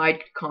magician's mind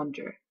could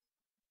conjure.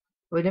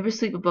 I would never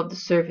sleep above the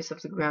surface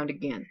of the ground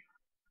again.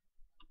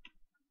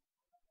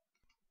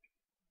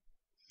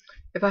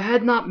 If I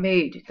had not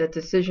made that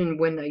decision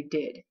when I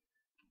did,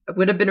 I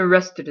would have been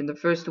arrested in the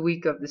first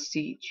week of the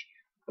siege,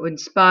 when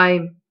spy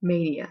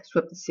mania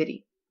swept the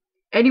city.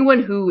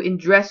 Anyone who, in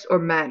dress or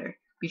manner,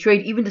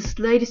 betrayed even the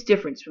slightest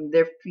difference from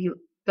their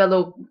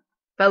fellow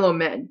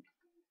men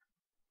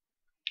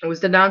was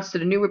denounced to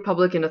the new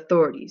Republican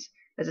authorities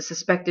as a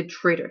suspected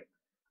traitor.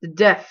 The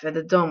deaf and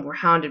the dumb were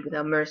hounded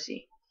without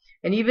mercy,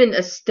 and even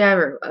a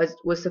stammer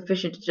was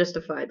sufficient to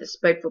justify the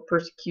spiteful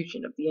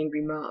persecution of the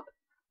angry mob.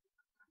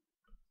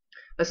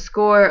 A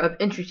score of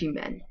infantry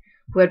men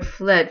who had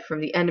fled from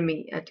the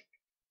enemy at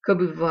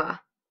Courbevoie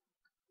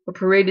were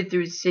paraded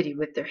through the city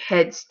with their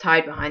hands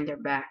tied behind their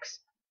backs,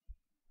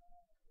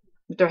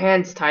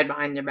 bearing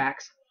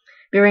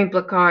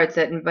placards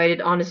that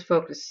invited honest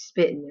folk to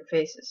spit in their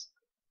faces.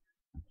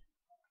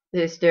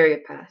 The hysteria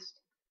passed,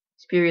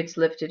 spirits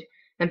lifted,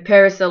 and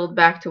Paris settled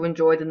back to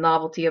enjoy the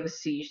novelty of a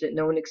siege that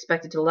no one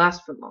expected to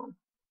last for long.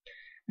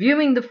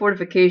 Viewing the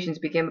fortifications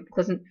became a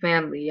pleasant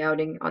family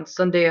outing on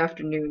Sunday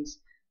afternoons,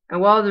 and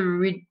while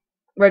the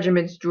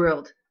regiments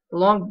drilled, the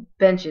long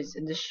benches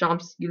in the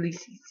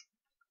Champs-Élysées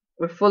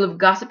were full of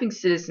gossiping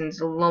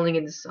citizens lolling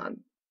in the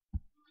sun.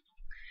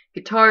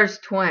 Guitars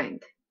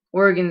twanged,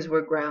 organs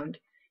were ground,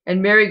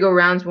 and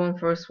merry-go-rounds went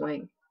for a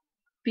swing.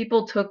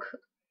 People took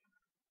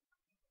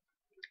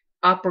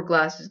opera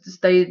glasses to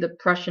study the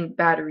Prussian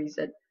batteries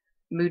at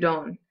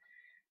Meudon,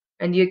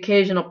 and the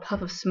occasional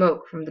puff of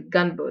smoke from the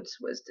gunboats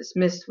was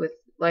dismissed with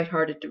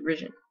light-hearted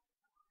derision.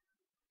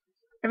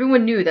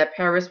 Everyone knew that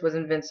Paris was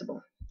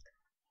invincible.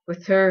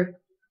 With her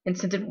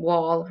enchanted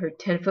wall, her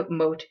 10-foot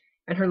moat,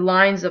 and her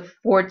lines of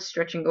forts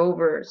stretching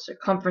over a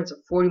circumference of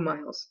 40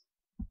 miles,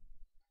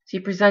 she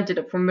presented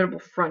a formidable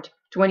front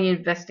to any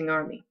investing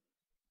army.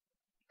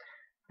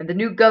 And the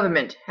new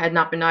government had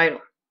not been idle.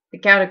 The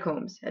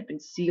catacombs had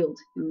been sealed,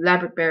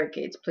 elaborate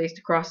barricades placed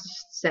across the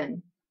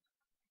Seine,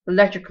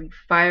 electrically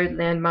fired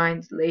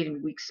landmines laid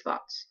in weak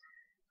spots.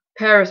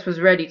 Paris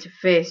was ready to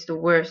face the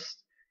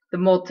worst the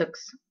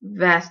Moltke's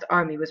vast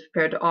army was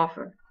prepared to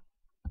offer.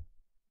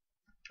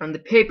 And the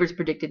papers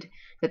predicted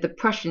that the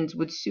Prussians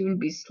would soon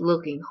be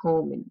skulking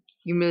home in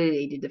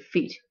humiliated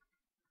defeat.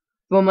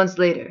 4 months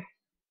later,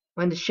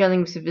 when the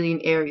shelling of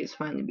civilian areas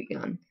finally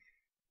begun,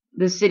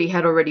 the city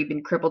had already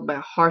been crippled by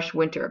a harsh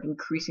winter of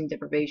increasing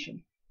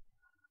deprivation.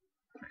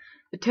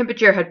 The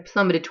temperature had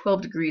plummeted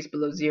 12 degrees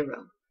below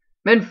zero.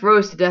 Men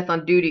froze to death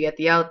on duty at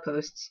the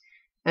outposts,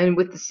 and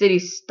with the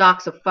city's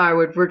stocks of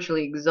firewood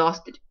virtually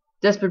exhausted,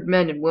 desperate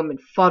men and women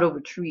fought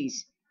over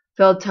trees,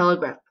 felled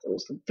telegraph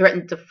poles, and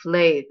threatened to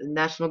flay if the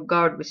National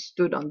Guard was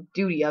stood on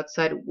duty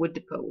outside a wood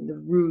depot in the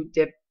Rue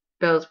des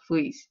Belles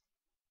Filles.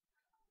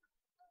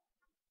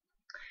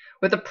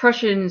 With the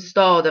Prussians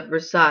installed at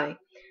Versailles,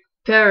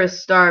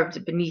 Paris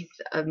starved beneath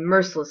a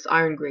merciless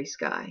iron-gray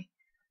sky.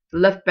 The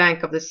left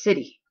bank of the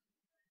city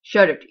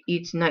shuddered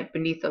each night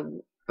beneath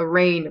a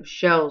rain of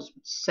shells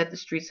which set the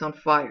streets on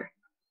fire.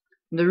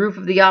 From the roof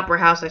of the opera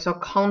house I saw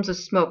columns of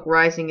smoke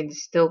rising in the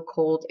still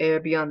cold air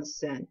beyond the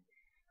Seine.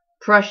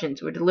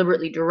 Prussians were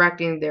deliberately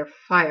directing their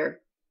fire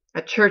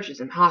at churches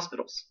and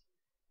hospitals.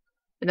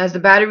 And as the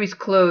batteries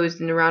closed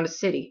in around a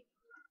city,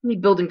 any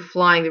building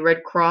flying the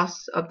Red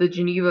Cross of the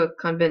Geneva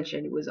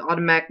Convention was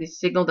automatically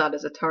signaled out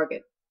as a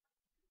target.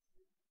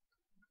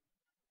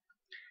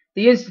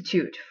 The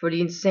Institute for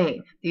the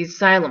Insane, the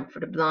Asylum for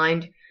the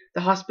Blind,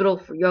 the Hospital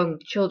for Young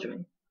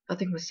Children,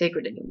 nothing was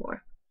sacred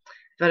anymore. I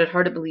found it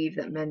hard to believe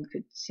that men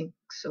could sink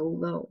so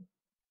low.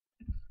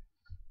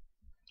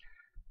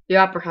 The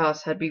Opera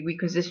House had been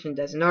requisitioned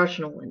as an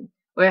arsenal and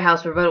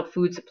warehouse for vital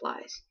food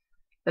supplies,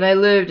 and I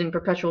lived in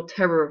perpetual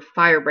terror of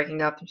fire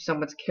breaking out through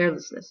someone's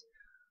carelessness.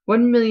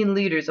 1,000,000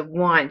 liters of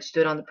wine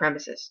stood on the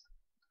premises,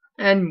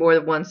 and more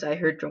than once I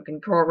heard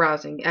drunken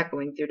carousing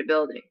echoing through the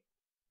building.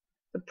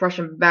 The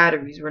Prussian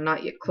batteries were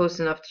not yet close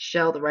enough to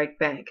shell the right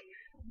bank,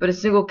 but a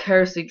single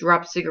carelessly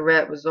dropped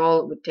cigarette was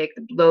all it would take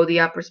to blow the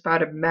opera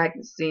spouted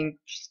magazine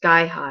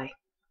sky high.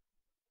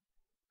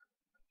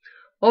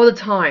 All the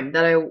time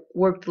that I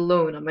worked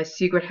alone on my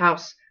secret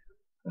house,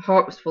 my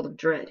heart was full of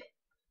dread.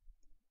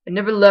 I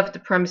never left the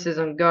premises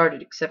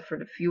unguarded, except for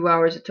the few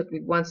hours it took me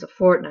once a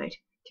fortnight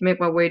to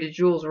make my way to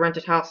Jules'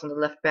 rented house on the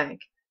left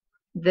bank.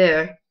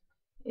 There,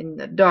 in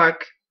the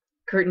dark,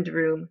 curtained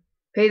room,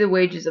 pay the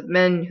wages of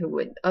men who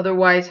would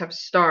otherwise have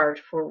starved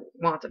for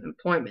want of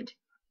employment.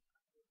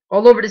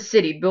 All over the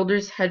city,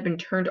 builders had been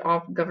turned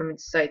off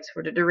government sites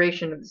for the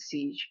duration of the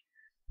siege.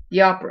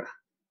 The Opera,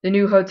 the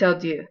new Hotel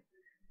Dieu,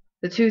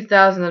 the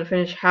 2,000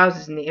 unfinished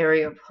houses in the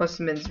area of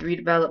Haussmann's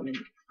redevelopment.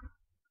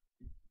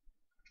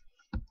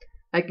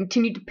 I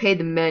continued to pay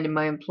the men in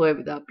my employ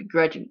without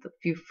begrudging the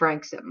few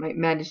francs that I might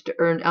manage to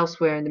earn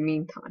elsewhere in the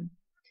meantime.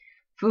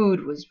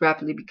 Food was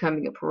rapidly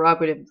becoming a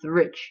prerogative of the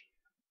rich,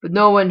 but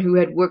no one who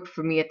had worked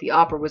for me at the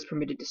opera was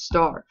permitted to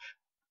starve.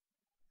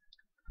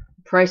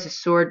 The prices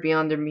soared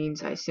beyond their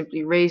means. I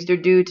simply raised their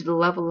due to the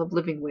level of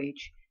living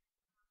wage.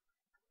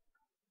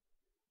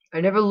 I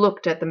never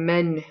looked at the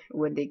men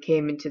when they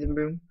came into the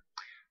room.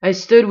 I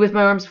stood with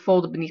my arms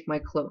folded beneath my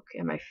cloak,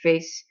 and my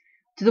face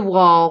to the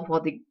wall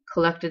while they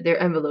collected their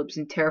envelopes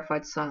in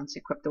terrified silence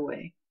and crept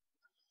away.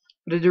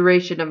 For the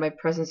duration of my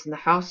presence in the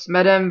house,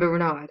 Madame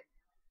Bernard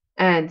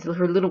and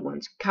her little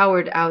ones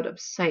cowered out of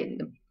sight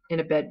in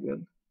a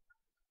bedroom.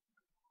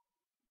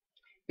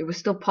 It was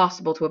still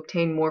possible to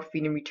obtain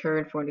morphine in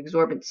return for an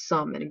exorbitant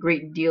sum and a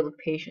great deal of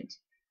patience.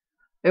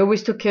 I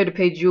always took care to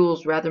pay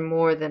Jules rather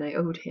more than I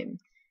owed him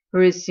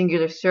for his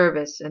singular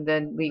service, and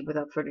then leave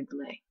without further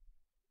delay.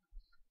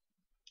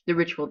 The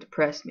ritual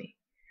depressed me,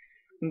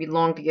 and me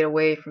longed to get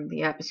away from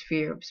the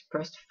atmosphere of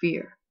suppressed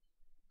fear.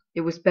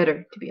 It was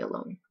better to be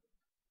alone.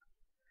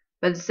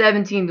 By the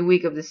 17th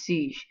week of the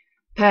siege,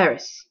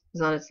 Paris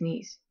was on its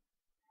knees.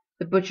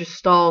 The butcher's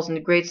stalls in the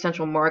great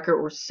central market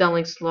were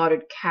selling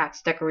slaughtered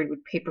cats decorated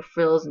with paper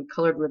frills and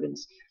colored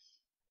ribbons,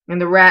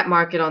 and the rat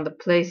market on the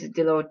Place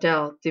de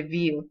l'Hôtel de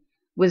Ville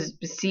was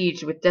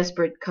besieged with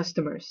desperate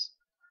customers.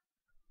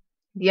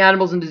 The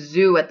animals in the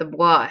zoo at the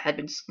Bois had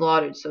been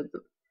slaughtered so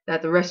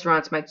that the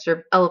restaurants might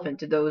serve elephant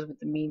to those with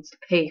the means to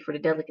pay for the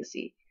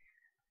delicacy.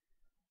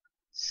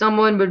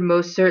 Someone would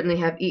most certainly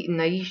have eaten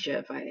Aisha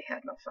if I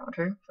had not found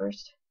her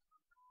first.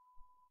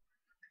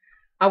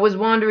 I was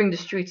wandering the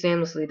streets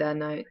aimlessly that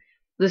night,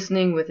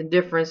 listening with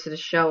indifference to the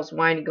shells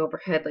whining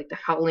overhead like the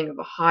howling of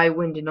a high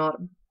wind in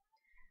autumn.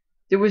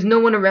 There was no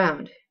one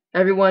around.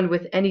 Everyone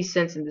with any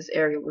sense in this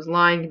area was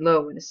lying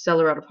low in a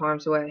cellar out of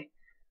harm's way.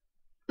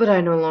 But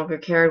I no longer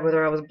cared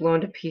whether I was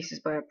blown to pieces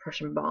by a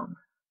Prussian bomb.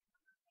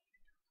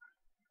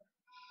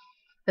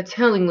 A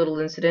telling little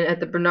incident at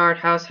the Bernard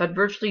house had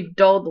virtually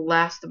dulled the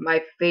last of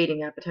my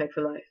fading appetite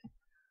for life.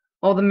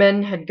 All the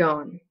men had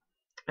gone.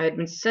 I had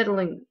been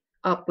settling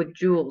up with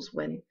Jules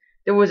when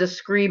there was a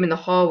scream in the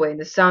hallway and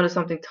the sound of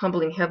something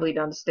tumbling heavily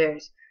down the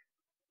stairs.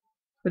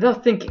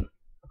 Without thinking,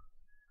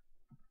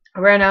 I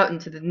ran out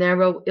into the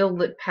narrow,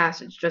 ill-lit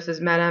passage just as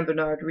Madame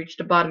Bernard reached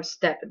the bottom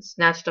step and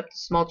snatched up the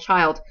small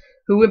child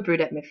who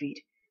whimpered at my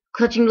feet.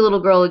 Clutching the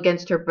little girl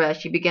against her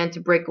breast, she began to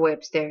break away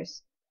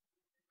upstairs.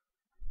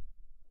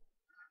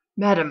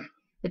 "Madam,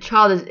 the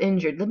child is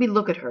injured. Let me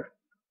look at her."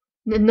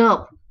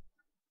 No,"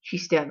 she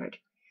stammered,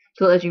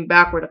 still edging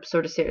backward up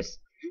the stairs.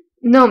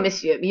 "No,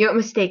 monsieur, you're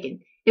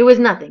mistaken. It was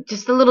nothing.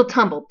 Just a little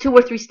tumble, 2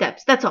 or 3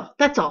 steps. That's all.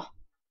 That's all."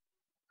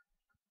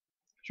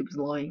 She was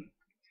lying.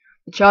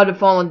 The child had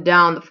fallen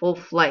down the full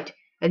flight,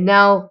 and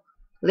now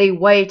lay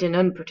white and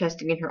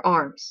unprotesting in her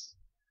arms.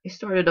 I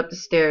started up the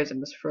stairs and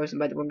was frozen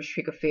by the woman's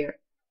shriek of fear.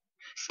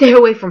 "Stay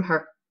away from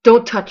her!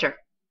 Don't touch her!"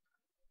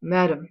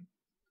 "Madam."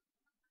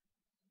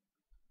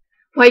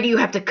 "Why do you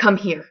have to come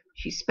here?"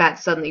 she spat,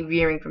 suddenly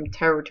veering from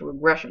terror to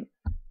aggression.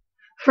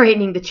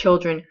 "Frightening the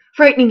children,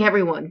 frightening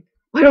everyone.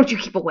 Why don't you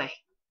keep away?"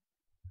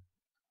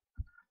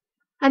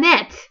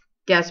 "Annette!"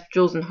 gasped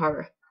Jules in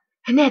horror.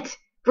 "Annette,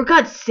 for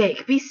God's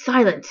sake, be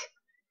silent."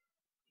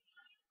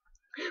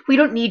 "We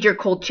don't need your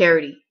cold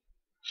charity,"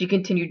 she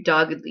continued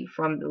doggedly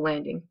from the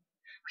landing.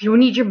 "We don't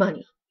need your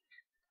money.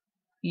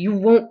 You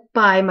won't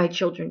buy my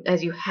children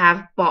as you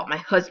have bought my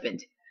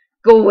husband.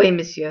 Go away,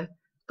 monsieur.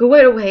 Go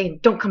right away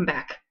and don't come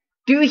back.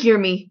 Do you hear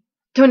me?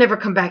 Don't ever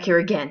come back here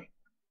again."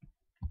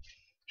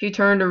 She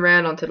turned and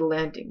ran onto the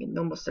landing, and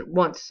almost at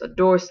once a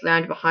door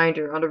slammed behind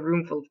her on a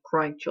room full of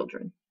crying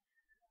children.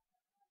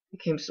 I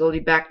came slowly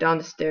back down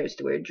the stairs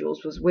to where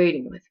Jules was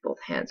waiting with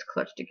both hands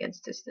clutched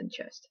against his thin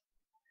chest.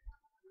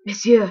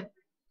 "Monsieur,"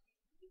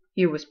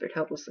 he whispered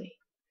helplessly.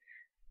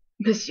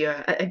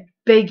 "Monsieur, I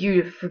beg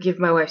you to forgive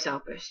my wife's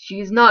outburst. She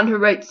is not in her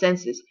right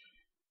senses.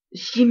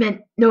 She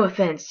meant no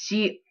offense.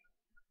 She—"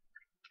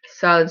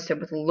 silenced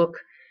him with a look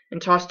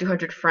and tossed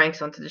 200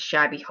 francs onto the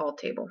shabby hall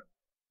table.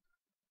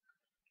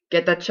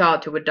 "Get that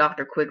child to a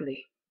doctor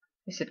quickly,"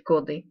 I said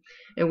coldly,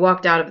 and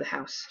walked out of the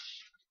house.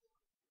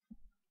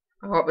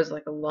 My heart was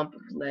like a lump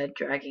of lead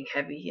dragging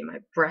heavy in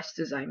my breast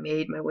as I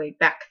made my way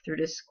back through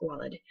the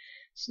squalid,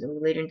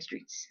 snow-laden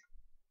streets.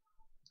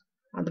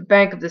 On the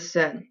bank of the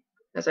Seine,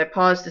 as I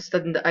paused to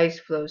study the ice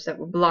floes that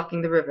were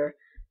blocking the river,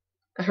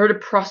 I heard a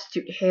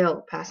prostitute hail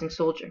a passing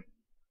soldier.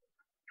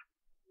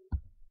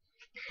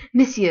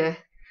 "Monsieur,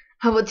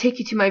 I will take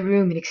you to my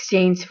room in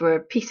exchange for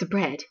a piece of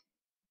bread."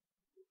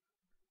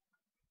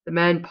 The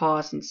man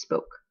paused and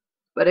spoke,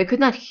 but I could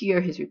not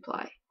hear his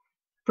reply.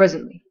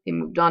 Presently they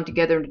moved on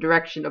together in the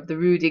direction of the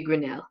Rue de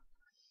Grenelle.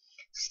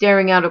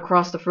 Staring out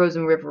across the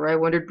frozen river, I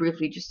wondered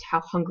briefly just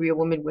how hungry a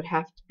woman would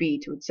have to be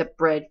to accept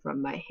bread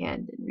from my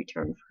hand in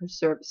return for her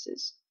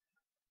services.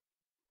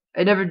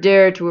 I never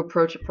dared to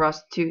approach a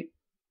prostitute.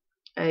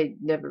 I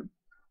had never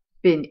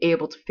been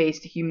able to face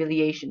the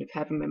humiliation of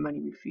having my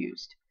money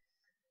refused.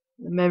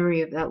 The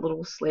memory of that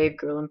little slave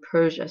girl in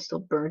Persia still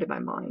burned in my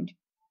mind.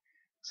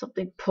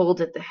 Something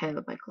pulled at the hem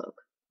of my cloak,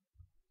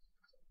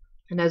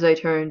 and as I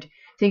turned,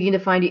 thinking to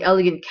find the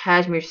elegant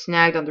cashmere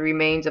snagged on the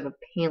remains of a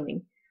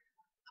paling,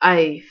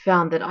 I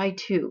found that I,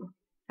 too,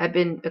 had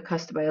been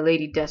accosted by a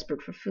lady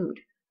desperate for food.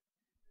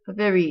 A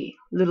very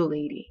little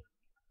lady.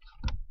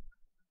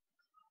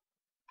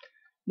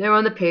 There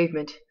on the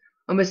pavement,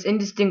 almost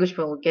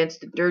indistinguishable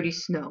against the dirty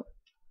snow,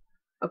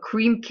 a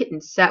cream kitten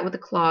sat with the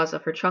claws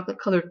of her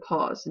chocolate-colored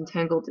paws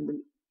entangled in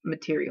the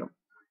material.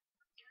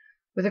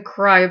 With a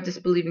cry of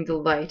disbelieving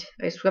delight,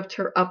 I swept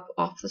her up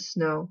off the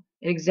snow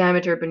and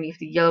examined her beneath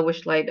the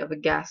yellowish light of a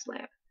gas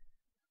lamp.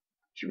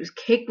 She was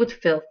caked with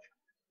filth,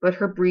 but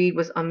her breed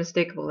was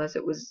unmistakable as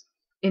it was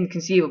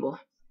inconceivable.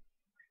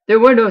 There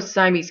were no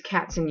Siamese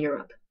cats in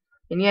Europe,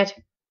 and yet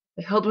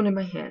I held one in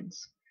my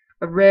hands,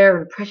 a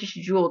rare and precious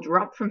jewel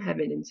dropped from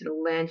heaven into the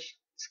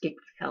landscape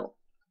of hell.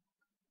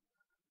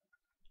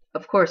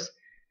 Of course,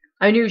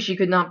 I knew she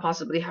could not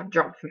possibly have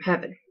dropped from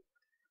heaven.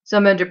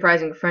 Some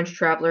enterprising French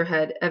traveler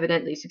had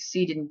evidently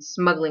succeeded in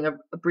smuggling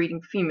a breeding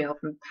female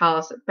from the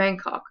palace at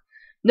Bangkok,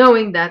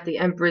 knowing that the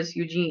Empress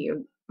Eugenie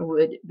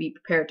would be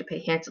prepared to pay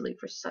handsomely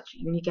for such a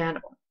unique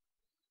animal.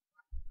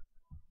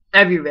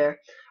 Everywhere,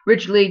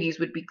 rich ladies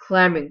would be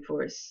clamoring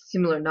for a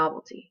similar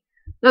novelty.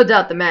 No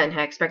doubt the men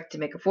had expected to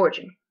make a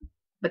fortune,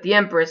 but the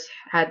Empress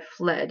had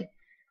fled,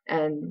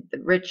 and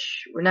the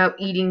rich were now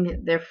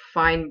eating their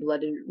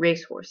fine-blooded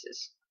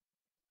racehorses.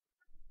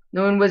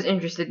 No one was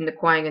interested in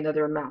acquiring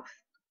another mouth,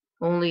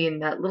 only in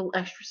that little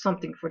extra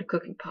something for the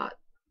cooking pot.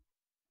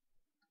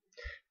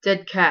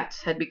 Dead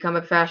cats had become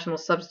a fashionable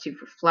substitute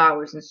for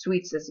flowers and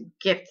sweets as a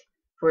gift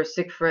for a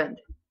sick friend.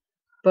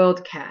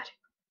 Boiled cat,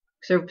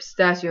 served with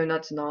pistachio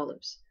nuts and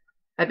olives,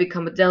 had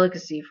become a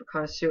delicacy for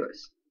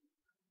connoisseurs.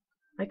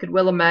 I could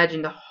well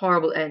imagine the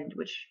horrible end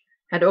which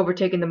had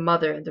overtaken the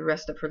mother and the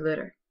rest of her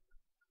litter.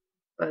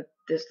 But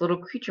this little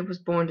creature was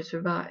born to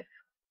survive.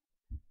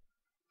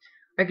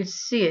 I could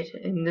see it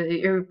in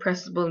the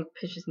irrepressible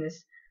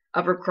impetuousness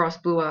of her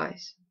crossed blue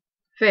eyes.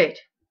 Fate,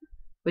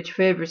 which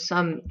favors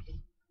some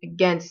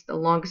against the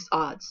longest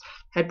odds,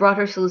 had brought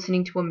her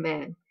soliciting to a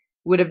man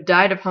who would have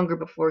died of hunger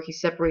before he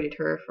separated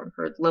her from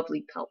her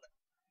lovely pelt.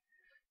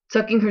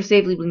 Tucking her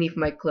safely beneath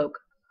my cloak,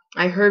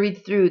 I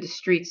hurried through the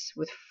streets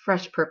with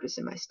fresh purpose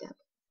in my step.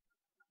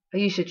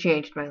 Aisha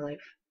changed my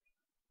life.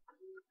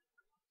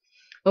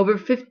 Over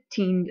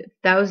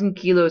 15,000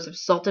 kilos of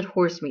salted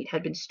horse meat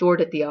had been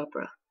stored at the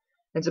opera,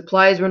 and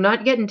supplies were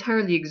not yet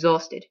entirely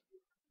exhausted.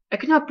 I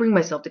could not bring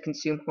myself to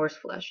consume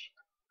horseflesh,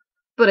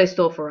 but I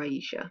stole for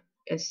Aisha,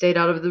 and stayed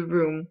out of the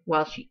room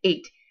while she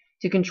ate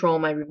to control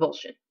my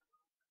revulsion.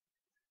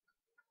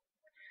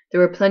 There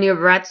were plenty of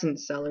rats in the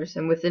cellars,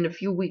 and within a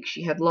few weeks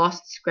she had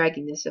lost the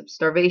scragginess of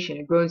starvation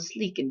and grown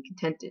sleek and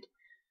contented.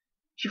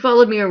 She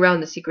followed me around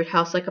the secret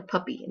house like a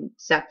puppy, and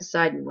sat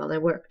beside me while I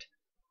worked.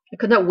 I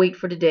could not wait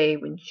for the day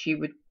when she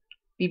would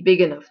be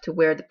big enough to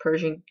wear the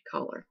Persian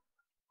collar.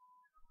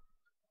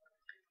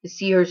 To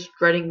see her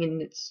strutting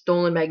in its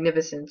stolen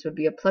magnificence would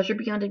be a pleasure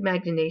beyond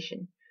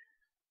imagination.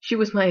 She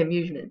was my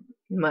amusement,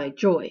 my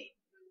joy,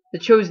 the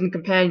chosen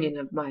companion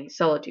of my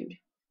solitude.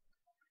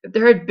 If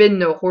there had been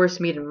no horse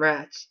meat and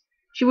rats,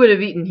 she would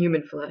have eaten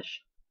human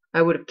flesh.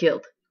 I would have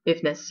killed,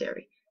 if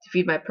necessary, to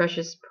feed my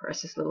precious,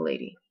 precious little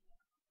lady.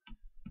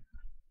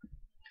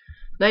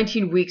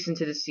 19 weeks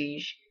into the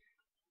siege,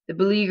 the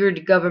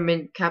beleaguered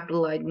government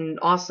capitalized in an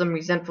awesome,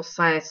 resentful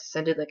silence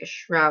descended like a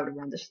shroud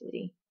around the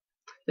city.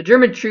 The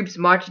German troops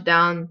marched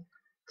down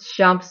the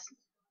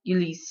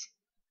Champs-Élysées,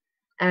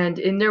 and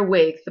in their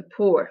wake the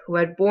poor, who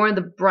had borne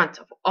the brunt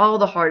of all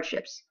the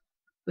hardships,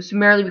 was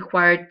summarily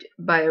required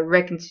by a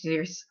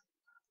reactionary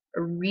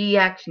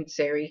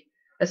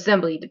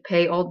assembly to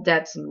pay all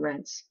debts and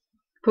rents,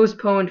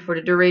 postponed for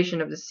the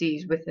duration of the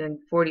siege within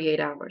 48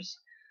 hours,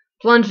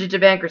 plunged into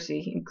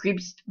bankruptcy,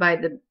 increased by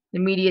the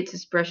immediate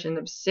suppression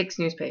of 6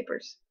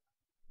 newspapers.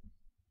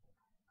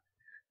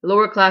 The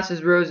lower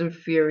classes rose in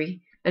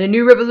fury, and a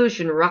new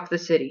revolution rocked the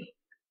city.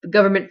 The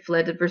government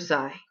fled to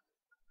Versailles.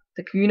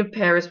 The Commune of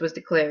Paris was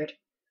declared,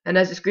 and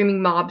as the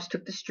screaming mobs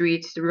took the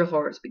streets, the real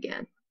horrors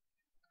began.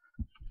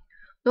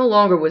 No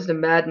longer was the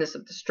madness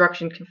of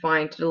destruction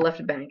confined to the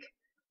left bank.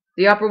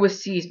 The opera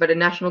was seized by the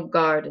National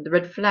Guard, and the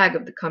red flag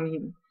of the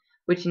Commune,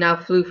 which now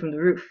flew from the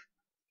roof,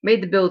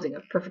 made the building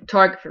a perfect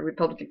target for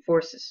Republican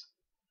forces.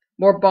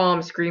 More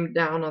bombs screamed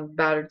down on the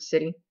battered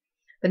city,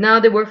 but now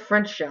they were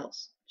French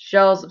shells,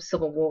 shells of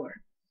civil war.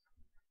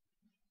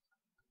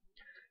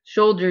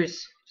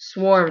 Soldiers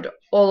swarmed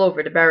all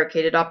over the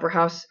barricaded opera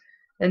house,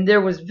 and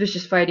there was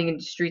vicious fighting in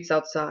the streets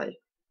outside.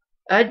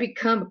 I had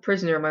become a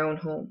prisoner in my own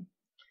home.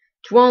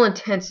 To all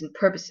intents and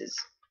purposes,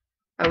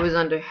 I was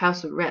under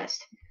house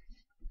arrest,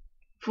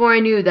 for I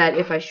knew that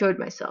if I showed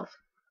myself,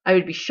 I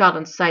would be shot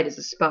on sight as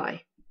a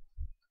spy.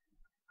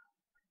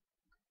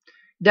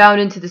 Down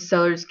into the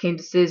cellars came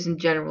the citizen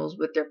generals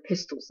with their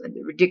pistols and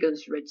their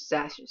ridiculous red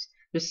sashes,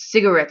 their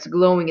cigarettes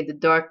glowing in the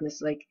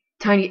darkness like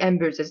tiny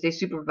embers as they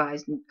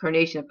supervised the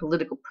incarnation of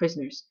political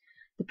prisoners.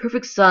 The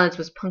perfect silence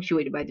was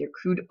punctuated by their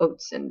crude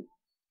oaths and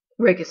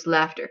raucous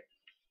laughter.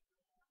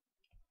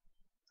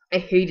 I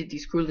hated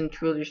these cruel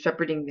intruders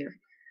shepherding their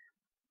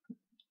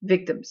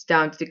victims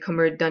down to the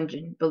Cummer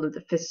dungeon below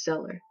the fifth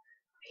cellar.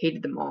 I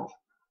hated them all.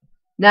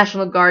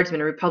 National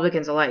Guardsmen and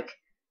Republicans alike.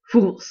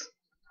 Fools.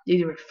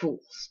 These were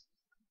fools.